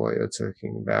subtle what you're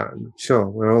talking about. And sure,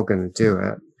 we're all going to do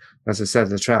it. as I said,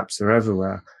 the traps are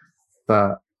everywhere.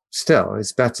 But still,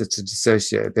 it's better to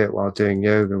dissociate a bit while doing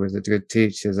yoga with a good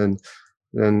teacher than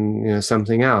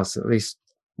something else. At least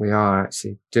we are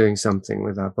actually doing something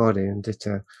with our body, and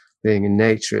ditto, being in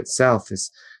nature itself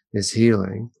is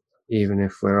healing, even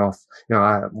if we're off.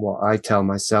 What I tell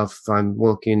myself, if I'm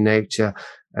walking in nature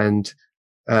and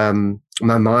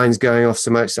my mind's going off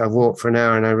so much that I've walked for an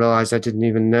hour and I realize I didn't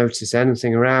even notice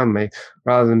anything around me,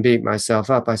 rather than beat myself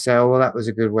up, I say, oh, well, that was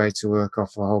a good way to work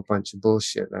off a whole bunch of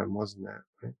bullshit then, wasn't it?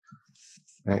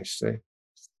 Right? Actually,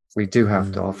 we do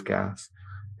have to off gas.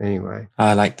 Anyway.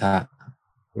 I like that.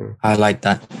 I like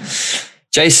that.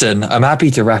 Jason, I'm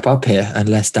happy to wrap up here,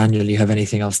 unless, Daniel, you have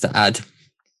anything else to add.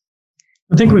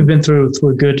 I think we've been through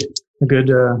a good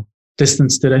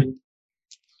distance today.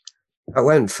 That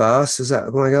went fast.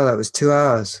 Oh my God, that was 2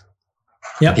 hours.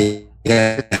 Yep.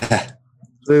 Yeah.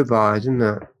 Flew by, didn't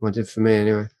it? Well, it did for me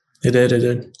anyway. It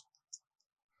did.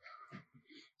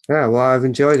 Yeah, well, I've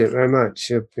enjoyed it very much.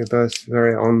 You're both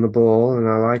very on the ball, and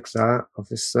I like that,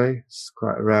 obviously. It's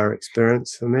quite a rare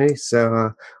experience for me.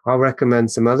 So I'll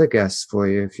recommend some other guests for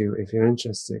you if you're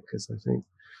interested, because I think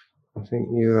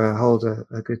you hold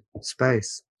a good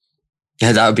space.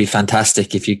 Yeah, that would be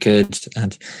fantastic if you could.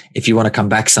 And if you want to come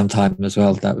back sometime as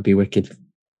well, that would be wicked.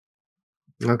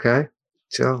 Okay,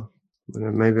 sure.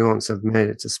 Maybe once I've made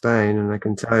it to Spain and I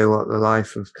can tell you what the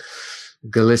life of a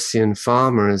Galician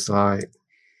farmer is like.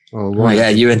 Yeah,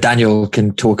 you and Daniel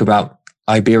can talk about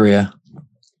Iberia.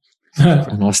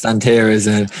 And I'll stand here as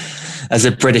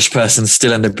a British person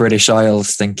still in the British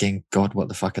Isles thinking, God, what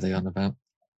the fuck are they on about?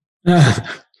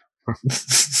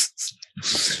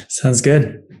 Sounds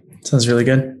good. Sounds really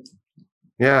good.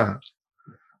 Yeah.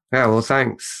 Well,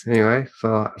 thanks anyway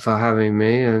for having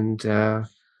me, and I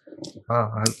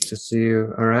hope to see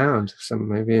you around,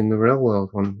 maybe in the real world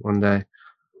one day.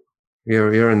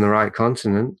 You're in the right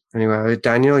continent. Anyway,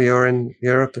 Daniel, you're in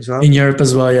Europe as well? In Europe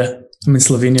as well, yeah. I'm in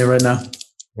Slovenia right now.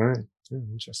 Right. Yeah,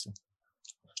 interesting.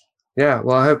 Yeah,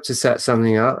 well, I hope to set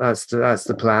something up. That's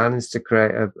the plan, is to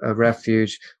create a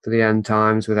refuge for the end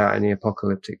times without any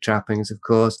apocalyptic trappings, of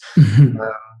course.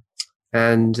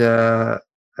 And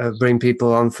bring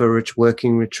people on for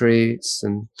working retreats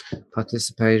and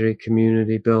participatory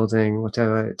community building,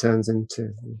 whatever it turns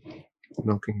into,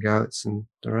 milking goats and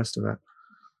the rest of it.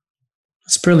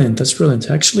 That's brilliant.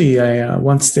 Actually, I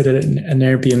once stayed at an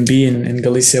Airbnb in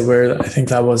Galicia where I think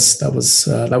that was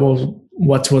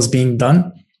what was being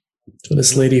done. So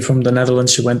this lady from the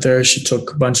Netherlands, she went there. She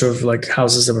took a bunch of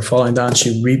houses that were falling down.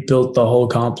 She rebuilt the whole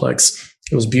complex.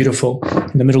 It was beautiful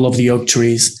in the middle of the oak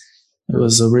trees. It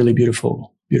was a really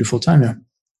beautiful time. Yeah.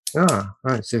 Ah,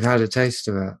 right. So you've had a taste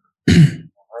of it.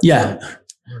 Yeah.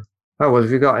 Oh, well,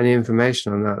 if you've got any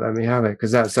information on that, let me have it,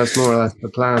 because that's more or less the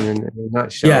plan in a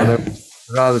nutshell. Yeah.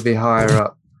 I'd rather be higher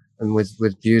up and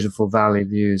with beautiful valley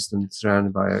views than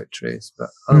surrounded by oak trees. But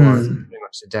otherwise, it's pretty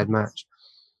much a dead match.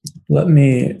 Let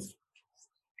me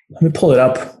pull it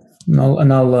up,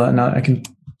 and I can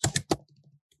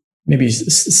maybe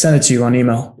send it to you on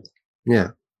email. Yeah.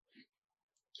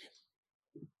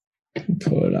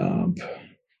 Pull it up.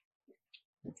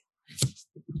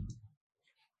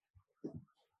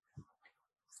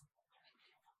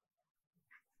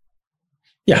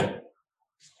 Yeah.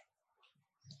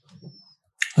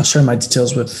 I'll share my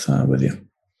details with you.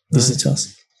 These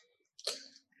details.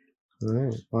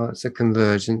 Right. Well, it's a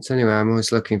convergence. Anyway, I'm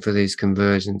always looking for these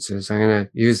convergences. I'm going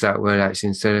to use that word actually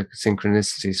instead of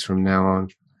synchronicities from now on.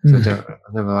 So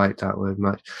I never liked that word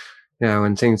much. Yeah,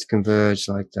 when things converge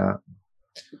like that,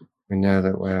 we know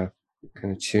that we're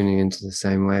kind of tuning into the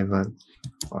same wavelength.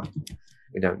 Well,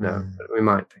 we don't know, but we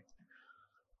might be.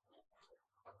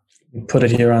 Put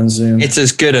it here on Zoom. It's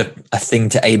as good a thing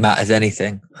to aim at as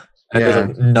anything. A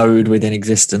little node within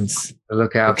existence.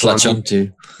 Look out! Clutch onto.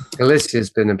 Galicia's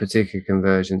been a particular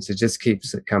convergence. It just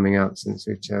keeps it coming up since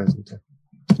we've chosen to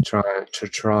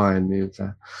try and move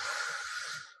there.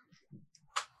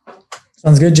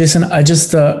 Sounds good, Jason. I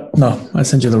just no, I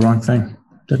sent you the wrong thing,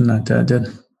 didn't I? I did.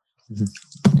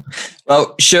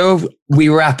 Well, shall we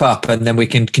wrap up and then we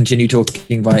can continue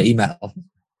talking via email?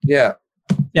 Yeah.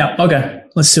 Yeah. Okay.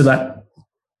 Let's do that,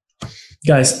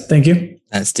 guys. Thank you.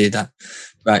 Let's do that.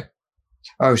 Right.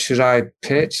 Oh, should I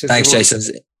pitch? Thanks, Jason.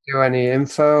 Do any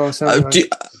info or something?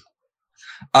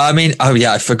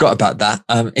 I forgot about that.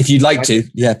 If you'd like to,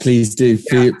 please do.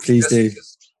 Please do.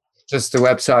 Just the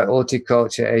website,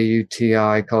 Auticulture,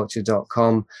 AUTI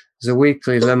culture.com. There's a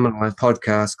weekly liminalist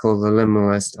podcast called The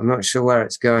Liminalist. I'm not sure where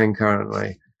it's going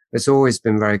currently. It's always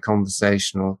been very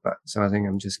conversational, so I think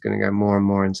I'm just going to go more and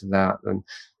more into that than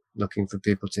looking for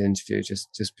people to interview,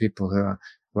 just people who are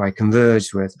who I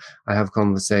converge with. I have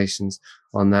conversations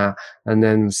on that. And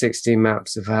then 16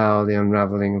 Maps of Hell, The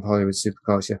Unraveling of Hollywood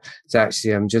Superculture. It's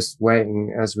actually, I'm just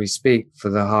waiting as we speak for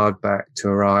the hardback to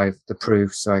arrive, the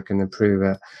proof, so I can approve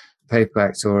it.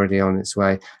 Paperback's already on its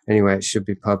way. Anyway, it should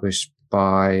be published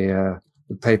by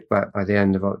the paperback by the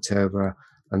end of October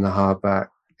and the hardback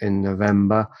in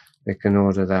November. You can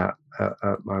order that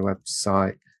at my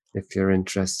website if you're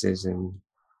interested in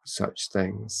such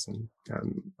things.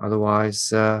 And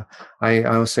otherwise, I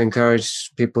also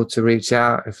encourage people to reach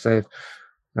out if they've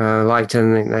liked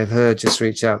anything they've heard. Just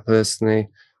reach out personally.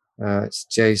 It's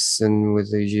Jason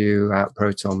with the U at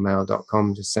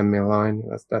protonmail.com. Just send me a line.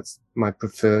 That's my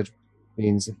preferred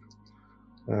means of,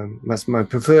 that's my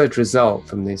preferred result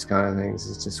from these kind of things,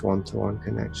 is just one-to-one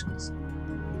connections.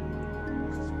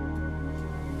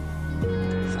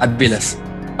 Fabulous.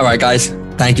 All right, guys.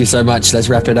 Thank you so much. Let's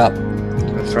wrap it up.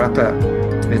 Let's wrap it.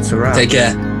 It's a wrap. Take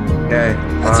care. Okay.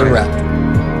 That's a wrap.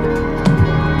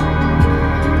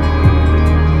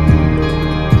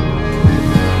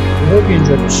 We hope you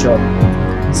enjoyed the show.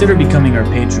 Consider becoming our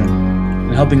patron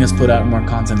and helping us put out more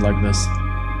content like this.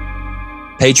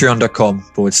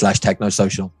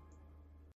 Patreon.com/technosocial.